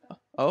 Missy.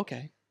 Oh,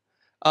 okay.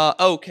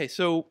 Okay.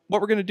 So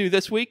what we're gonna do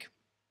this week,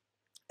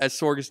 as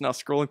Sorg is now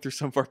scrolling through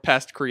some of our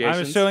past creations, I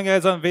was showing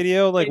guys on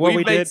video like what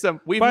we did.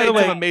 We've By made the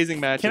way, some amazing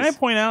matches. Can I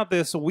point out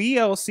this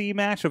WLC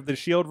match of the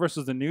Shield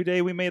versus the New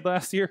Day we made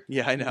last year?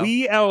 Yeah, I know.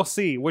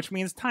 WLC, which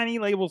means tiny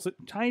labels,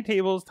 tiny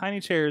tables, tiny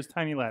chairs,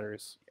 tiny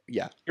ladders.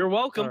 Yeah. You're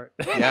welcome. All right.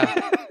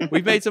 Yeah.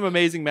 We've made some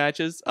amazing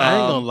matches. I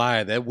ain't gonna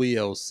lie, that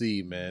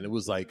WLC, man, it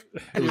was like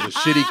it was a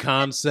shitty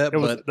concept, It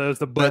was, but that was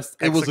the best.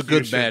 it was a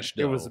good execution. match,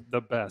 It was though.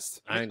 the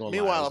best. I ain't gonna lie.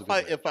 Meanwhile, it was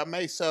a good if I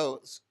may,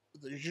 so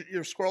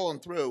you're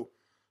scrolling through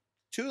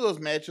 2 of those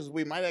matches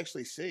we might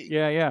actually see.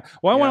 Yeah, yeah.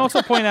 Well, I want to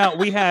also point out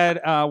we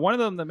had one of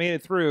them that made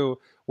it through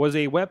was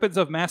a Weapons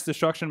of Mass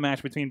Destruction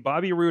match between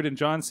Bobby Roode and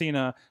John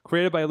Cena,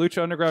 created by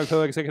Lucha Underground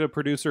co-executive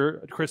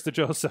producer Chris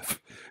DeJoseph.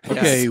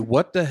 Okay,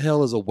 what the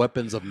hell is a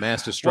Weapons of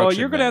Mass Destruction? Well,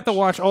 you're going to have to match?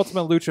 watch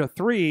Ultimate Lucha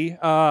 3,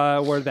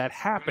 where that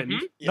happened.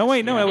 Mm-hmm. No,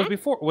 wait, no, that was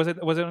before. Was it?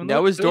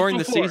 That was during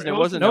the before. season. It It was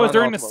wasn't. No, it was on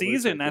during the Ultimate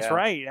season. Lucha, That's yeah.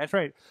 right. That's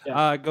right.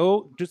 Yeah.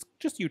 Go just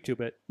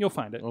YouTube it. You'll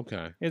find it.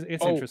 Okay.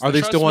 It's Oh, interesting. Are they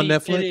trust still on me,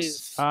 Netflix? It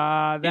is,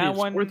 that it is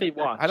one worth a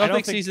watch. I don't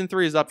think season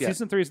 3 is up yet.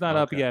 Season 3 is not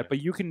up Okay. yet,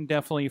 but you can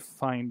definitely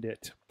find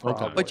it. Okay.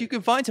 probably. But you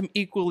can find some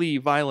equally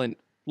violent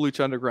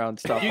Lucha Underground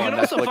stuff You on can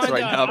also Netflix find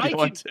right that now on if you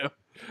want iTunes. to.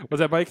 Was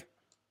that Mike?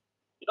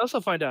 You can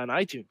also find it on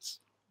iTunes.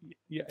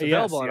 Yeah, It's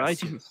available on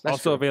iTunes. That's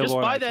Also true. available Just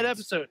on buy iTunes. that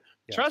episode.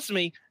 Yeah. Trust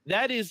me,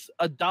 that is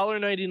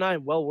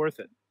 $1.99 well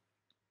worth it.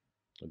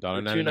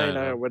 $1.99.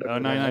 $2.99 or whatever.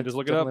 $1.99. Just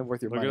look it up. Definitely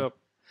worth your Look money. it up.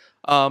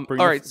 All Bring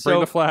right, the, bring so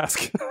the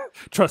flask.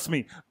 Trust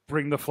me,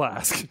 bring the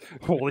flask.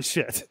 Holy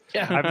shit!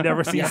 Yeah. I've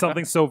never seen Yeah.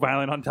 something so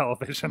violent on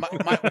television.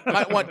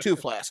 might want 2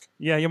 flasks.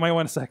 Yeah, you might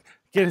want a sec.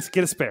 Get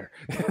a spare.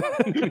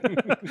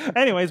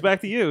 Anyways,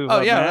 back to you.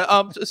 oh yeah.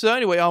 Matt. So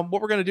anyway,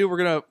 what we're gonna do?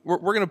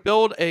 We're gonna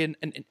build an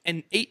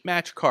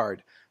 8-match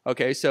card.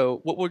 Okay. So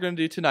what we're gonna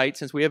do tonight,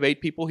 since we have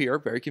 8 people here,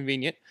 very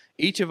convenient.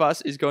 Each of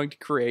us is going to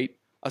create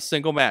a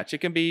single match. It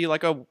can be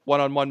like a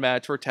 1-on-1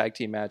 match or a tag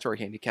team match or a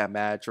handicap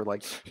match or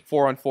like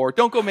 4-on-4.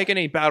 Don't go making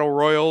any battle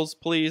royals,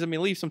 please. I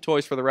mean, leave some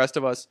toys for the rest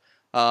of us.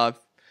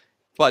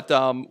 But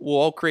we'll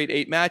all create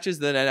 8 matches.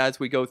 Then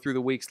as we go through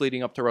the weeks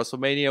leading up to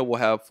WrestleMania, we'll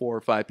have 4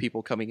 or 5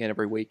 people coming in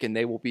every week, and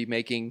they will be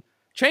making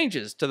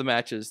changes to the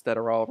matches that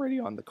are already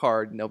on the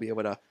card, and they'll be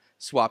able to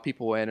swap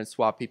people in and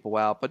swap people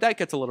out. But that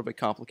gets a little bit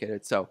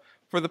complicated. So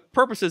for the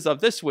purposes of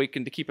this week,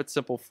 and to keep it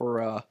simple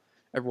for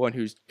everyone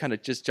who's kind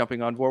of just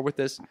jumping on board with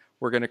this,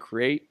 we're going to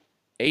create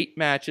 8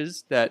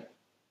 matches that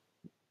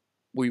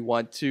we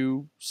want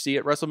to see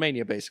at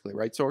WrestleMania, basically,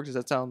 right, Sorg? Does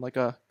that sound like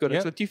a good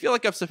Yep. Do you feel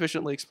like I've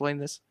sufficiently explained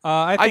this?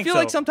 I feel so.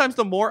 like sometimes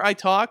the more I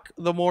talk,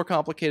 the more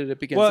complicated it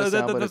begins Well, to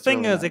sound. the but it's thing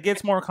really is, not. it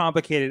gets more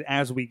complicated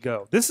as we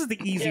go. This is the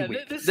easy Yeah,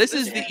 week. This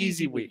is the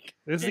easy week.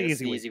 This is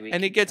the easy week.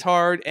 And it gets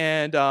hard,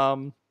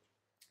 and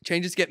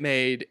changes get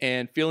made,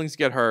 and feelings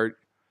get hurt,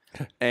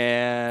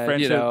 and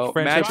Friendships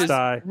matches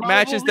die.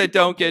 matches that Rivalry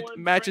don't get Rumble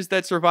and matches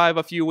that survive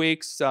a few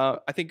weeks. I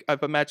think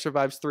if a match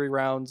survives 3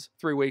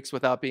 weeks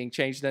without being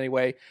changed in any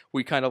way,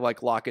 we kind of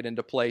like lock it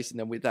into place, and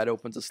then that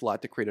opens a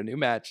slot to create a new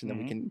match, and then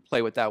we can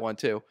play with that one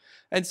too.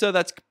 And so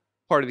that's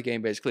part of the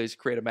game basically is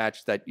create a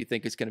match that you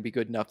think is going to be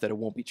good enough that it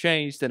won't be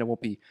changed and it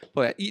won't be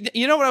put.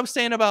 You know what I was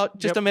saying about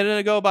just a minute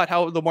ago about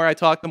how the more I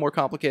talk, the more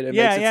complicated it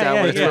makes it sound.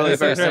 When it's really a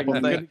very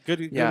simple thing.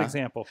 Good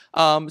example.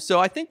 So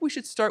I think we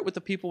should start with the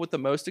people with the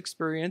most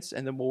experience,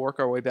 and then we'll work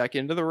our way back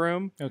into the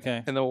room. Okay.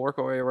 And then we'll work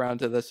our way around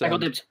to this. All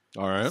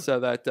right. So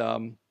that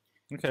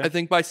I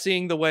think by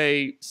seeing the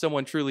way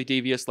someone truly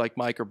devious like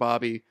Mike or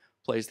Bobby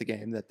plays the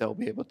game, that they'll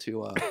be able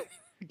to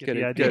get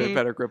a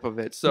better grip of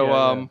it.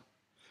 So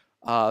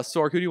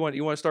Sorg, who do you want?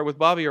 You want to start with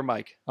Bobby or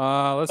Mike?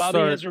 Let's Bobby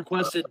start. has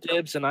requested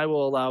dibs, and I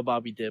will allow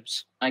Bobby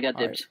dibs. I got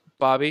dibs.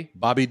 Right.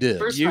 Bobby did.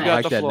 First You match. got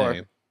like the that floor.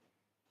 name.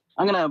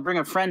 I'm gonna bring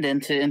a friend in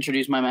to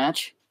introduce my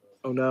match.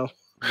 Oh no!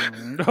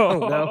 Oh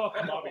no!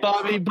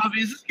 Bobby,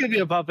 is this gonna be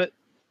a puppet?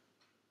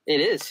 It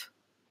is.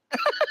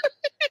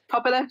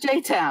 Puppet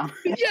FJ Town.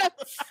 Yes.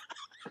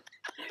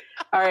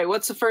 All right,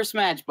 what's the first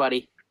match,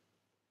 buddy?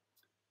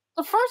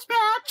 The first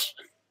match.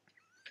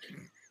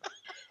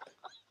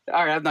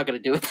 All right, I'm not gonna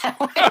do it that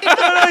way.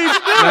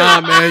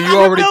 Nah, man,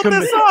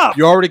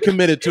 you already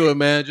committed to it,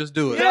 man. Just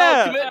do it.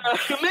 Yeah.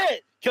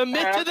 Commit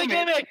All right, to the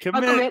gimmick.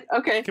 I'll commit.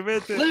 Okay.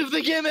 Live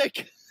the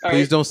gimmick. All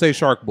Please right. don't say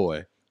Shark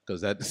Boy, because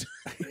that's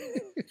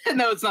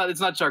No, it's not. It's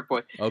not Shark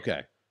Boy.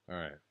 okay. All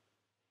right.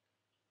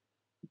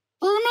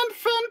 Demon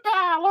Finn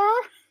Balor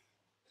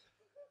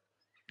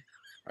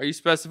Are you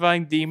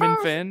specifying Demon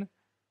Finn?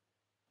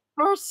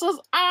 versus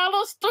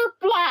Aleister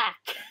Black.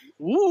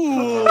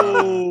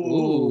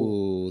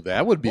 Ooh.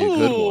 That would be a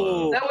good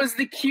one. That was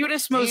the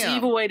cutest, most Damn.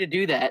 evil way to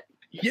do that.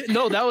 Yeah,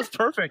 no, that was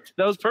perfect.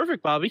 That was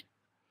perfect, Bobby.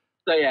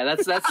 So yeah,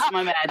 that's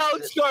my match.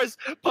 Alex Stars,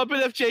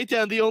 Puppet FJ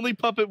Town, the only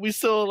puppet we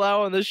still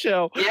allow on the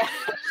show. Yeah.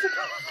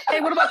 Hey,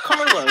 what about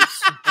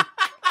Carlos?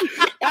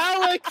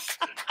 Alex,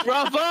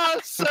 bravo,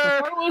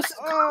 sir.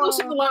 Carlos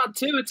is allowed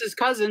too. It's his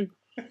cousin.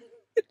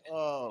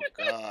 Oh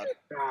God.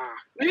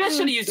 Maybe I should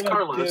have used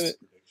Carlos.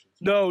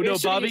 No, Maybe I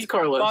should've Bobby. used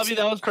Carlos. Bobby,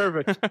 that was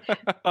perfect.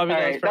 Bobby, All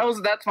right,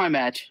 that's my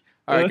match.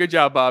 All right, good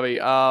job, Bobby.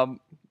 And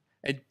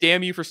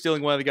damn you for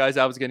stealing one of the guys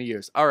I was going to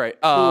use. All right,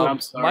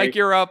 I'm sorry. Mike,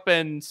 you're up,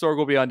 and Sorg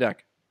will be on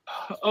deck.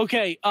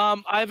 Okay,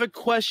 I have a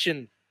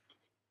question.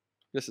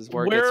 This is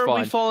where it Where gets are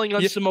fun. we falling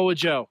on Samoa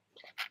Joe?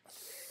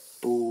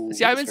 Ooh,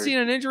 See, I haven't seen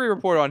an injury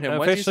report on him.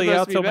 When's he Officially supposed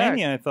out to till be back?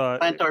 Mania, I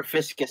thought. Plantar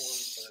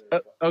Fiscus.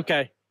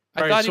 Okay.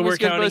 I All thought right, he so was we're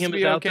counting supposed him to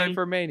be as out okay then?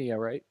 for Mania,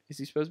 right? Is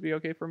he supposed to be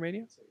okay for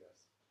Mania?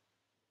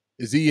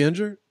 Is he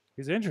injured?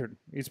 He's injured.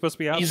 He's supposed to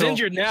be out. He's till-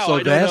 injured now. So I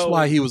don't that's know.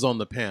 why he was on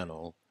the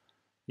panel.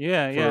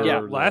 Yeah. Yeah.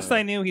 Last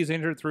I knew, he's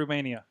injured through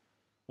Mania.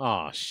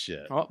 Oh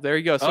shit! Oh, there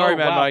you go. Sorry,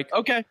 Mad wow. Mike.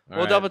 Okay. All We'll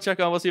right. double check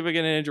on. We'll see if we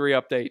get an injury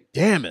update.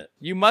 Damn it!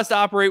 You must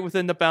operate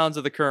within the bounds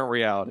of the current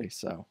reality.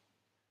 So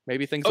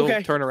maybe things will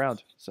Okay. turn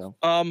around. So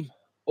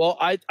Well,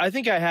 I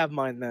think I have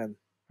mine then.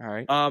 all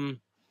right.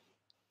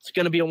 It's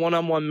going to be a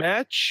one-on-one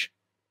match.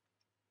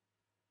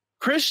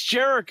 Chris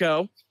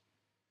Jericho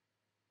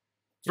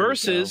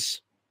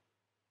versus.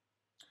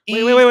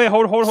 Wait.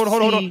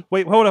 Hold on.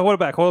 Wait, hold it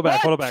back. Hold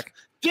it back.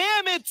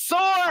 Damn it, Sorg!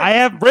 I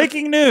have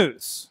breaking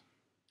news.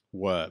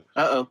 What?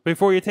 Uh-oh.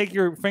 Before you take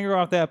your finger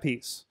off that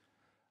piece.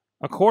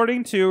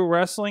 According to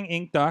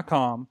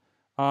WrestlingInc.com,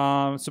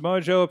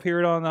 Samoa Joe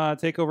appeared on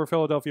TakeOver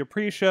Philadelphia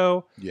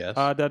pre-show. Yes.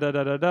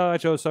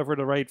 Joe suffered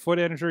a right foot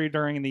injury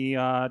during the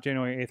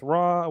January 8th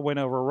Raw, went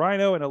over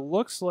Rhino, and it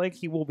looks like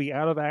he will be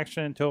out of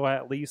action until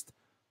at least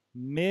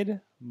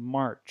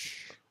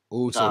mid-March.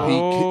 Oh,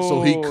 Oh.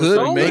 so he could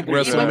So make he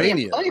might be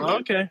WrestleMania.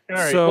 Okay. All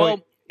right. So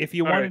well, if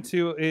you all wanted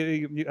to,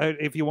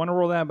 if you want to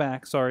roll that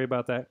back, sorry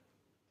about that.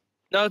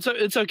 no,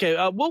 it's okay.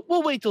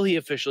 We'll wait till he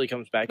officially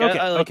comes back. Okay,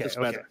 I like okay, this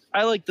okay. better.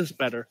 I like this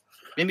better.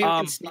 Maybe we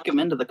can sneak him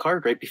into the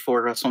card right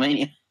before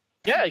WrestleMania.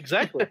 Yeah,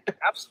 exactly. It'd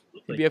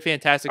Absolutely. be a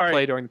fantastic All right.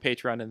 play during the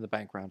Patreon and the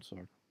bank round.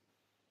 Sorg.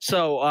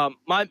 So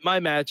my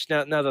match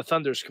now the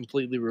Thunder's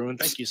completely ruined.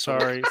 Thank you,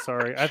 Sorg.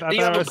 Sorry. I Do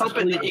you have a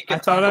puppet that you can I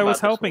thought talk I was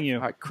about helping you.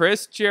 All right,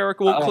 Chris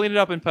Jericho. We'll Uh-oh. clean it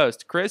up in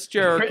post. Chris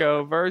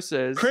Jericho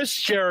versus Chris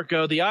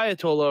Jericho, the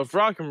Ayatollah of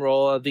rock and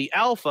roll, the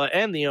Alpha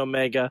and the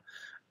Omega,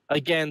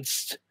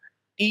 against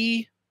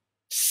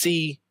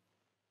EC3.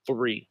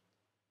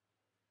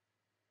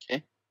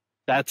 Okay.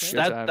 That's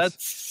Good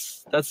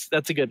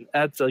that's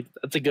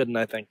a good one,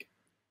 I think.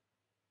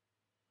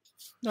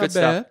 Not Good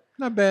bad. stuff.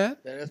 Not bad.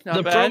 That is Not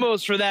the bad.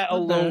 promos for that Not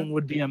alone bad.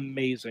 would be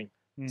amazing.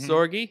 Mhm.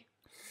 Sorgi,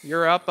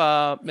 you're up.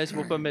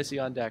 We'll put Missy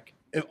on deck.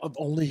 If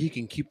only he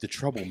can keep the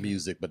trouble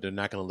music, but they're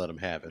not going to let him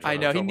have it. I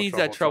know he needs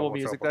that trouble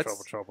music.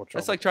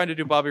 That's like trying to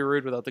do Bobby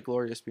Roode without the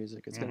glorious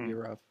music. It's gonna be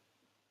rough.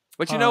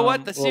 But you know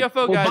what? The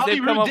CFO guys, Bobby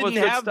they've come Roode up with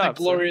didn't good have stuff.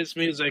 the glorious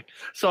music,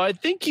 so I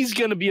think he's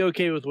gonna be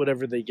okay with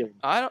whatever they give him.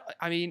 I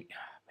mean,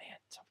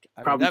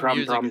 that Problem,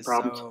 music is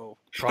problem.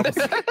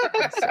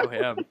 so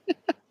him.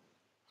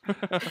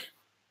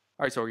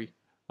 All right, Sorgi.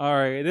 All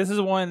right, this is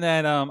one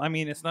that I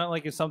mean, it's not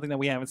like it's something that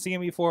we haven't seen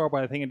before,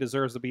 but I think it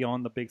deserves to be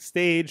on the big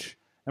stage,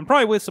 and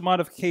probably with some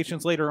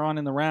modifications later on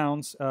in the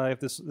rounds if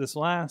this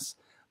lasts.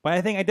 But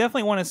I think I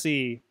definitely want to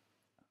see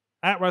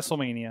at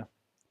WrestleMania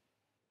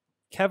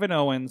Kevin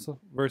Owens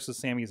versus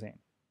Sami Zayn.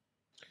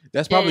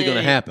 That's probably going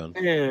to happen.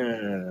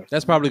 Yeah.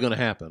 That's probably going to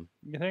happen.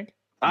 You think?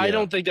 I Yeah.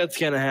 don't think that's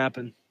gonna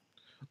happen.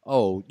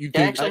 Oh, you It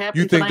think actually you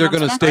happens think they're tonight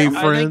gonna on stay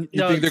SmackDown. friends?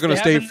 You think they're gonna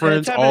stay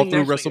friends all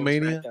through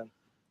WrestleMania?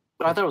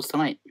 But I thought it was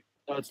tonight.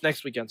 No, it's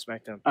next week on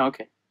SmackDown. Oh,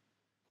 okay.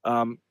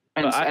 Um,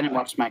 I didn't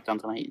watch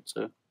SmackDown tonight,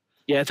 so.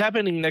 yeah, it's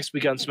happening next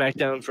week on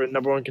SmackDown for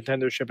number one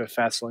contendership at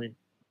Fastlane.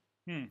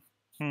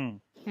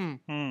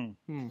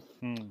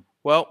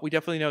 Well, we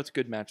definitely know it's a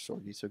good match,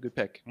 Sorgi, so good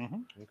pick.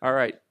 All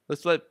right,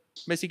 let's let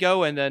Missy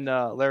go, and then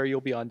Larry,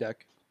 you'll be on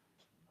deck.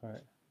 All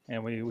right.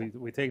 And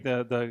we take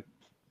the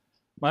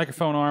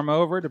microphone arm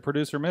over to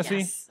producer Missy.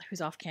 Yes,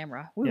 who's off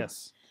camera. Woo.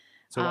 Yes.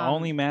 So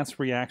only Matt's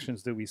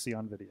reactions do we see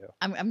on video.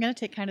 I'm going to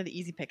take kind of the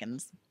easy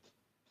pickings.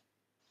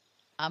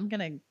 I'm going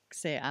to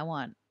say I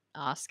want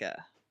Asuka.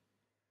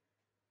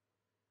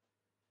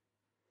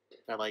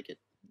 I like it.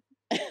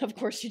 Of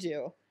course you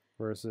do.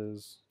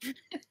 Versus.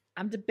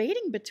 I'm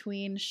debating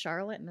between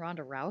Charlotte and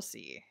Ronda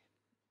Rousey.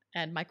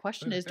 And my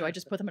question is, do I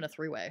just put them in a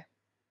three-way?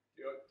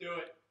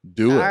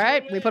 Do it. All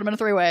right, we put them in a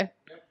three-way.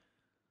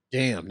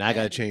 Damn, now I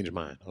gotta change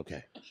mine.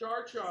 Okay.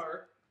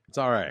 Char. It's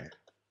all right.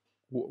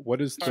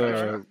 What is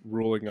the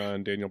ruling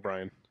on Daniel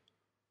Bryan?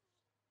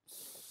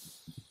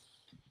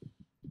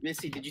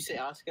 Missy, did you say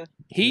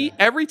Asuka?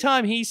 Every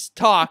time he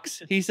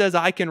talks, he says,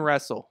 "I can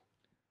wrestle."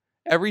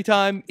 Every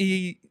time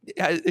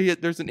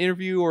there's an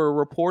interview or a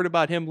report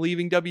about him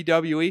leaving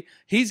WWE,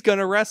 he's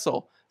gonna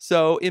wrestle.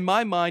 So in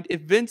my mind,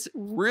 if Vince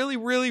really,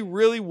 really,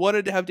 really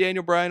wanted to have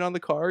Daniel Bryan on the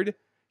card,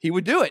 he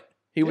would do it.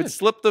 He would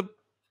slip the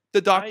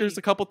doctors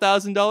a couple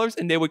 $1,000s,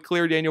 and they would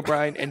clear Daniel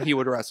Bryan, and he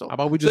would wrestle. How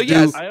about we just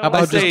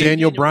just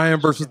Daniel Bryan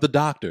versus the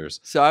doctors?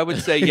 So I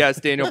would say yes,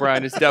 Daniel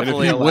Bryan is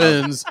definitely and if he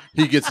allowed. wins,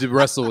 he gets to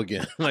wrestle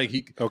again.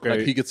 He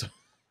gets.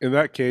 In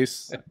that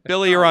case,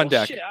 Billy, you're on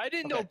deck. Shit, I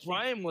didn't know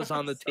Bryan was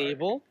on the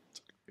table.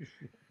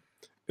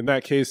 In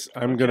that case,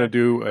 I'm gonna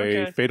do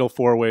a fatal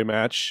 4-way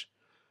match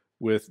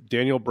with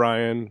Daniel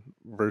Bryan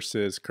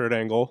versus Kurt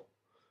Angle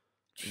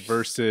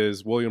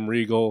versus William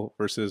Regal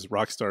versus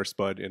Rockstar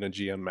Spud in a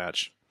GM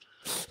match.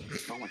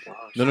 Oh my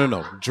gosh.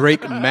 No.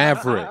 Drake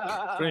Maverick.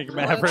 Drake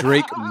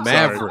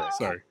Maverick.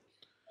 Sorry.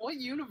 What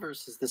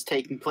universe is this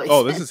taking place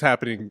Oh, this in? is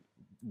happening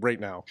right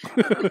now.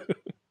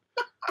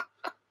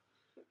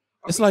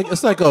 It's like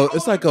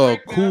a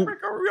cool.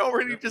 Are we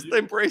already just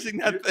embracing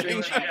that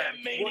thing?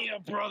 Mania,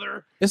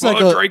 brother. It's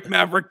like a Drake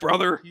Maverick,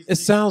 brother. It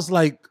sounds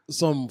like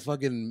some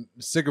fucking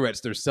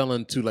cigarettes they're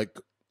selling to like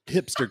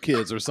hipster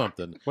kids or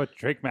something. What,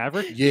 Drake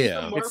Maverick?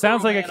 Yeah. It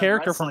sounds like a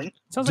character from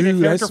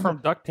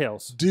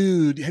DuckTales.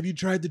 Dude, have you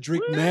tried the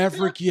Drake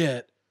Maverick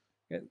yet?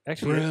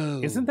 Actually,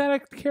 Bro. isn't that a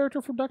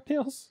character from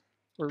DuckTales?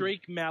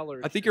 Drake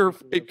Mallard. I think you're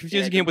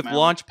confusing him with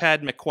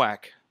Launchpad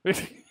McQuack.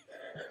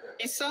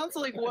 He sounds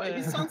like what?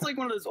 He sounds like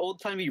one of those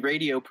old-timey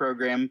radio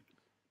program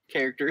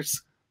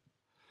characters.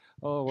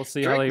 Oh, we'll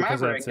see how he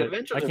presents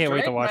it. I can't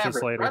wait to watch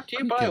this later. I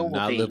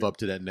cannot live up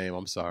to that name.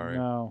 I'm sorry.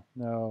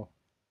 No.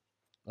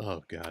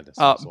 Oh God.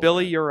 So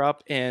Billy, you're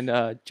up, and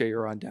Jay,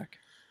 you're on deck.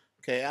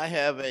 Okay, I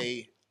have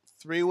a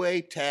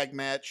 3-way tag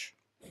match.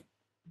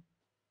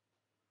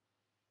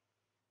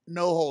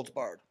 No holds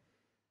barred.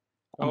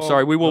 I'm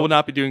sorry, we will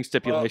not be doing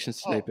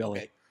stipulations today, Billy.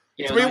 Okay.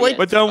 Yeah, 3-way,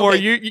 but don't worry,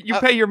 you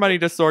pay your money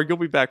to Sorg. You'll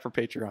be back for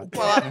Patreon.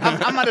 Well,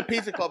 I'm at a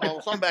pizza club,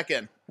 so I'm back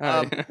in.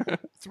 All right.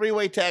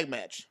 3-way tag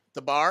match.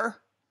 The Bar,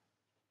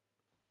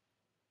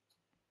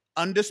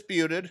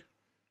 Undisputed,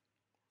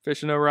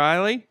 Fish and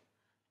O'Reilly,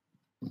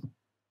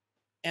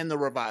 and the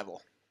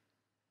Revival.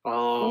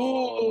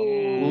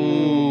 Oh.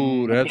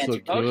 Ooh, that's a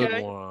good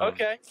Okay. one.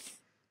 Okay.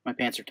 My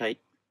pants are tight.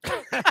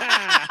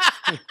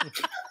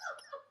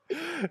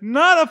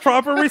 Not a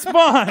proper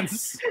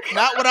response.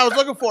 Not what I was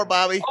looking for,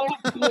 Bobby. Oh,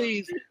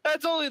 please.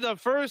 That's only the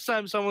first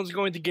time someone's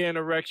going to get an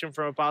erection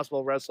from a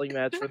possible wrestling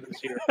match for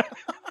this year.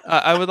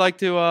 I would like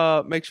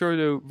to make sure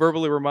to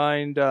verbally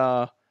remind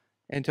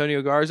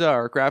Antonio Garza,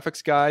 our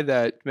graphics guy,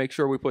 that make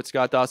sure we put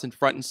Scott Dawson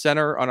front and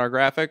center on our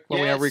graphic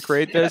when we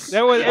recreate this,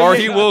 or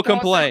he will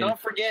complain. Don't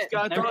forget.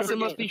 Scott Dawson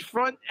must be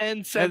front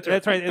and center.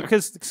 That's right,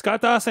 because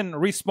Scott Dawson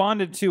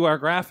responded to our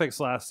graphics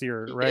last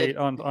year, right,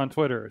 on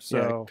Twitter.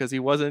 So because he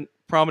wasn't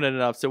prominent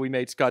enough, so we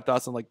made Scott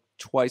Dawson like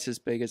twice as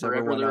big as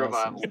everyone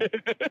else.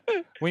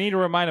 We need to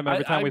remind him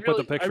every time we put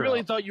the picture. I really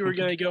up. thought you were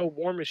going to go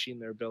War Machine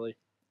there, Billy.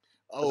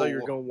 I thought you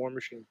were going War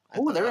Machine.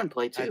 Oh, they're in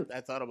play too.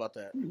 I thought about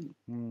that.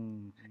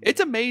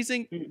 It's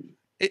amazing.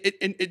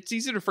 It's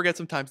easy to forget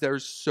sometimes.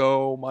 There's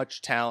so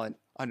much talent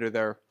under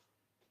their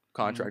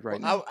contract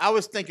right now. I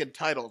was thinking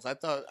titles. I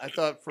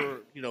thought for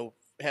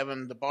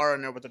having the Bar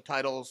in there with the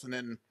titles and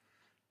then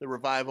the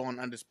Revival and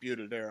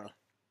Undisputed era.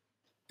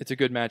 It's a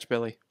good match,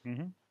 Billy.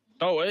 Mm-hmm.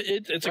 Oh,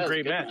 it's a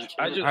great match.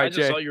 I just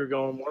Jay, thought you were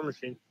going War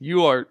Machine.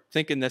 You are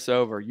thinking this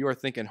over. You are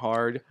thinking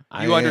hard.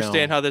 You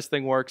understand how this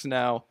thing works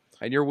now,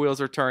 and your wheels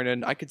are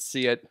turning. I could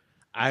see it.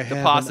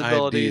 The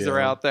possibilities are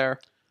out there.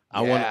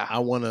 I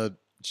want to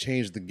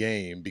change the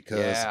game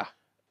because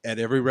at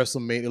every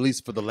WrestleMania, at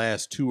least for the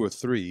last 2 or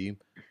 3,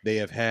 they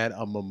have had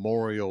a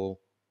memorial,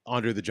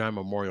 Andre the Giant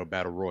Memorial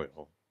Battle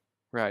Royal.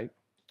 Right.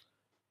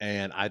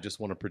 And I just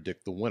want to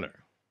predict the winner.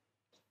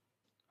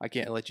 I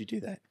can't let you do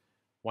that.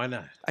 Why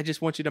not? I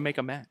just want you to make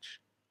a match.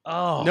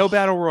 Oh, No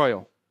battle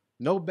royal.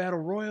 no battle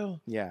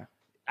royal. Yeah.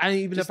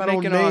 Even Just if I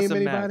don't make an name awesome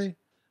anybody. match.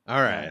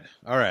 All right,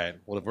 all right.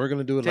 Well, if we're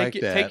gonna do it like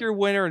that, Take your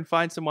winner and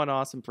find someone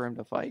awesome for him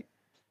to fight,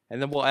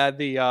 and then we'll add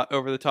the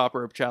over the top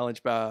rope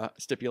challenge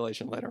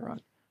stipulation later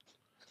on.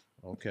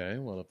 okay.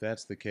 Well, if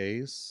that's the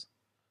case,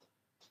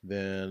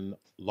 then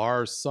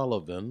Lars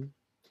Sullivan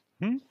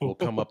will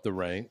come up the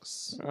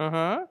ranks,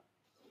 Uh-huh.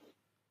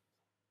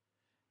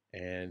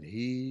 and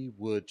he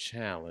would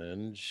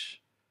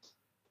challenge.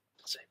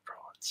 Say Braun.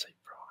 Say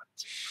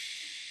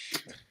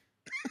Braun.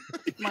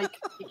 Mike,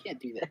 you can't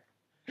do that.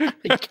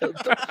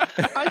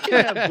 I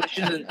can't have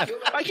wishes and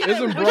I can't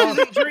Isn't have Braun, wishes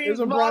and dreams.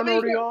 isn't Braun Bobby.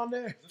 already on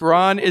there?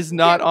 Braun is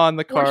not on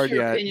the What's card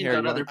your yet. opinions Here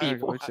on you other go.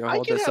 people? So I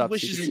hold can this have up so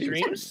wishes you and can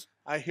see. dreams.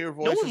 I hear No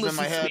voices one in listens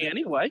my to head. me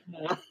anyway.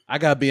 I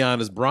gotta be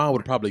honest. Braun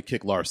would probably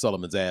kick Lars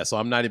Sullivan's ass, so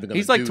I'm not even gonna.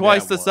 He's like do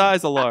twice that the one.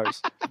 size of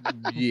Lars.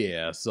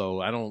 Yeah,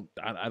 so I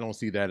don't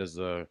see that as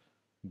a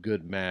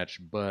good match,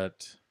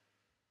 but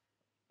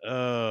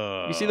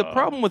You see, the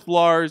problem with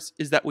Lars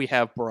is that we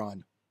have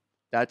Braun.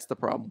 That's the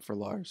problem for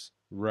Lars.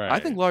 right. I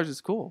think Lars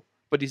is cool,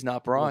 but he's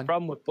not The Braun.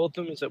 problem with both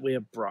of them is that we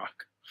have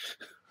Brock.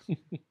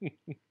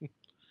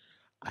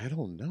 I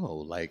don't know.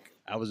 Like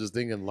I was just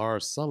thinking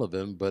Lars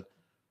Sullivan, but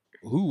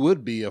who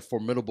would be a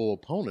formidable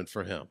opponent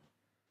for him?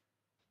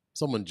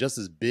 Someone just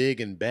as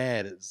big and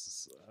bad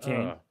as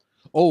King.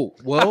 Oh,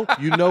 well,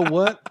 you know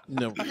what?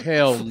 No,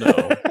 hell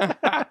no.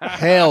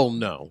 Hell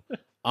no.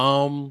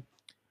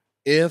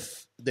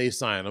 If they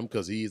sign him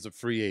because he's a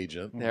free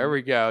agent, There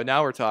we go.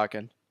 Now we're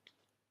talking.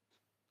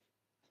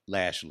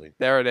 Lashley.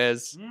 There it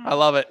is. I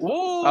love it.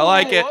 Ooh, I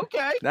like it.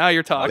 Okay. Now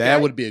you're talking.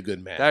 That would be a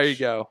good match. There you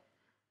go.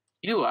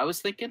 You know who I was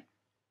thinking?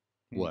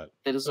 What?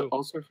 That is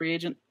also a free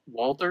agent?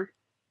 Walter.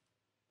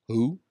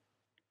 Who?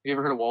 You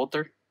ever heard of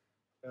Walter?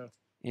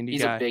 Indie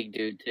He's guy. a big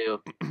dude too.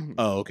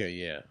 Oh, okay,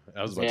 yeah.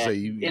 I was about to say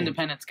you.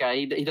 Independence guy.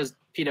 He does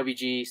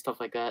PWG stuff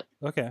like that.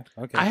 Okay.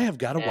 I have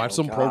got to Yeah. watch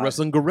some Oh, Pro God.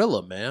 Wrestling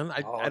Gorilla, man. I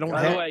don't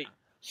By the have. way,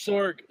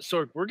 Sorg,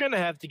 we're gonna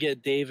have to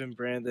get Dave and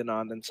Brandon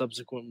on in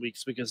subsequent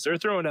weeks because they're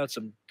throwing out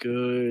some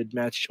good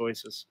match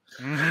choices.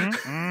 They're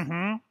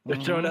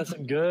throwing out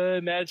some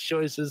good match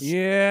choices.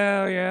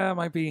 Yeah.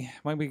 Might be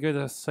good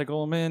to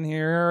cycle them in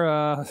here.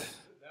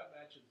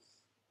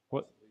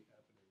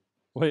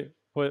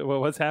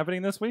 What's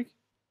happening this week?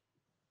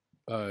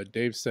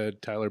 Dave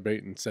said Tyler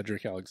Bate and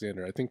Cedric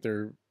Alexander. I think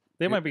they're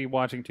They might be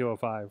watching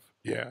 205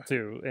 yeah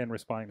too and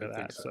responding to I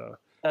think that. so. So,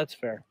 That's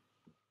fair.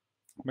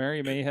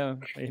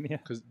 Mayhem Mania.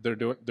 because they're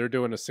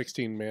doing a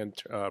 16-man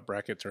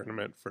bracket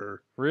tournament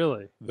for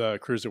Really? the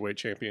Cruiserweight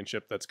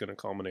Championship that's going to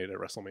culminate at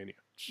WrestleMania.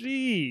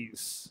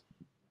 Jeez.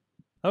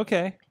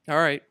 Okay. All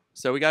right.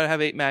 So we got to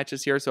have 8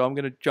 matches here. So I'm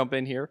going to jump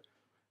in here.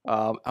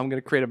 I'm going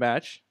to create a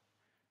match.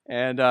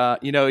 And,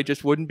 it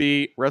just wouldn't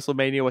be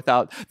WrestleMania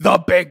without the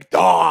big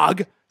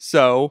dog.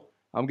 So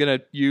I'm going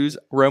to use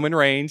Roman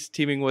Reigns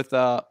teaming with,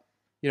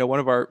 one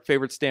of our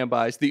favorite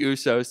standbys, the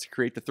Usos, to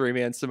create the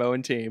 3-man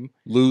Samoan team.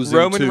 Losing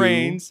Roman to-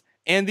 Reigns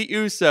and the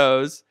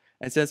Usos.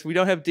 And since we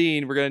don't have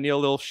Dean, we're going to need a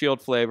little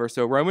Shield flavor.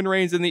 So Roman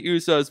Reigns and the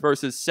Usos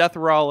versus Seth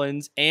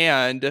Rollins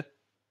and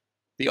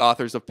the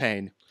Authors of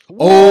Pain.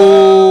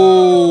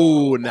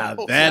 Oh, now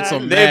that's a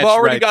match. They've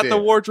already right got there. the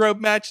wardrobe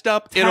matched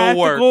up. It'll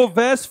work. Tactical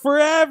vest for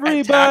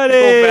everybody.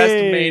 Tactical vest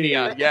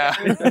mania. Yeah.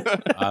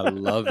 I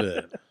love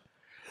it.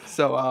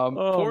 So,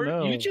 Oh,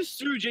 no. You just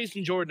threw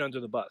Jason Jordan under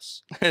the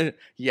bus.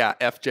 yeah,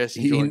 F.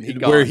 Jason Jordan. He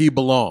Where gone. he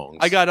belongs.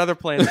 I got other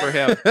plans for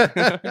him.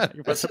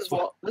 This is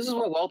what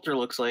Walter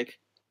looks like.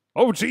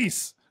 Oh,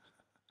 jeez.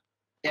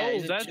 Yeah, Oh,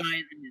 he's a that's-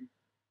 giant.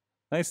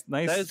 Nice.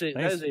 That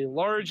is a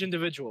large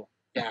individual.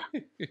 Yeah,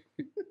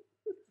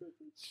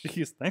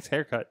 Jeez, nice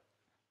haircut.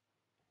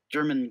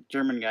 German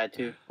guy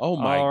too. Oh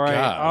my All right,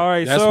 god! all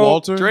right, That's so-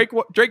 Walter.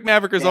 Drake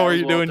Maverick is Yeah,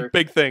 already Walter. doing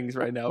big things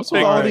right now. What's Big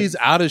with all things. these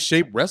out of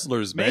shape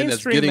wrestlers, man? That's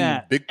Mainstream getting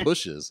Matt. big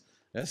pushes.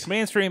 That's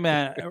Mainstream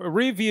Matt,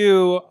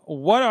 review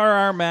what are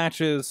our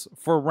matches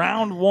for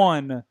round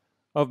 1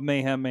 of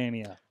Mayhem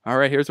Mania? All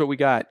right, here's what we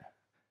got.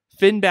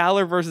 Finn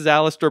Balor versus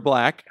Aleister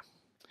Black.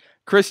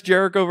 Chris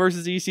Jericho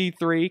versus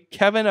EC3.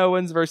 Kevin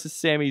Owens versus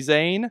Sami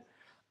Zayn.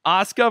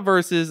 Asuka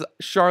versus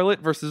Charlotte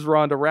versus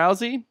Ronda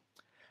Rousey.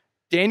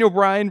 Daniel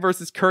Bryan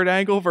versus Kurt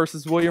Angle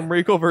versus William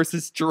Regal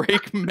versus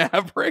Drake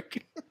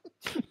Maverick.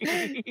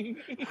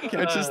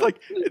 It's just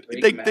like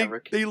Drake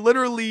Maverick. they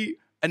literally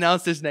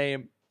announced his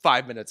name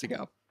 5 minutes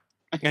ago.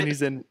 And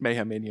he's in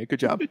Mayhem Mania. Good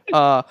job.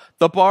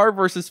 The Bar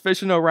versus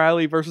Fish and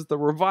O'Reilly versus The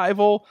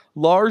Revival.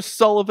 Lars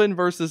Sullivan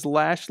versus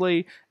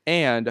Lashley.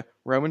 And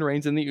Roman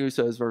Reigns and the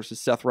Usos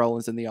versus Seth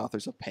Rollins and the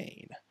Authors of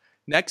Pain.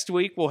 Next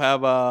week, we'll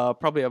have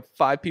probably have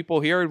 5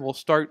 people here, and we'll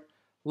start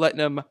letting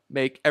them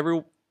make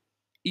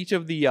each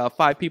of the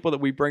 5 people that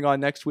we bring on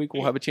next week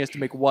will have a chance to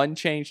make one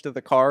change to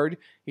the card,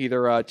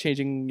 either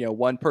changing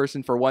one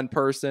person for one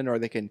person, or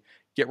they can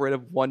get rid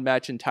of one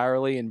match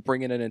entirely and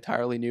bring in an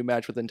entirely new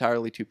match with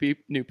entirely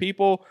new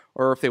people,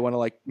 or if they want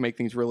to make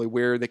things really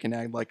weird, they can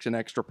add an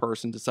extra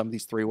person to some of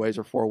these 3-ways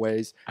or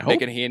 4-ways,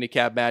 make it a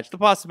handicap match. The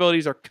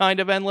possibilities are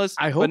kind of endless,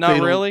 but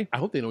not really. I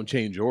hope they don't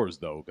change yours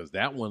though, because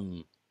that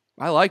one.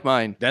 I like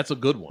mine. That's a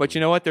good one. But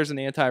you know what? There's an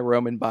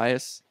anti-Roman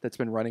bias that's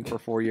been running for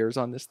 4 years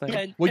on this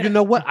thing. Well, you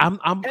know what? I'm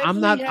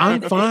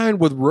fine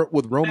with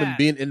Roman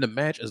being in the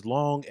match as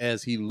long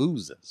as he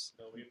loses.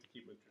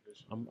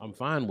 I'm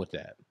fine with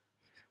that.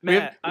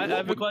 Matt, I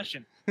have a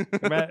question.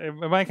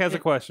 Mike has a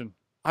question.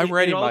 I'm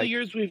ready, In all Mike. the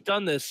years we've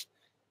done this,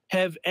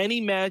 have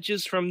any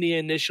matches from the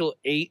initial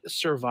 8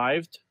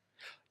 survived?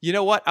 You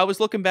know what? I was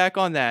looking back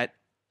on that.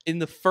 In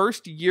the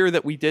first year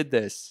that we did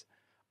this,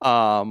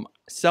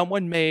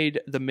 someone made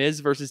The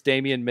Miz versus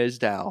Damian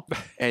Mizdow,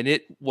 and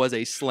it was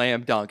a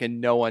slam dunk, and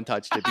no one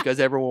touched it because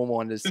everyone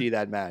wanted to see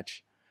that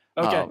match.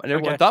 Okay. And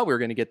everyone thought we were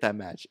going to get that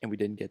match, and we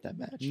didn't get that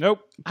match.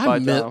 Nope. I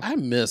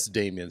miss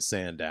Damian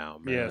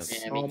Sandown, man.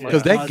 Yes.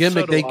 Because that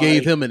gimmick they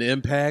gave him an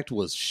Impact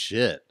was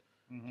shit.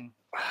 Mm-hmm.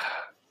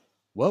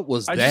 What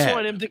was I that? just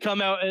wanted him to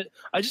come out.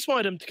 I just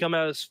wanted him to come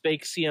out as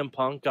fake CM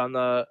Punk on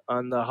the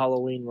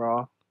Halloween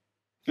Raw.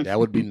 That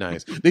would be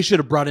nice. They should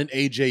have brought in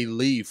AJ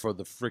Lee for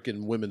the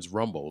freaking Women's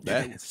Rumble.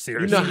 That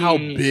Seriously. You know how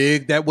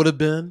big that would have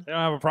been? I don't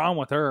have a problem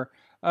with her.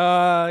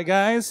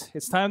 Guys,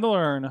 it's time to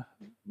learn.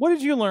 What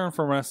did you learn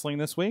from wrestling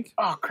this week?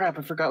 Oh crap!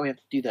 I forgot we have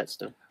to do that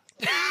still.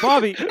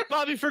 Bobby.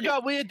 Bobby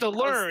forgot we had to I was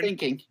learn.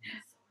 thinking.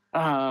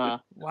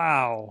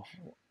 Wow.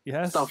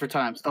 Yes. Stall for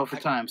time. Stall for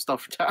time. Stall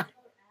for time.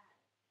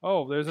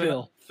 Oh, there's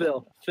Phil.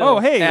 Oh,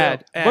 hey,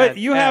 but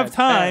you have add,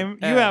 time.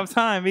 add. You have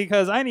time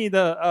because I need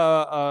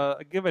to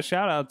give a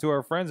shout out to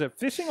our friends at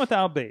Fishing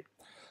Without Bait.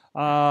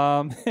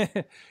 Yeah,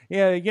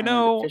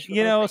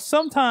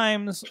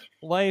 sometimes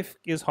life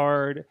is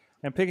hard,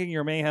 and picking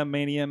your Mayhem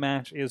Mania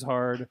match is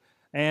hard,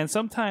 and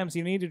sometimes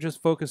you need to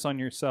just focus on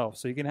yourself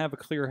so you can have a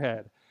clear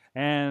head,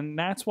 and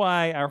that's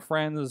why our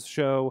friends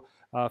show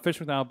Fish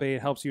Without Bait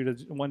helps you to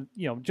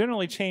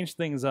generally change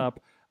things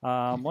up.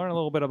 Learn a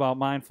little bit about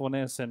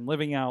mindfulness and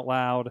living out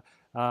loud,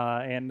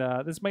 and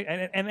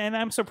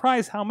I'm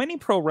surprised how many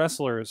pro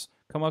wrestlers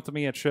come up to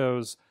me at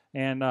shows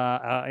and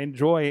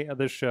enjoy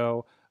this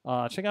show.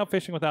 Check out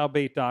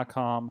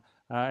fishingwithoutbait.com.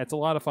 It's a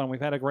lot of fun. We've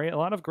had a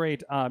lot of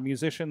great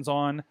musicians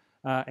on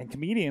and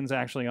comedians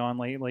actually on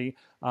lately.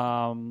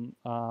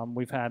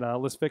 We've had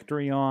Liz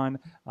Victory on.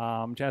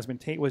 Jasmine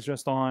Tate was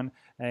just on,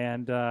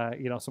 and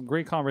some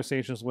great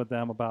conversations with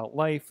them about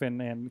life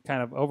and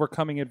kind of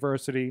overcoming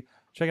adversity.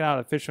 Check it out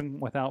at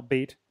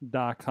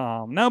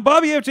fishingwithoutbait.com. Now,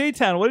 Bobby of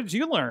J-Town, what did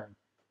you learn?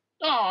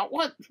 Oh,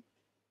 what?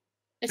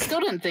 I still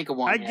didn't think of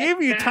one. I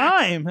gave you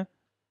time.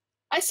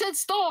 I said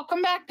stall.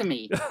 Come back to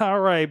me. All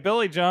right,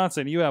 Billy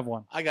Johnson, you have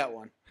one. I got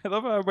one. I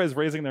love how everybody's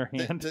raising their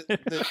hand.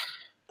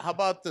 How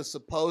about the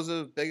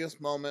supposed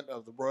biggest moment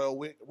of the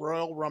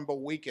Royal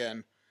Rumble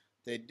weekend?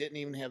 They didn't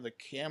even have the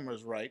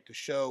cameras right to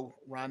show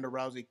Ronda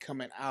Rousey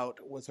coming out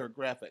with her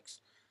graphics.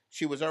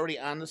 She was already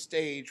on the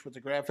stage with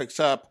the graphics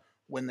up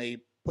when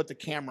they put the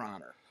camera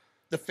on her.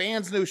 The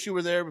fans knew she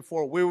was there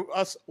before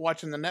us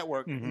watching the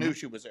network knew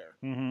she was there.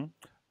 Mm-hmm.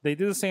 They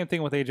did the same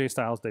thing with AJ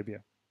Styles'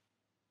 debut.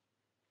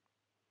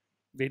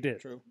 They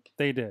did. True.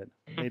 They did.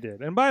 They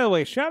did. And by the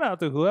way, shout out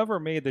to whoever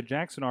made the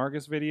Jackson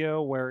Argus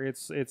video where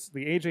it's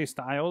the AJ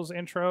Styles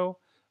intro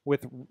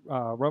with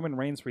Roman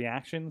Reigns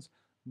reactions,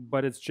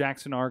 but it's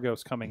Jackson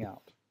Argos coming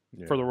out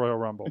for the Royal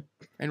Rumble.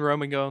 And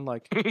Roman going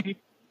like...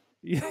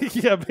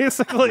 Yeah,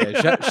 basically.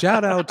 Yeah,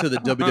 shout out to the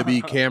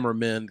WWE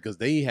cameramen because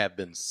they have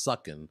been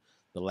sucking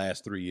the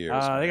last 3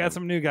 years. They got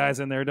some new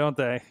guys in there, don't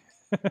they?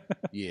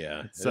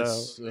 Yeah.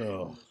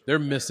 So they're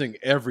missing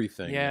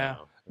everything. Yeah.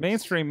 Now.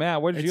 Mainstream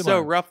Matt, what did you It's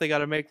learn? so rough. They got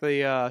to make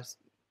the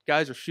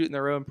guys are shooting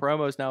their own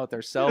promos now with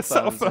their cell phones.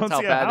 Cell phones, That's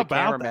how yeah, bad how the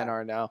about cameramen that?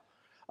 are now.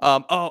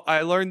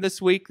 I learned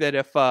this week that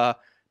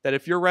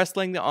if you're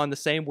wrestling on the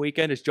same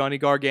weekend as Johnny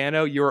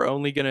Gargano, you're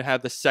only going to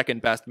have the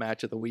second best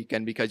match of the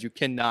weekend because you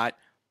cannot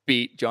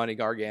beat Johnny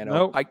Gargano.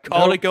 Nope. I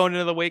called it going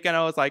into the weekend.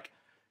 I was like,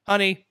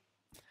 honey,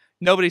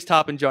 nobody's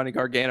topping Johnny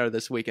Gargano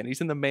this weekend.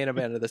 He's in the main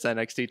event of this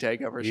NXT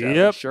Takeover show.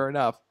 Yep. Sure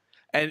enough.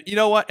 And you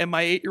know what? And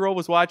my 8-year-old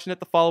was watching it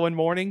the following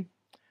morning,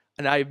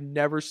 and I've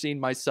never seen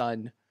my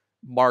son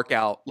mark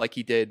out like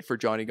he did for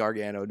Johnny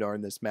Gargano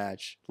during this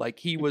match. Like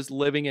he was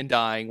living and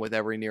dying with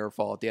every near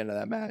fall at the end of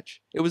that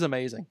match. It was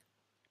amazing.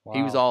 Wow.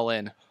 He was all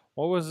in.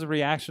 What was the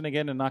reaction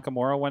again to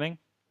Nakamura winning?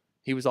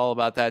 He was all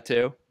about that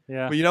too.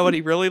 Yeah. But you know what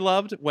he really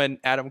loved? When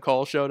Adam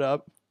Cole showed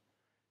up.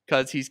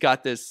 Because he's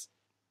got this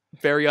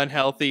very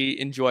unhealthy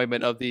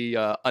enjoyment of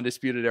the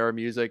Undisputed Era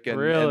music and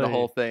the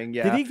whole thing.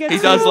 Yeah. Did he get he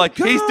to does go, like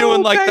he's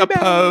doing like the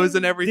pose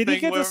and everything. Did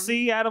he get to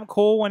see Adam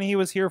Cole when he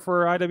was here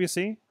for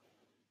IWC?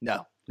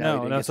 No.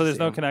 No. So there's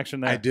no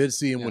connection there. I did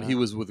see him when he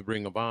was with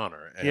Ring of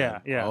Honor. And,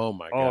 yeah. Oh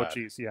my Oh god.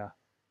 jeez. Yeah.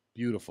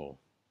 Beautiful.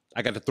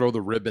 I got to throw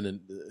the ribbon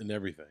and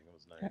everything. It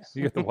was nice.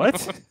 You get the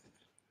what?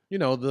 You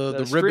know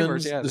the streamers,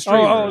 ribbons. yeah. The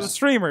streamers. Oh, the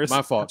streamers.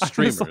 My fault.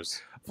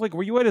 Streamers. Like,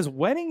 were you at his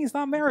wedding? He's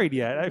not married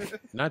yet.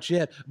 Not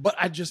yet. But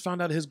I just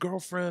found out his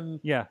girlfriend.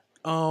 Yeah.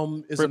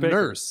 Is Britt a Baker.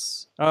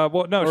 nurse.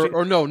 Well,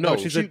 no. No.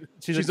 She's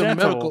She's a a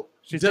medical.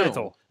 She's dental.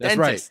 dental. That's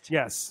Dentist. right.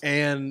 Yes.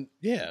 And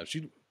yeah,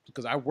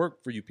 because I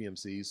work for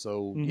UPMC,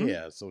 so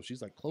yeah, so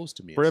she's like close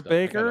to me. and Britt stuff.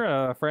 I Baker,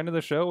 gotta- a friend of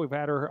the show. We've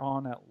had her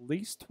on at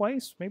least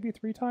twice, maybe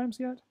 3 times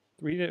yet.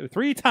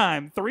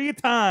 Three-time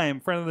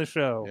friend of the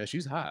show. Yeah,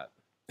 she's hot.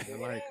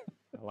 I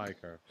like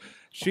her.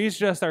 She's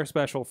just our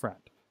special friend.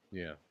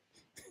 Yeah.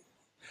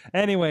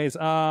 Anyways,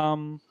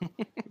 I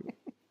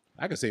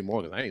can say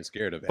more because I ain't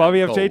scared of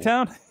Bobby Adam F. Cole.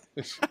 J-Town?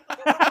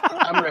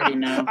 I'm ready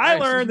now. I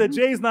learned that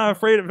Jay's not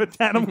afraid of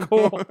Adam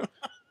Cole.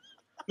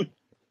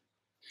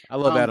 I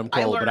love Adam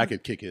I Cole, but I learned-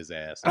 could kick his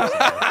ass.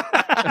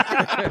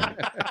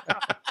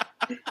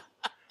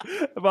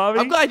 Bobby?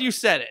 I'm glad you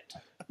said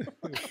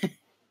it.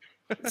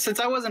 Since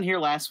I wasn't here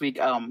last week,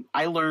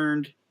 I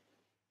learned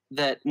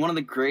that one of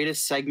the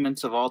greatest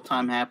segments of all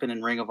time happened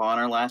in Ring of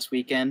Honor last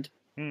weekend.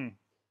 It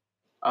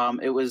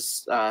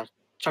was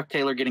Chuck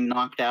Taylor getting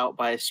knocked out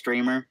by a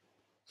streamer.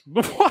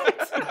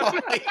 What?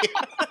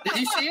 Did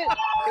you see it?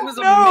 It was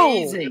No.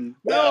 amazing.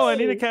 No, I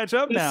need to catch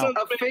up now.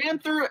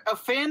 A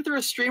fan threw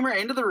a streamer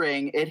into the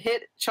ring. It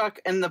hit Chuck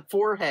in the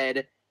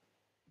forehead,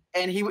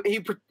 and he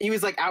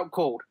was like out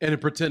cold. And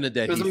it pretended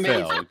that It was he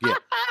amazing. fell. Yeah,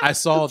 I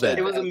saw that.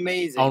 It was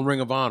amazing. On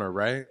Ring of Honor,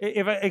 right?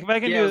 If I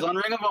can Yeah, do it was on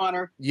Ring of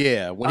Honor.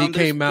 Yeah, when he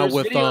There's- came out there's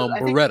with videos- I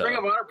think Beretta. Ring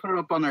of Honor put it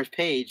up on their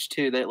page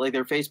too, that like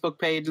their Facebook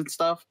page and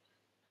stuff.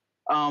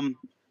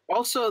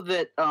 Also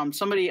that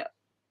somebody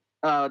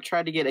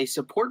tried to get a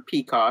support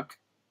peacock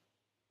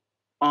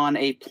on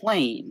a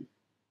plane,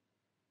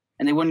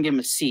 and they wouldn't give him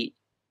a seat.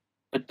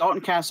 But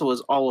Dalton Castle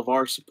was all of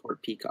our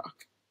support peacock.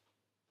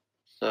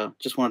 So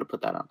just wanted to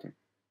put that out there.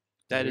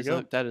 That you is go.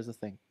 a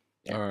thing.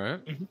 All right.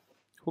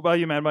 What about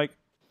you, Mad Mike?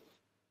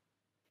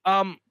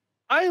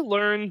 I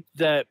learned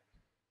that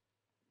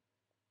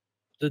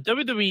the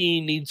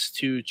WWE needs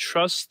to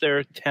trust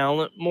their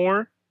talent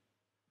more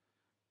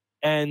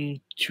and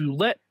to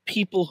let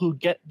people who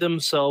get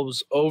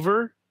themselves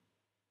over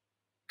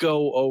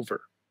go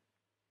over.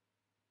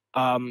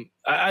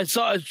 I've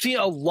seen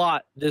a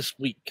lot this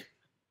week,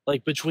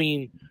 like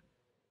between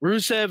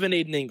Rusev and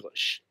Aiden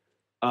English,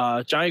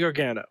 Johnny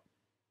Gargano,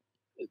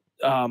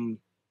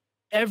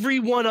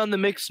 everyone on the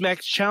Mixed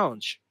Match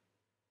Challenge.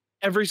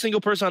 Every single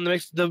person on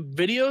the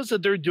videos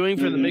that they're doing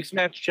for the Mixed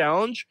Match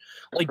Challenge,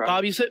 like right.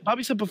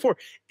 Bobby said before,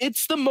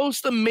 it's the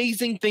most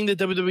amazing thing that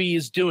WWE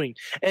is doing,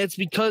 and it's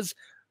because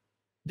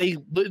they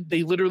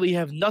literally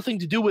have nothing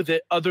to do with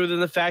it other than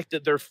the fact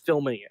that they're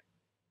filming it.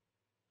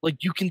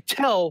 Like you can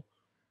tell,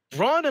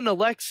 Braun and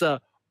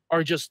Alexa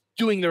are just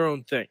doing their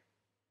own thing.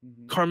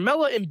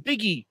 Carmella and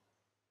Biggie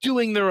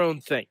doing their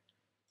own thing.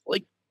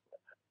 Like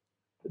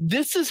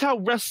this is how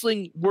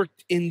wrestling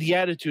worked in the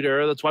Attitude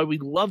Era. That's why we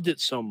loved it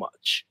so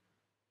much.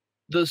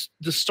 The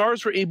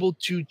stars were able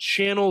to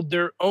channel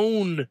their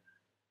own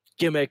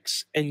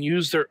gimmicks and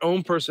use their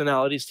own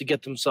personalities to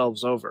get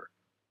themselves over.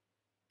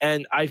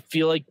 And I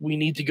feel like we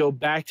need to go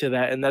back to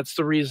that. And that's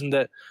the reason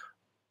that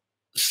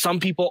some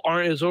people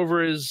aren't as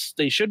over as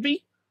they should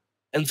be,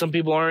 and some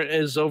people aren't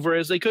as over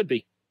as they could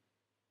be.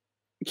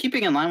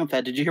 Keeping in line with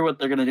that, did you hear what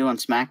they're going to do on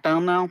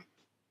SmackDown now?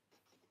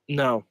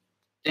 No.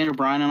 Daniel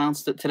Bryan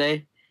announced it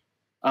today.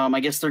 I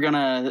guess they're going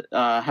to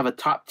have a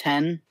top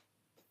 10,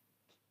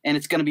 and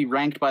it's going to be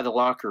ranked by the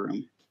locker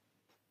room.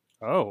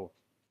 Oh.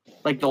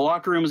 Like the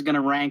locker room is going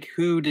to rank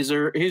who's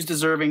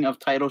deserving of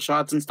title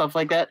shots and stuff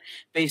like that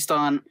based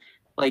on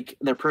like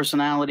their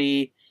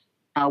personality,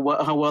 how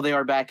well they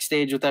are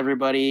backstage with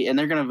everybody, and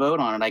they're going to vote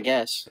on it, I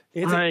guess.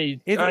 I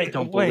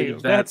don't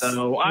believe that,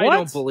 though. I what?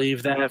 don't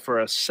believe that for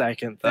a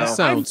second, though. That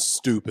sounds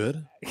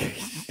stupid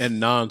and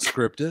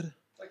non-scripted.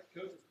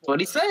 What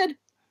he said.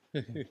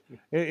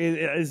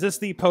 Is this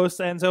the post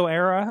Enzo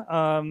era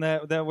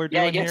that we're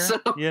doing I guess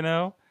here? so. You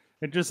know,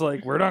 it's just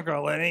like we're not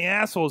gonna let any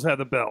assholes have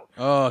the belt.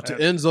 Oh, to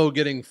Enzo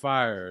getting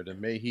fired, and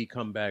may he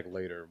come back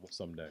later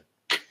someday.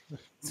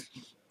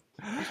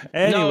 No,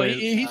 Anyway,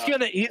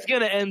 he's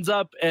gonna end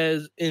up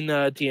as in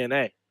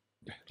TNA.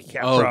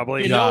 yeah, Oh,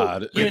 probably.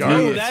 God. You know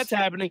Regardless. that's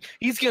happening.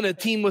 He's gonna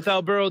team with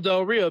Alberto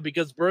Del Rio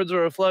because birds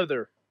are a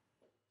feather.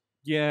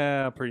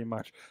 Yeah, pretty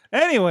much.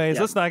 Anyways,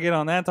 Yeah. let's not get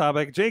on that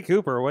topic. Jaye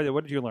Cooper, what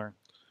did you learn?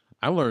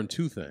 I learned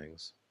two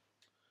things.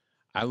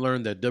 I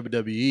learned that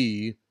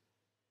WWE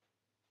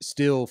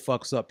still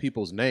fucks up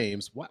people's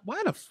names.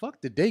 Why the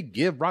fuck did they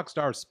give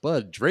Rockstar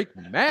Spud Drake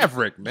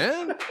Maverick,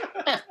 man?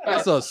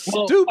 That's a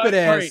stupid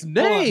ass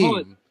name. Hold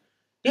on.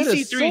 That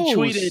is EC3 so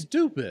tweeted.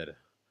 stupid.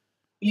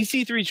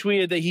 EC3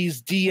 tweeted that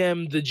he's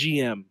DM the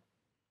GM.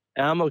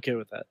 And I'm okay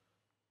with that.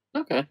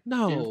 Okay.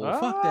 No, Yeah.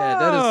 fuck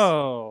that.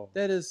 Oh.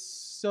 That is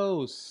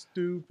so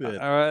stupid.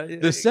 All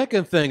right. The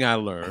second thing I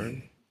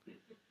learned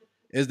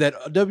is that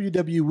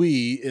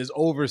WWE is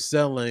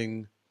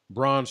overselling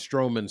Braun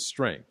Strowman's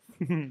strength.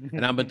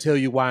 And I'm going to tell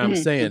you why I'm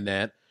saying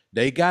that.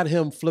 They got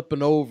him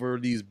flipping over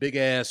these big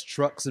ass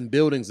trucks and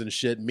buildings and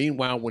shit.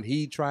 Meanwhile, when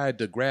he tried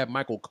to grab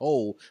Michael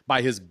Cole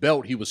by his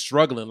belt, he was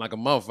struggling like a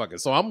motherfucker.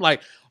 So I'm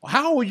like,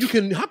 how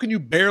can you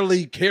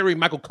barely carry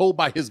Michael Cole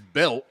by his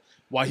belt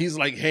while he's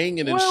like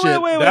hanging and shit?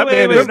 Wait, That wait,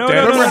 man wait, is no, dead.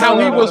 no, no, Remember no, how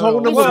no, he no, was no,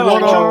 holding him no, with no,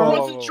 one no, He no, arm? no,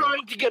 no, wasn't no.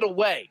 trying to get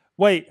away.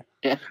 Wait,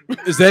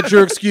 Is that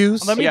your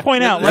excuse? let me Yeah.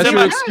 point out. That's let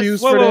your me-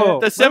 excuse whoa, for whoa, that? whoa.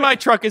 The semi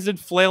truck isn't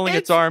flailing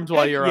its It's- arms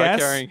while you're yes.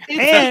 carrying. It's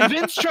And- like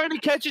Vince trying to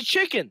catch a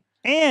chicken.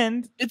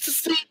 And It's the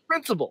same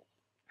principle.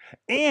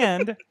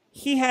 And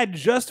he had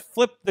just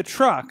flipped the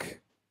truck.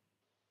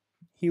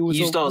 He was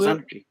used all his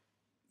energy.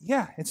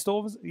 Yeah, it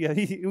stole his. Yeah,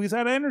 he was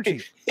out of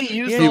energy.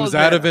 He was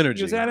out of energy.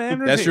 He was out of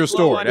energy. That's your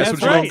story. That's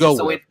what you're going to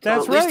go with.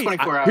 That's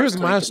right. Here's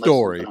my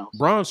story.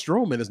 Braun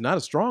Strowman is not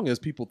as strong as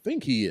people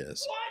think he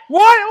is.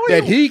 What?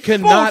 That he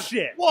cannot.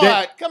 Bullshit.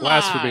 What? Come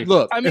on.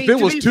 Look, I mean, if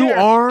it was two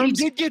arms,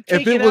 he did get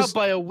if taken it was out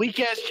by a weak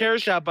ass chair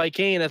shot by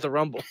Kane at the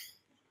Rumble.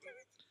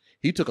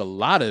 he took a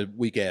lot of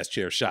weak ass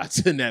chair shots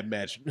in that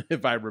match,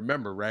 if I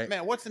remember right.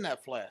 Man, what's in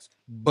that flask?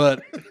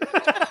 But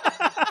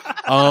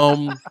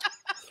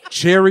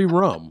cherry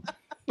rum.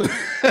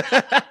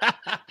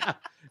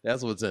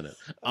 That's what's in it.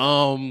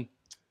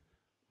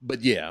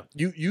 But yeah,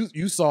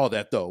 you saw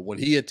that though when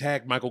he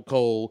attacked Michael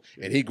Cole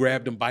and he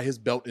grabbed him by his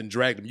belt and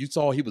dragged him. You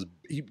saw he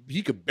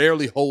could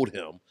barely hold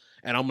him,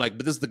 and I'm like,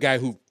 but this is the guy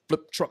who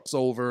flipped trucks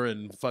over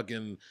and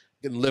fucking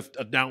can lift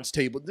a announce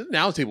table. The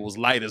announce table was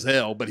light as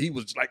hell, but he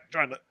was like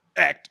trying to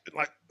act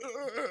like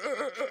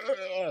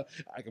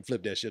I can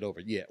flip that shit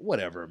over. Yeah,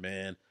 whatever,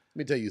 man. Let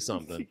me tell you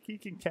something. He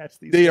can catch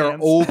these. They hands. are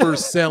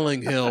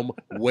overselling him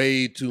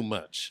way too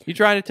much. You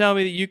trying to tell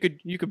me that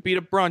you could beat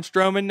up Braun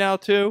Strowman now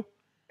too?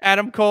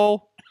 Adam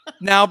Cole,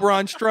 now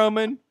Braun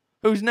Strowman.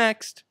 Who's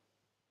next?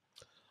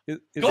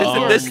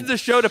 This is a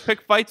show to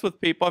pick fights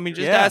with people. I mean,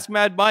 just ask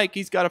Mad Mike.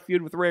 He's got a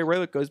feud with Ray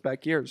that goes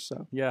back years.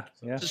 So yeah,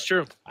 it's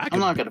true. I'm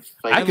not gonna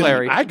fight.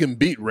 I can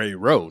beat Ray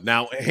Rowe.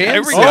 Now Hanson.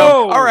 Here we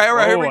go. All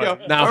right. Here we go.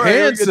 Now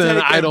Hanson,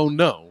 I don't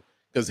know.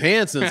 Because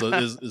Hanson's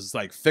is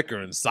like thicker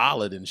and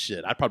solid and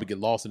shit. I'd probably get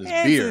lost in his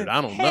beard.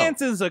 I don't know.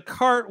 Hanson's a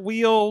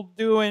cartwheel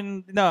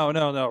doing.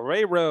 No.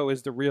 Ray Rowe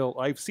is the real.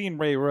 I've seen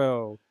Ray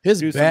Rowe.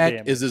 His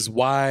back is as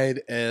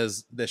wide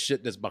as the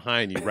shit that's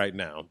behind you right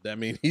now. I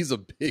mean, he's a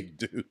big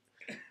dude.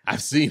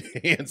 I've seen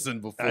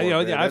Hanson before.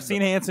 I've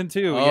seen Hanson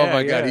too. Oh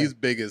my god, he's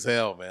big as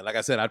hell, man. Like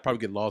I said, I'd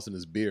probably get lost in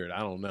his beard. I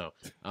don't know.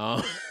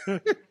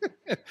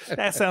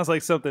 That sounds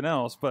like something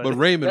else, but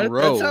Raymond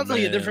Rowe. That sounds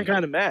like a different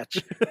kind of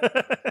match.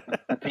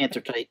 My pants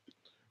are tight.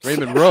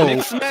 Raymond Rowe.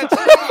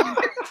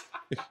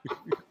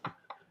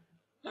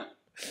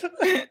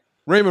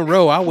 Raymond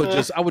Rowe, I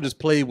would just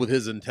play with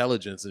his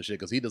intelligence and shit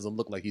because he doesn't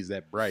look like he's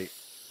that bright.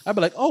 I'd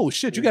be like, oh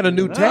shit, you got a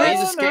new tag?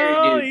 He's a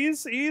scary dude.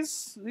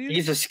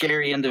 He's a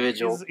scary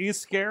individual. He's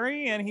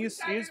scary and he's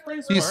pretty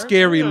smart. He's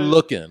scary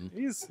looking.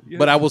 Yeah.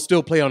 But I will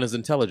still play on his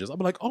intelligence. I'll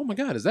be like, oh my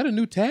god, is that a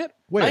new tat?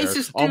 Where?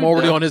 I'm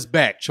already on his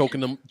back,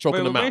 choking him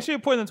out. Make sure you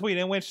put in the tweet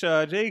in which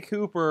Jaye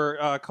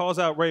Cooper calls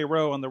out Ray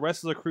Rowe and the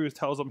rest of the crew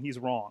tells him he's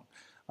wrong.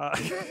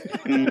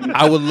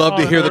 I would love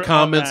to hear the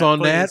comments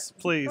on that.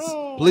 Please.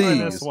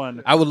 Please.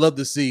 I would love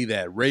to see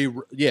that.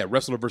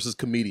 Wrestler versus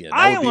comedian.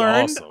 That would be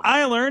awesome.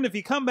 I learned if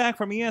you come back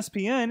from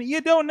ESPN,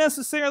 you don't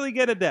necessarily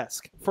get a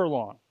desk for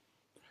long.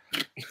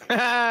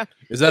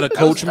 Is that a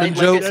Coachman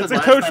joke? That's a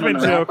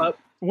Coachman joke.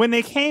 When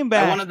they came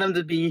back, I wanted them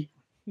to be.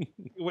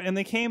 When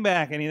they came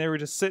back and they were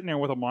just sitting there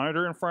with a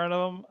monitor in front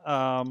of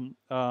them,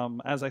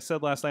 as I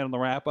said last night on the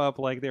wrap up,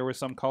 like there was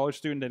some college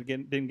student that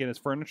didn't get his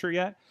furniture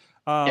yet.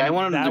 I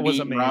wanted them to be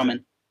eating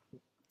ramen.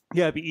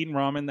 Yeah, be eating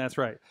ramen. That's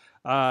right.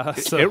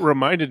 So it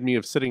reminded me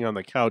of sitting on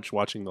the couch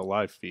watching the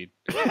live feed.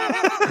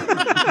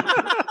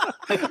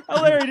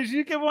 Larry, did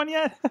you get one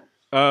yet?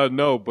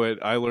 No,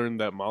 but I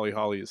learned that Molly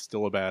Holly is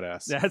still a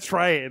badass. That's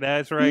right.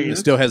 That's right. She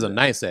still has a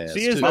nice ass.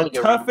 She is the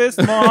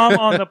toughest mom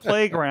on the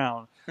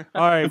playground.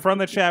 All right, from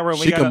the chat room,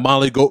 she can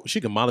Molly go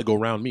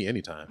around me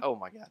anytime. Oh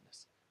my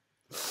goodness.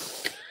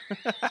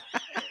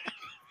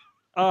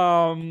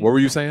 What were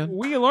you saying?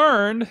 We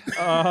learned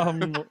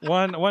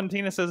one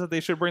Tina says that they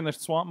should bring the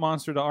swamp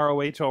monster to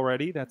ROH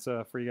already. That's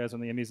for you guys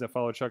on the indies that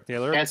follow Chuck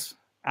Taylor. Yes.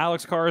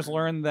 Alex Carr's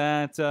learned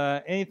that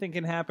anything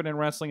can happen in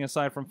wrestling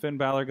aside from Finn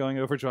Balor going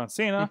over John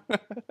Cena.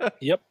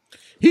 Yep.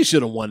 He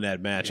should have won that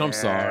match. I'm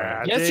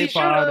sorry. Yes, he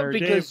should have,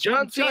 because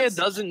John Cena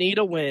doesn't need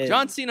a win.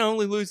 John Cena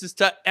only loses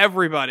to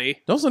everybody.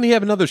 Doesn't he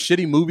have another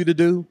shitty movie to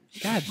do?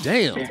 God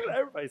damn. That's what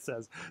everybody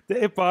says.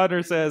 Dave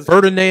Podner says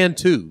Ferdinand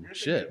 2.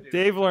 Shit.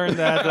 Dave learned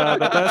that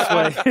the best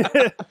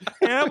way.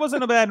 Yeah, that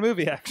wasn't a bad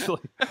movie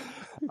actually.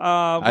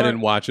 I didn't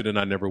watch it and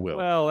I never will.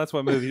 Well, that's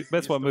what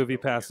movie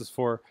Pass is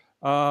for.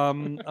 I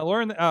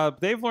learned.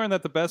 They've learned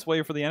that the best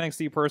way for the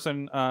NXT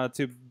person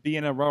to be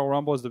in a Royal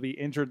Rumble is to be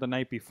injured the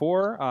night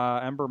before.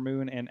 Ember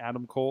Moon and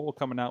Adam Cole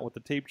coming out with the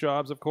tape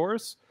jobs, of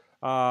course.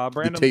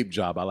 The tape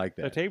job, I like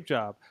that. The tape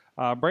job.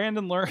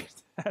 Brandon learned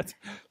that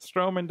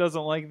Strowman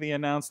doesn't like the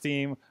announce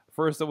team.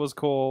 First it was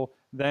Cole,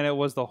 then it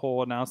was the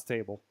whole announce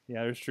table.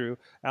 Yeah, it's true.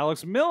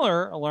 Alex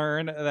Miller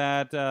learned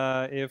that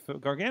if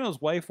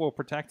Gargano's wife will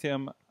protect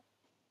him,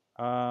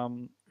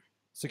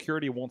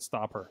 security won't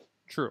stop her.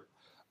 True.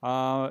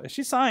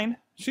 She's signed.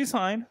 She's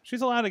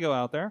allowed to go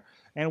out there.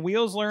 And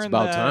Wheels learned it's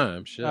about that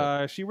time.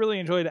 Shit. She really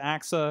enjoyed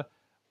Asuka.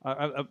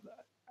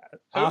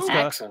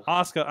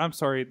 I'm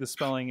sorry, the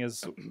spelling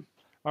is.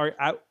 All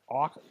right,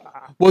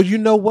 well, you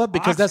know what?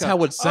 Because that's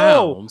how it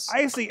sounds. Oh,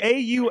 I see.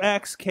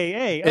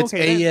 AUXKA. It's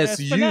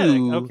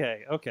ASU.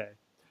 Okay.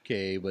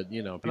 Okay, but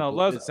you know,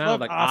 people, it sounds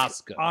like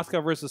Asuka.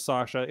 Asuka versus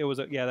Sasha. It was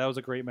that was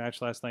a great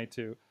match last night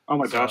too. Oh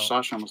my gosh,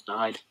 Sasha almost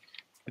died.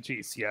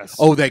 Jeez, yes.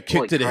 Oh, that kick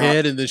Holy to the crap.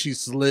 head, and then she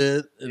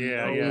slid and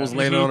Yeah. almost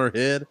landed on her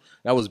head.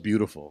 That was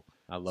beautiful.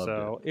 I loved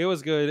So it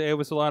was good. It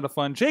was a lot of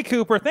fun. Jaye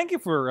Cooper, thank you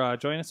for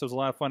joining us. It was a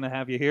lot of fun to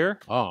have you here.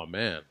 Oh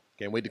man,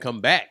 can't wait to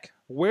come back.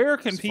 Where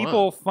can It's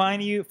people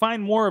find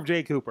more of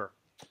Jaye Cooper?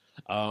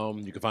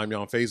 You can find me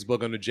on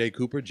Facebook under Jaye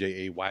Cooper,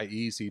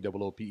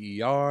 JayeCooper.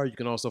 You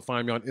can also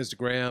find me on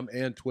Instagram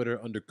and Twitter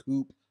under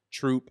Coop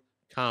Troop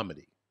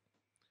Comedy.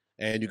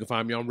 And you can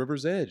find me on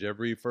River's Edge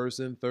every first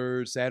and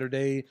third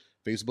Saturday,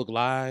 Facebook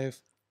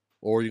Live,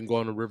 or you can go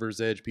on to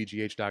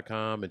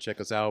riversedgepgh.com and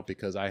check us out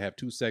because I have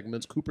 2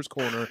 segments, Cooper's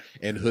Corner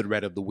and Hood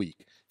Rat of the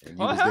Week. And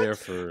you was there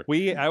for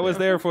I was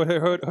there for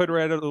Hood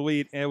Rat of the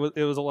Week, and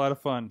it was a lot of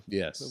fun.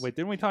 Yes. Wait,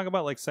 didn't we talk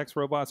about like sex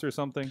robots or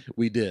something?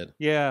 We did.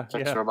 Yeah.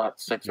 Sex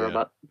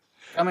robot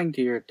coming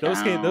to your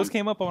town. Those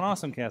came up on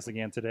Awesome Cast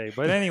again today.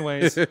 But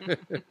anyways,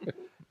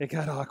 it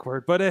got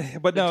awkward. But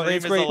no, dream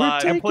it's is great.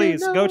 alive. And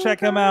please go check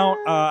him out.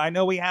 I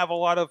know we have a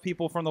lot of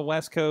people from the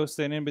West Coast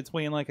and in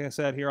between, like I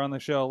said, here on the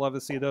show. Love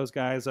to see those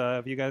guys.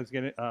 If you guys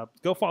get it,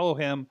 go follow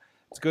him.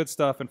 It's good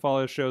stuff, and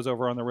follow his shows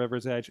over on the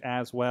River's Edge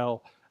as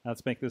well.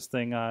 Let's make this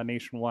thing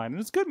nationwide. And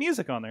it's good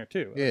music on there,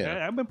 too.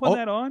 Yeah. I've been putting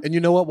that on. And you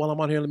know what? While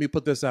I'm on here, let me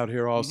put this out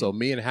here also.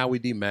 Me and Howie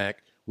D.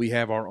 Mack, we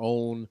have our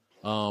own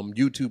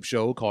YouTube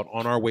show called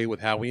On Our Way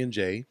with Howie and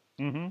Jay.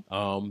 We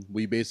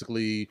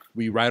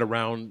ride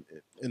around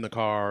in the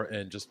car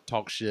and just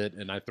talk shit,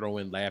 and I throw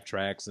in laugh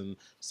tracks and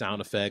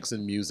sound effects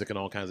and music and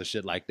all kinds of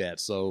shit like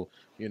that. So,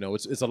 you know,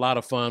 it's a lot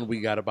of fun.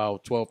 We got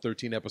about 12,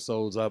 13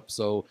 episodes up.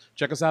 So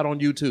check us out on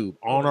YouTube,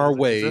 On Our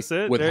Way with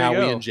There you Howie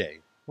go. and Jay.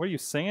 What are you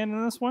singing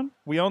in this one?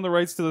 We own the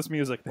rights to this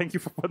music. Thank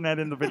you for putting that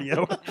in the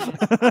video.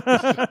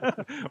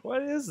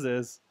 What is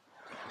this?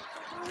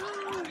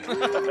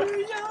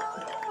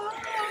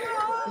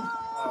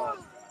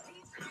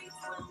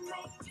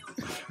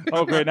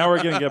 Oh, great. Now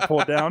we're going to get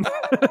pulled down.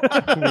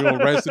 We're going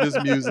to rest to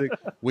this music.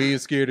 We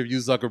ain't scared of you,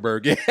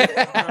 Zuckerberg.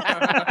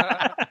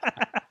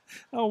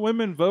 Oh,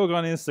 Women Vogue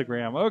on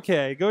Instagram.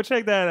 Okay, go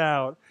check that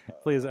out.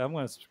 Please, I'm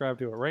going to subscribe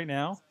to it right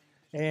now.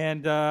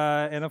 And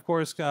of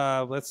course,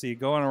 let's see,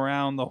 going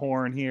around the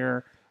horn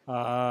here,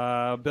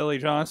 Billy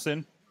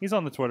Johnson. He's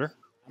on the Twitter.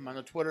 I'm on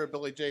the Twitter,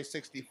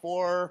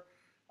 BillyJ64.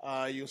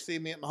 You'll see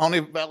me at Mahoney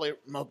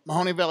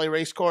Valley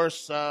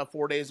Racecourse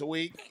 4 days a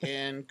week,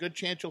 and good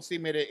chance you'll see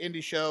me at an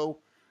indie show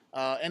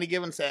any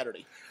given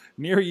Saturday.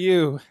 Near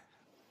you,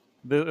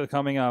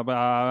 coming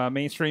up,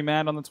 Mainstream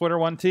Matt on the Twitter,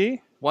 1T.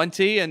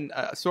 1T, and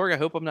Sorg, I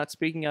hope I'm not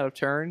speaking out of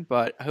turn,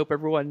 but I hope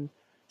everyone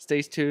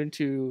stays tuned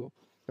to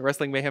the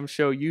Wrestling Mayhem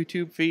Show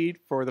YouTube feed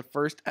for the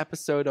first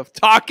episode of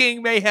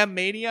Talking Mayhem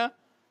Mania.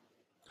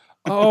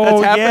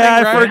 Oh,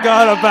 yeah, I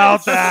forgot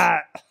about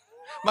that.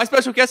 My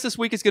special guest this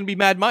week is going to be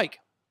Mad Mike.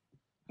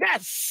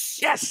 Yes.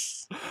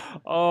 Yes.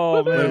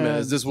 Oh, Wait a man. minute,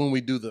 is this when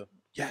we do the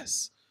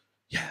yes?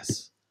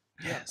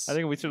 I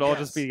think we should all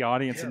just be the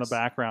audience in the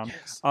background.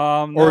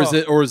 Or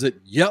is it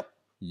yep?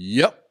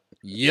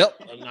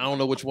 I don't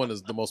know which one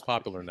is the most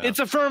popular now. It's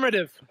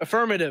affirmative.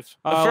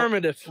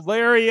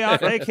 Larry,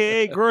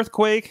 a.k.a.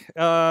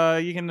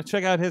 Girthquake. You can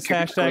check out his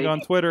hashtag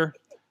on Twitter.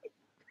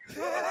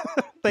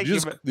 Did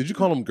you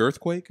call him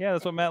Girthquake? Yeah,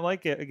 that's what Matt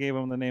Light gave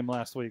him the name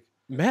last week.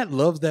 Matt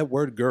loves that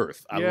word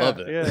girth. I love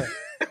it. Yeah.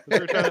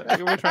 we're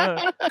trying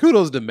to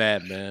Kudos to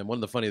Matt, man. One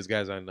of the funniest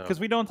guys I know. because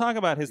we don't talk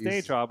about his day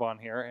job on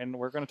here, and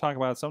we're going to talk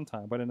about it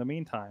sometime. But in the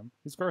meantime,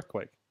 he's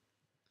Girthquake.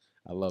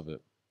 I love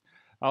it.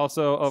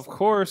 Also, of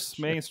course,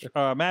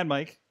 Mad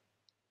Mike.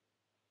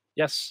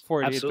 Yes,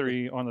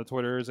 483 on the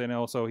Twitters, and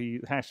also he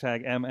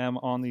hashtag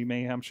MM on the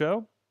Mayhem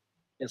Show.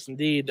 Yes,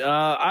 indeed.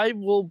 I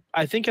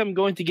think I'm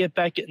going to get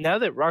back now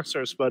that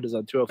Rockstar Spud is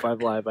on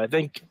 205 Live. I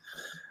think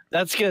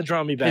that's going to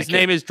draw me back. His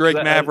name is Drake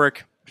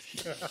Maverick.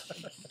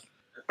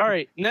 All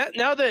right,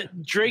 now that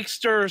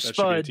Drakestar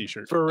Spud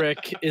for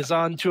Rick is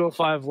on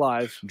 205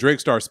 Live.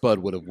 Drakestar Spud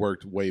would have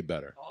worked way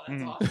better.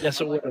 Yes,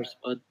 it would.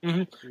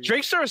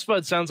 Drakestar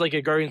Spud sounds like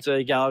a Guardians of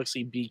the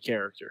Galaxy B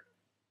character.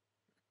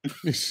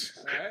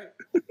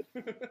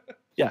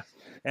 Yeah.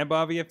 And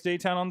Bobby F.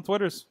 J-Town on the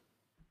Twitters.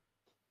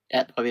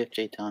 At Bobby F.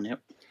 J-Town, yep.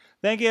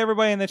 Thank you,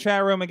 everybody in the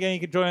chat room. Again, you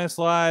can join us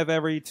live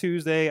every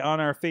Tuesday on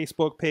our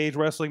Facebook page,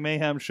 Wrestling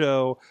Mayhem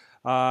Show,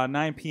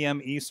 9 p.m.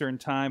 Eastern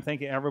Time.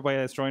 Thank you, everybody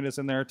that's joined us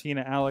in there.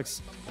 Tina,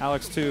 Alex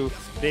too,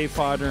 Dave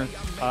Podner,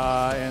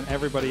 and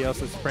everybody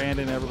else. It's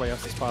Brandon. Everybody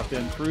else has popped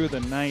in through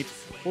the night.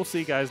 We'll see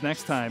you guys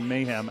next time.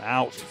 Mayhem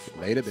out.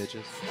 Later,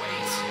 bitches.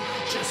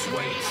 Just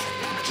wait. Wait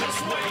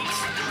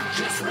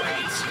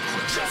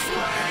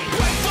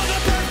for the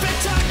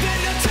perfect time,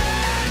 then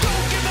attack.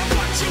 Don't give up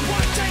what you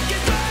want, take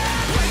it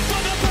back. Wait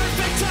for the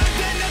perfect time,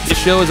 then attack. This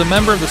show is a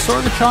member of the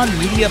Sorgatron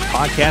Media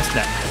Podcast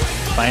Network.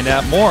 Find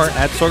out more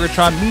at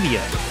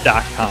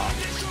sorgatronmedia.com.